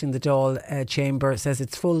also watching the Dáil chamber says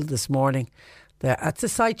it's full this morning. That's a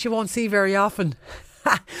sight you won't see very often.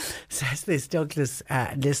 Says this Douglas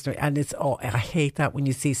listener, and it's I hate that when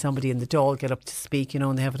you see somebody in the Dáil get up to speak,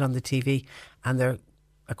 and they have it on the TV and they're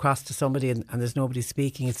across to somebody and there's nobody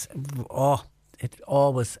speaking. It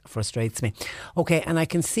always frustrates me. Okay, and I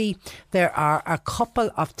can see there are a couple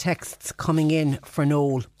of texts coming in for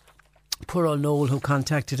Noel. Poor old Noel, who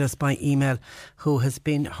contacted us by email, who has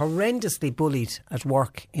been horrendously bullied at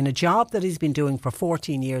work in a job that he's been doing for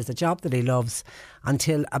 14 years, a job that he loves,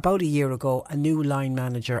 until about a year ago, a new line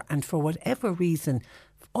manager, and for whatever reason,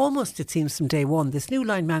 almost it seems from day one, this new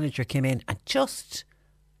line manager came in and just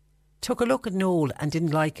took a look at Noel and didn't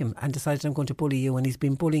like him and decided, I'm going to bully you, and he's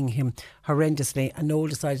been bullying him horrendously, and Noel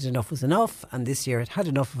decided enough was enough, and this year it had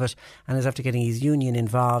enough of it and is after getting his union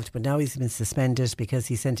involved, but now he's been suspended because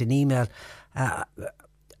he sent an email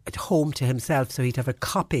at home to himself, so he'd have a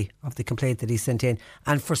copy of the complaint that he sent in,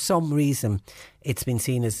 and for some reason it's been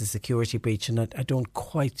seen as a security breach, and I don't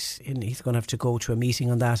quite, he's going to have to go to a meeting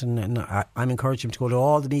on that, and I'm encouraging him to go to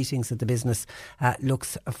all the meetings that the business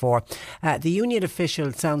looks for. The union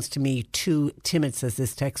official sounds to me too timid, says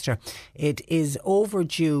this texter. It is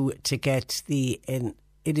overdue to get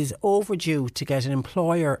an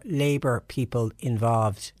employer labour people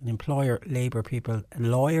involved. An employer labour people, a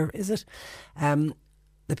lawyer, is it?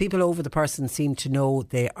 The people over the person seem to know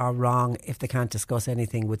they are wrong if they can't discuss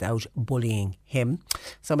anything without bullying him.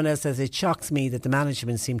 Someone else says, it shocks me that the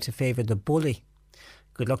management seem to favour the bully.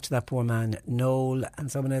 Good luck to that poor man, Noel. And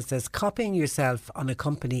someone else says, copying yourself on a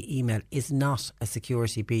company email is not a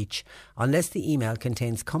security breach unless the email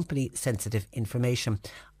contains company sensitive information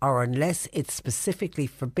or unless it's specifically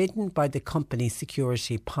forbidden by the company's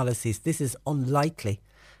security policies. This is unlikely,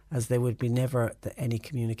 as there would be never any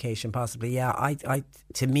communication possibly. Yeah, I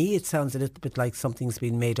to me it sounds a little bit like something's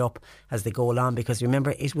been made up as they go along, because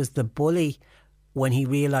remember, it was the bully when he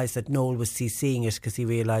realised that Noel was CCing it, because he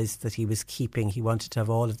realised that he wanted to have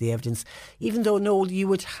all of the evidence. Even though, Noel, you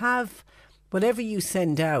would have, whatever you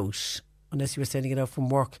send out, unless you were sending it out from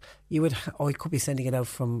work, you would, you could be sending it out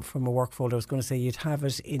from a work folder. I was going to say you'd have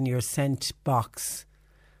it in your sent box.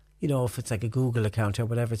 You know, if it's like a Google account or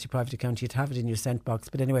whatever, it's your private account, you'd have it in your sent box.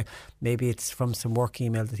 But anyway, maybe it's from some work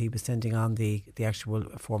email that he was sending on the actual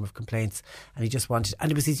form of complaints, and he just wanted,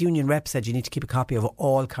 and it was his union rep said you need to keep a copy of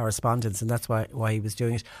all correspondence, and that's why he was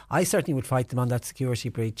doing it. I certainly would fight them on that security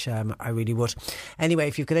breach. I really would. Anyway,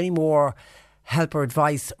 if you've got any more help or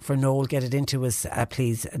advice for Noel, get it into us,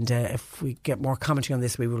 please. And if we get more commentary on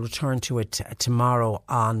this, we will return to it tomorrow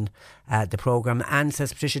on the programme. Anne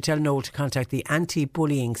says, Patricia, tell Noel to contact the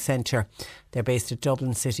Anti-Bullying Centre. They're based at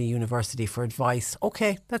Dublin City University for advice.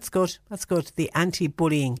 OK, that's good. That's good. The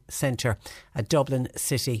Anti-Bullying Centre at Dublin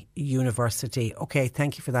City University. OK,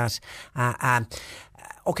 thank you for that.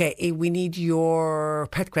 OK, we need your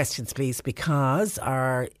pet questions, please, because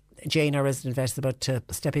Jane, our resident vet, is about to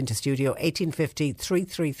step into studio. 1850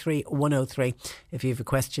 333 103 if you have a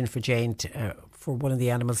question for Jane for one of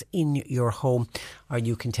the animals in your home, or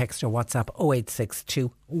you can text or WhatsApp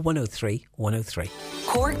 0862 103 103.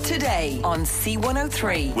 Cork Today on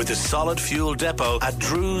C103. With a solid fuel depot at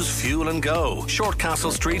Drew's Fuel and Go,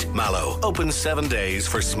 Shortcastle Street, Mallow. Open 7 days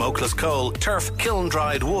for smokeless coal, turf,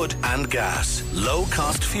 kiln-dried wood and gas.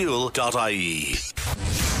 Lowcostfuel.ie.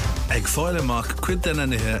 Ag foiile amach cuid den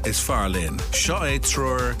anithe is Farlane. Seo é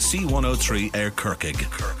trúr C103 Kirkig.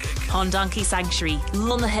 Hon Donkey Sanctuary,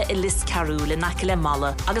 lunathe I Lis Carú le nac le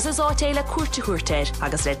mala, agus is átéile cuairte chuirteir,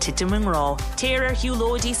 agus le titim rá. Téirir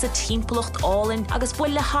hiúlódí sa timplocht álinn, agus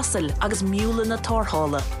buil le hasal, agus miúla na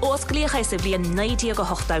tórhála. Os glíochai sa bblion 98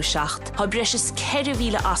 ha breis is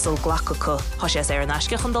 4,000 asal ghlacacha. Ha sé an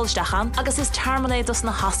aisce chundulstachan, agus is terminados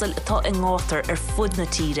na hasal atá in gátar fud na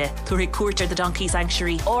tíre. Tuairigh cuairteir the Donkey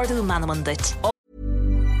Sanctuary, ordú manamundit.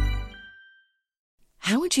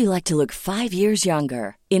 How would you like to look 5 years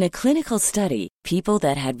younger? In a clinical study, people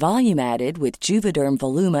that had volume added with Juvederm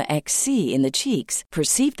Voluma XC in the cheeks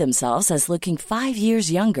perceived themselves as looking 5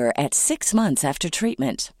 years younger at 6 months after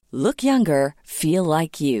treatment. Look younger, feel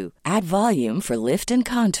like you. Add volume for lift and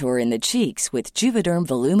contour in the cheeks with Juvederm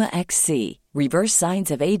Voluma XC. Reverse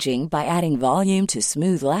signs of aging by adding volume to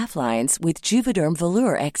smooth laugh lines with Juvederm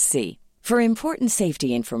Volure XC. For important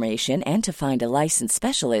safety information and to find a licensed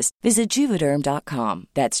specialist, visit Juvederm.com.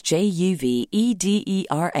 That's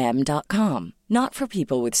JUVEDERM.com. Not for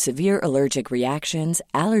people with severe allergic reactions,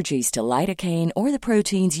 allergies to lidocaine, or the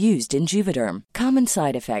proteins used in Juvederm. Common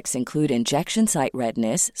side effects include injection site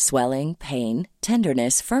redness, swelling, pain,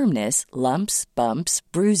 tenderness, firmness, lumps, bumps,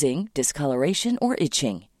 bruising, discoloration, or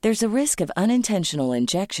itching. There's a risk of unintentional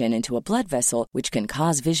injection into a blood vessel, which can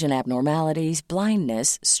cause vision abnormalities,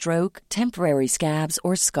 blindness, stroke, temporary scabs,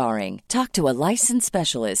 or scarring. Talk to a licensed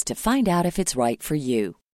specialist to find out if it's right for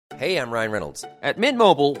you. Hey, I'm Ryan Reynolds. At Mint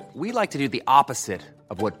Mobile, we like to do the opposite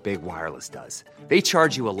of what Big Wireless does. They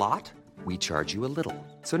charge you a lot, we charge you a little.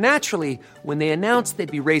 So naturally, when they announced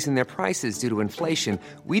they'd be raising their prices due to inflation,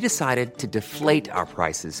 we decided to deflate our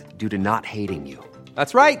prices due to not hating you.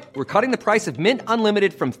 That's right. We're cutting the price of Mint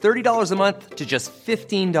Unlimited from $30 a month to just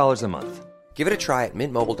 $15 a month. Give it a try at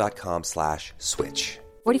mintmobile.com/switch.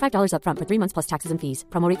 $45 up front for 3 months plus taxes and fees.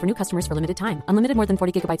 Promo rate for new customers for limited time. Unlimited more than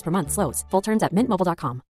 40 gigabytes per month. Slows full terms at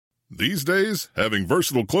mintmobile.com. These days, having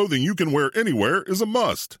versatile clothing you can wear anywhere is a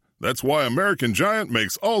must. That's why American Giant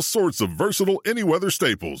makes all sorts of versatile any-weather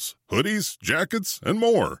staples. Hoodies, jackets, and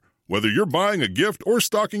more. Whether you're buying a gift or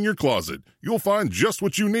stocking your closet, you'll find just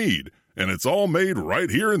what you need. And it's all made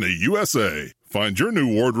right here in the USA. Find your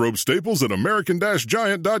new wardrobe staples at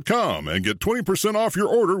American-Giant.com and get 20% off your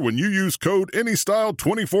order when you use code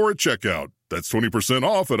ANYSTYLE24 at checkout. That's 20%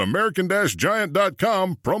 off at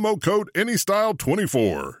American-Giant.com, promo code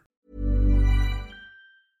ANYSTYLE24.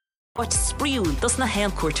 Wat spriúil dus na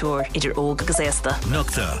heimcuairteoir idir óg agus éasta.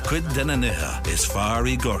 Nocta, Cuid Dena Niha is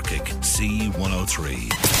Fari Gorkic, C103.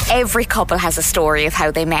 Every couple has a story of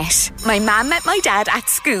how they met. My mum met my dad at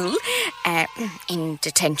school, in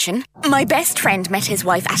detention. My best friend met his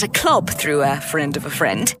wife at a club through a friend of a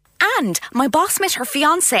friend. And my boss met her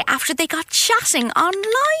fiancé after they got chatting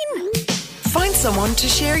online. Find someone to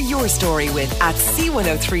share your story with at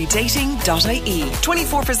c103dating.ie.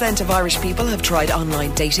 24% of Irish people have tried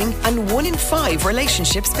online dating and 1 in 5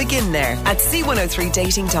 relationships begin there. At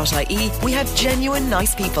c103dating.ie, we have genuine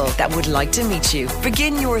nice people that would like to meet you.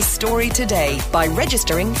 Begin your story today by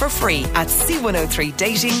registering for free at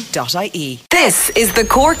c103dating.ie. This is the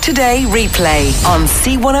Cork Today replay on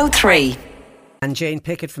C103. And Jane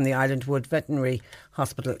Pickett from the Island Wood Veterinary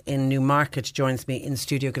Hospital in Newmarket joins me in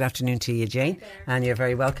studio. Good afternoon to you, Jane. And you're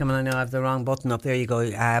very welcome. And I know I have the wrong button up. There you go.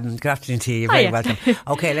 Good afternoon to you. You're very welcome.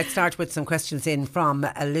 Okay, let's start with some questions in from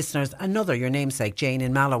listeners. Another, your namesake, Jane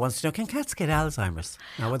in Mallow, wants to know, can cats get Alzheimer's?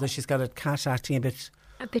 Now, whether she's got a cat acting a bit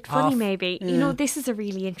funny, off. maybe. Yeah. You know, this is a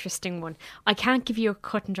really interesting one. I can't give you a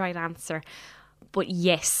cut and dried answer. But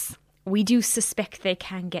yes, we do suspect they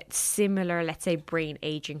can get similar, let's say, brain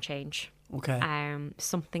aging change. Okay.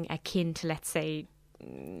 Something akin to, let's say,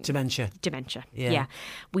 dementia. Yeah.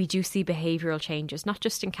 We do see behavioural changes, not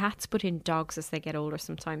just in cats, but in dogs as they get older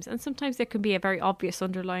sometimes. And sometimes there can be a very obvious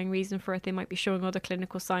underlying reason for it. They might be showing other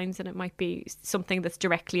clinical signs and it might be something that's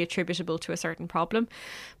directly attributable to a certain problem.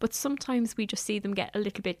 But sometimes we just see them get a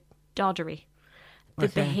little bit doddery. The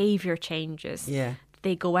behaviour changes. Yeah.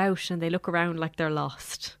 They go out and they look around like they're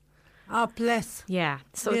lost. Oh, bless. Yeah,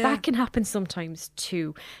 so that can happen sometimes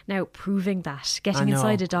too. Now, proving that, getting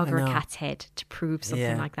inside a dog or a cat's head to prove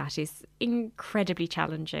something like that is incredibly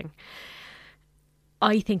challenging.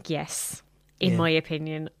 I think yes, in my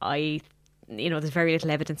opinion. There's very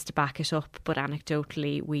little evidence to back it up, but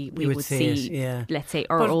anecdotally we would see let's say,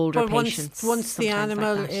 our older patients. Once the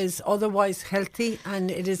animal is otherwise healthy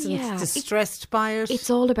and it isn't distressed by it. It's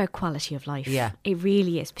all about quality of life. Yeah. It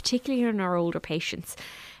really is, particularly in our older patients.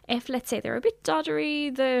 If, let's say, they're a bit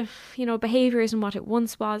doddery, the behaviour isn't what it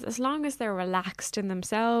once was, as long as they're relaxed in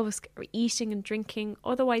themselves, eating and drinking,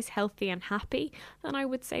 otherwise healthy and happy, then I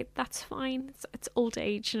would say that's fine. It's old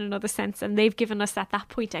age in another sense, and they've given us at that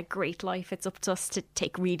point a great life. It's up to us to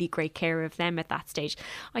take really great care of them at that stage.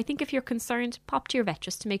 I think if you're concerned, pop to your vet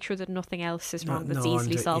just to make sure that nothing else is wrong that's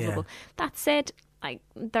easily solvable. That said,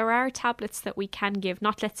 there are tablets that we can give,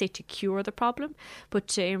 not let's say to cure the problem, but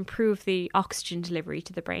to improve the oxygen delivery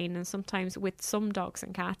to the brain. And sometimes with some dogs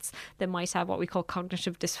and cats, they might have what we call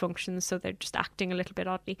cognitive dysfunction, so they're just acting a little bit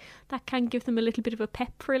oddly. That can give them a little bit of a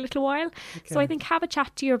pep for a little while. Okay. So I think have a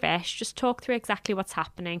chat to your vet, just talk through exactly what's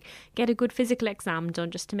happening, get a good physical exam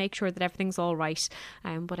done just to make sure that everything's all right.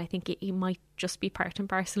 But I think it might just be part and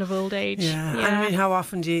parcel of old age. Yeah. I mean, how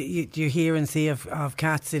often do you hear and see of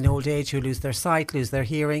cats in old age who lose their sight, lose their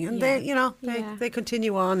hearing, and they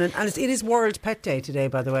continue on, and it is World Pet Day today,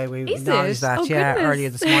 by the way. We acknowledged that earlier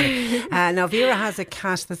this morning. Now Vera has a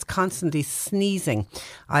cat that's constantly sneezing.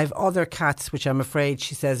 I have other cats which I'm afraid,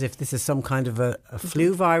 she says, if this is some kind of a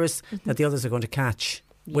flu virus that the others are going to catch,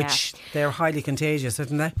 which they're highly contagious,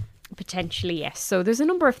 aren't they? Potentially, yes. So there's a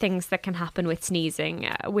number of things that can happen with sneezing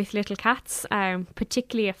with little cats,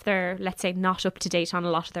 particularly if they're, let's say, not up to date on a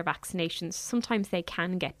lot of their vaccinations. Sometimes they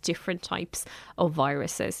can get different types of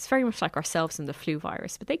viruses. It's very much like ourselves and the flu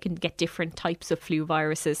virus, but they can get different types of flu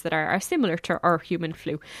viruses that are similar to our human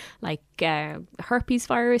flu, like herpes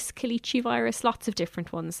virus, Kalichi virus, lots of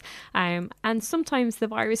different ones. And sometimes the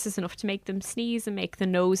virus is enough to make them sneeze and make the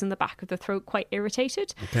nose and the back of the throat quite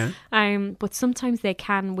irritated. Okay. But sometimes they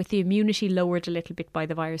can, with the immunity lowered a little bit by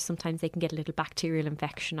the virus, sometimes they can get a little bacterial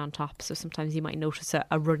infection on top. So sometimes you might notice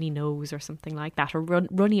a runny nose or something like that. Or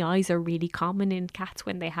runny eyes are really common in cats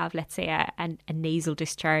when they have, let's say, a nasal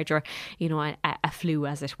discharge or, a flu,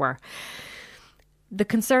 as it were. The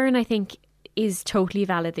concern, I think, is totally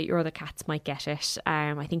valid that your other cats might get it.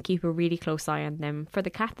 I think keep a really close eye on them. For the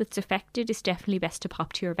cat that's affected, it's definitely best to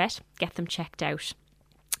pop to your vet, get them checked out.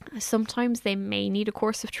 Sometimes they may need a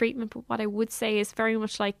course of treatment, but what I would say is very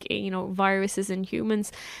much like, viruses in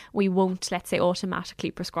humans, we won't, let's say, automatically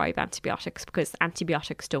prescribe antibiotics because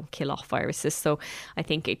antibiotics don't kill off viruses. So I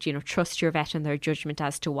think, trust your vet and their judgment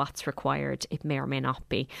as to what's required. It may or may not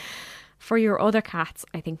be. For your other cats,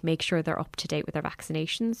 I think make sure they're up to date with their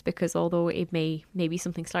vaccinations, because although it may be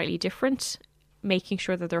something slightly different, making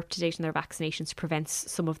sure that they're up to date in their vaccinations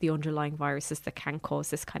prevents some of the underlying viruses that can cause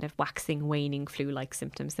this kind of waxing, waning flu-like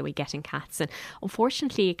symptoms that we get in cats. And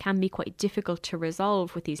unfortunately, it can be quite difficult to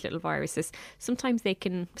resolve with these little viruses. Sometimes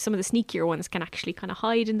some of the sneakier ones can actually kind of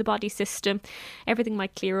hide in the body system. Everything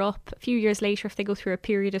might clear up. A few years later, if they go through a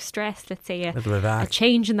period of stress, let's say a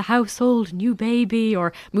change in the household, new baby,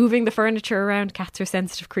 or moving the furniture around, cats are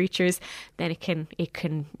sensitive creatures, then it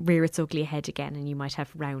can rear its ugly head again, and you might have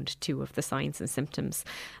round 2 of the signs and symptoms.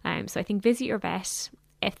 So I think visit your vet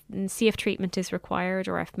and see if treatment is required,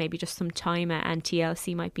 or if maybe just some time and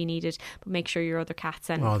TLC might be needed, but make sure your other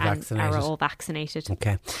cats are all vaccinated.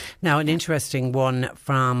 Okay. Now, an interesting one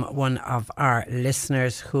from one of our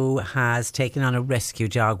listeners who has taken on a rescue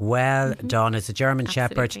dog. Well done. It's a German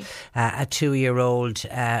Shepherd, a 2-year-old,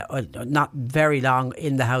 not very long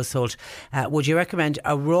in the household. Would you recommend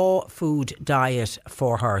a raw food diet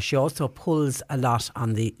for her? She also pulls a lot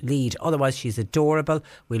on the lead. Otherwise, she's adorable.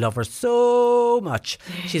 We love her so much.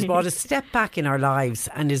 She's brought a step back in our lives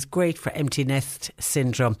and is great for empty nest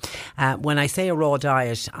syndrome. When I say a raw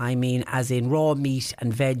diet, I mean as in raw meat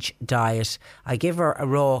and veg diet. I give her a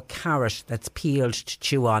raw carrot that's peeled to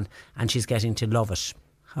chew on, and she's getting to love it.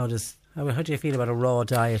 How do you feel about a raw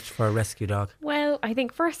diet for a rescue dog? Well, I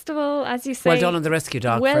think first of all, as you say, well done on the rescue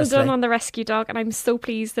dog. Well done on the rescue dog, and I'm so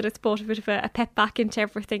pleased that it's brought a bit of a pep back into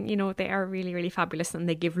everything. They are really, really fabulous, and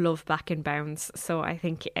they give love back in bounds. So I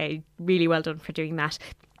think really well done for doing that.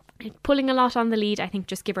 Pulling a lot on the lead, I think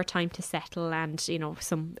just give her time to settle, and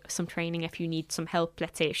some training if you need some help.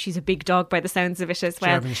 Let's say if she's a big dog by the sounds of it as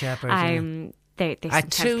well. German Shepherd. They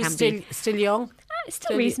at 2 still young.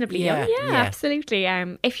 Still reasonably young, yeah, absolutely.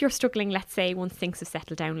 If you're struggling, let's say once things have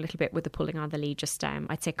settled down a little bit with the pulling on the lead, just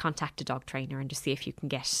I'd say contact a dog trainer and just see if you can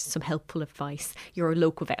get some helpful advice. Your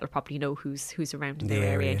local vet will probably know who's around in their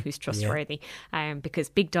area and who's trustworthy. Because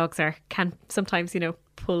big dogs can sometimes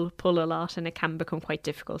pull a lot, and it can become quite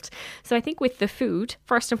difficult. So I think with the food,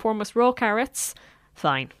 first and foremost, raw carrots,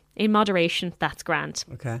 fine. In moderation, that's grand.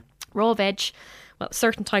 Okay. Raw veg, well,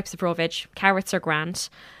 certain types of raw veg, carrots are grand.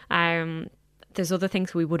 There's other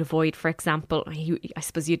things we would avoid. For example, I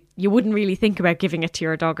suppose you wouldn't really think about giving it to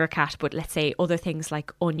your dog or cat, but let's say other things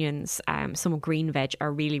like onions, some green veg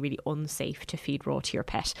are really, really unsafe to feed raw to your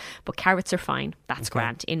pet. But carrots are fine. That's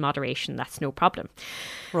grand. In moderation, that's no problem.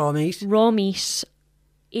 Raw meat? Raw meat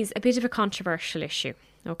is a bit of a controversial issue.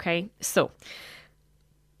 Okay, so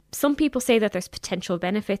some people say that there's potential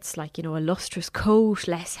benefits like, a lustrous coat,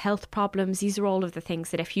 less health problems. These are all of the things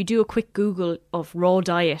that if you do a quick Google of raw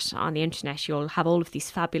diet on the internet, you'll have all of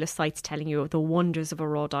these fabulous sites telling you the wonders of a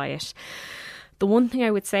raw diet. The one thing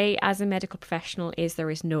I would say as a medical professional is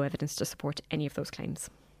there is no evidence to support any of those claims.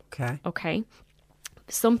 Okay.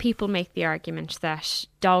 Some people make the argument that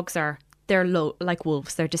dogs they're like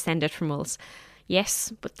wolves. They're descended from wolves.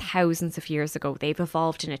 Yes, but thousands of years ago, they've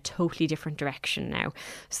evolved in a totally different direction now.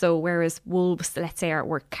 So whereas wolves, let's say,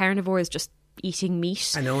 were carnivores, just eating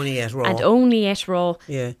meat. And only ate raw.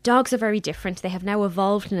 Yeah. Dogs are very different. They have now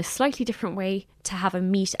evolved in a slightly different way to have a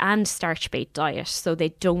meat and starch-based diet. So they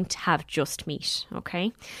don't have just meat,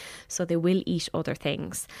 okay? So they will eat other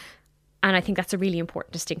things. And I think that's a really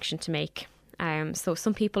important distinction to make. So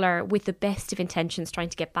some people are, with the best of intentions, trying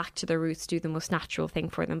to get back to their roots, do the most natural thing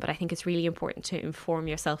for them. But I think it's really important to inform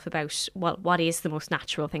yourself about what is the most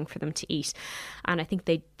natural thing for them to eat. And I think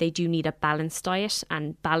they do need a balanced diet,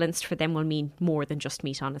 and balanced for them will mean more than just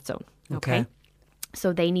meat on its own. Okay.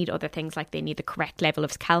 So they need other things, like they need the correct level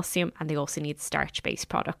of calcium, and they also need starch-based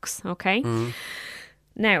products. Okay.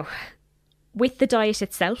 Now, with the diet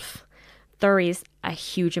itself, there is a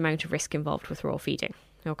huge amount of risk involved with raw feeding.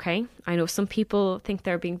 Okay, I know some people think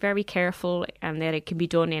they're being very careful and that it can be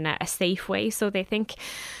done in a safe way. So they think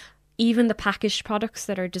even the packaged products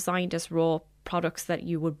that are designed as raw products that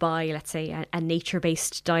you would buy, let's say a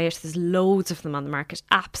nature-based diet, there's loads of them on the market,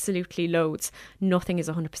 absolutely loads. Nothing is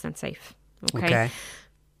 100% safe. Okay.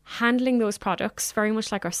 Handling those products, very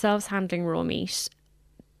much like ourselves handling raw meat,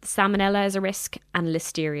 salmonella is a risk and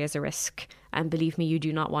listeria is a risk. And believe me, you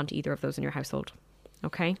do not want either of those in your household.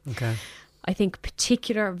 Okay. I think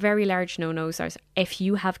particular very large no-nos are if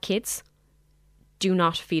you have kids, do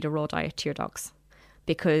not feed a raw diet to your dogs,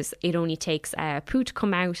 because it only takes poo to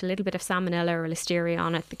come out, a little bit of salmonella or listeria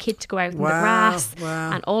on it, the kid to go out in the grass,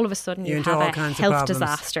 and all of a sudden you have a health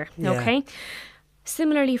disaster. Yeah. Okay.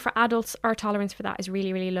 Similarly, for adults, our tolerance for that is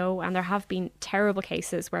really, really low, and there have been terrible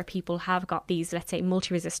cases where people have got these, let's say,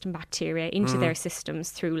 multi-resistant bacteria into their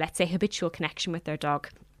systems through, let's say, habitual connection with their dog.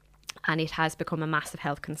 And it has become a massive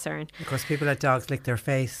health concern. Of course, people let dogs lick their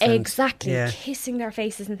face. Exactly, kissing their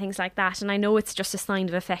faces and things like that. And I know it's just a sign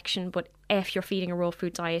of affection, but if you're feeding a raw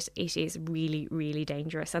food diet, it is really, really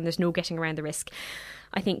dangerous, and there's no getting around the risk.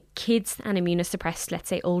 I think kids and immunosuppressed, let's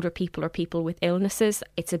say older people or people with illnesses,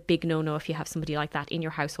 it's a big no-no if you have somebody like that in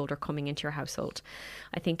your household or coming into your household.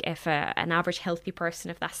 I think if an average healthy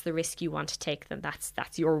person, if that's the risk you want to take, then that's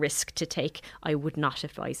your risk to take. I would not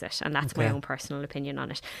advise it, and that's my own personal opinion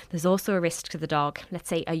on it. There's also a risk to the dog. Let's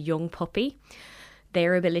say a young puppy,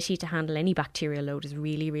 their ability to handle any bacterial load is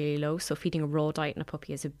really, really low. So feeding a raw diet in a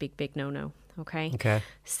puppy is a big, big no-no. Okay.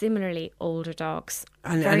 Similarly, older dogs.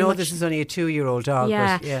 And I know this is only a 2-year-old dog.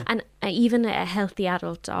 Yeah. But yeah. And even a healthy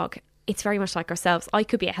adult dog, it's very much like ourselves. I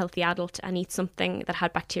could be a healthy adult and eat something that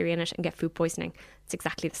had bacteria in it and get food poisoning. It's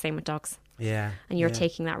exactly the same with dogs. Yeah. And you're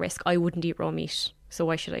taking that risk. I wouldn't eat raw meat, so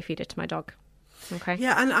why should I feed it to my dog? Okay.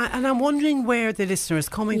 Yeah, and I'm wondering where the listener is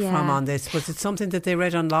coming from on this. Was it something that they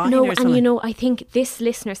read online? No, or something? and I think this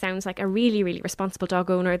listener sounds like a really, really responsible dog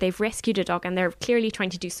owner. They've rescued a dog and they're clearly trying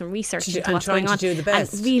to do some research into what's going on. And trying to do the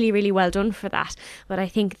best. And really, really well done for that. But I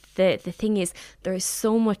think the thing is, there is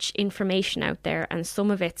so much information out there, and some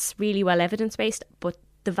of it's really well evidence-based, but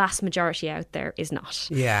the vast majority out there is not.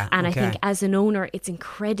 Yeah. And I think as an owner, it's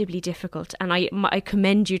incredibly difficult. And I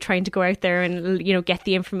commend you trying to go out there and, get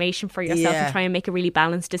the information for yourself and try and make a really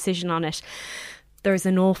balanced decision on it. There's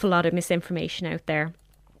an awful lot of misinformation out there.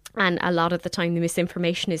 And a lot of the time, the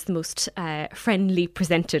misinformation is the most friendly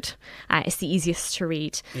presented. It's the easiest to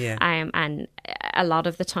read. Yeah. And a lot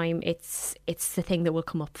of the time, it's the thing that will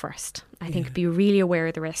come up first. I think be really aware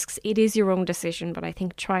of the risks. It is your own decision, but I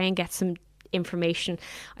think try and get some information.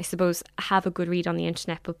 I suppose have a good read on the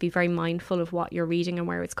internet, but be very mindful of what you're reading and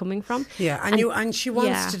where it's coming from. Yeah, and she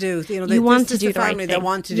wants to do. You want to do the the right family. thing. They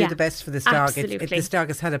want to do the best for this dog. Absolutely. This dog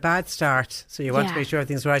has had a bad start, so you want to make sure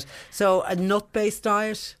everything's right. So a nut-based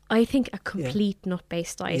diet. I think a complete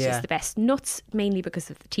nut-based diet is the best. Nuts, mainly because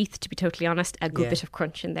of the teeth, to be totally honest. A good bit of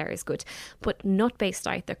crunch in there is good. But nut-based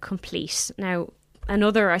diet, they're complete. Now,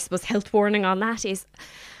 another, I suppose, health warning on that is,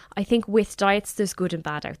 I think with diets, there's good and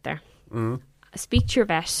bad out there. Speak to your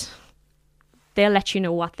vet. They'll let you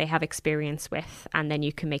know what they have experience with, and then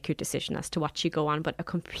you can make your decision as to what you go on. But a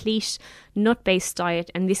complete nut-based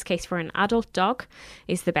diet, in this case for an adult dog,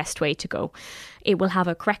 is the best way to go. It will have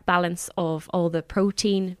a correct balance of all the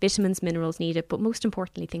protein, vitamins, minerals needed, but most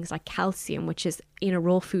importantly things like calcium, which is in a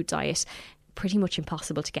raw food diet pretty much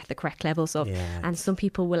impossible to get the correct levels of. And some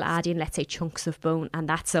people will add in, let's say, chunks of bone, and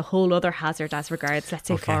that's a whole other hazard as regards, let's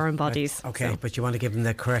say, foreign bodies. But you want to give them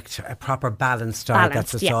the correct, proper balanced diet.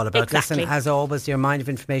 That's what it's all about. Exactly. Listen, as always, your mind of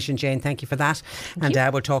information, Jane, thank you for that.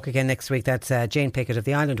 We'll talk again next week. That's Jane Pickett of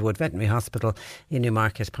the Islandwood Veterinary Hospital in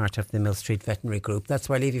Newmarket, part of the Mill Street Veterinary Group. That's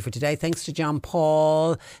where I leave you for today. Thanks to John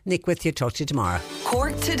Paul. Nick with you. Talk to you tomorrow.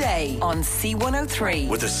 Cork Today on C103.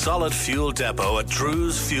 With a solid fuel depot at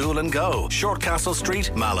Drew's Fuel and Go, Shortcastle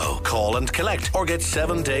Street, Mallow. Call and collect or get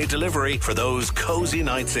 7-day delivery for those cosy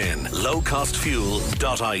nights in.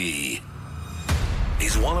 Lowcostfuel.ie.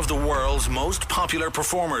 He's one of the world's most popular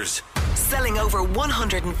performers, selling over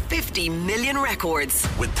 150 million records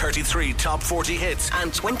with 33 top 40 hits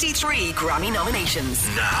and 23 Grammy nominations.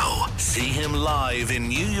 Now, see him live in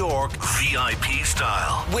New York, VIP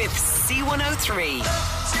style. With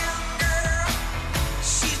C103.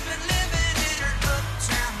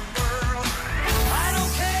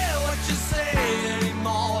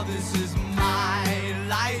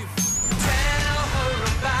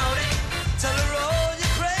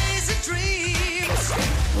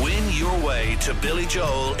 Your way to Billy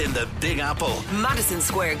Joel in the Big Apple, Madison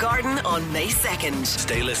Square Garden on May 2nd.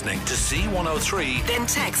 Stay listening to C103. Then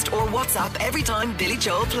text or WhatsApp every time Billy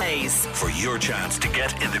Joel plays for your chance to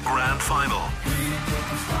get in the grand final.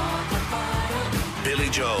 Billy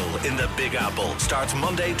Joel in the Big Apple starts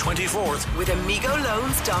Monday 24th with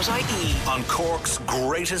AmigoLoans.ie on Cork's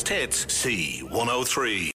greatest hits,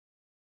 C103.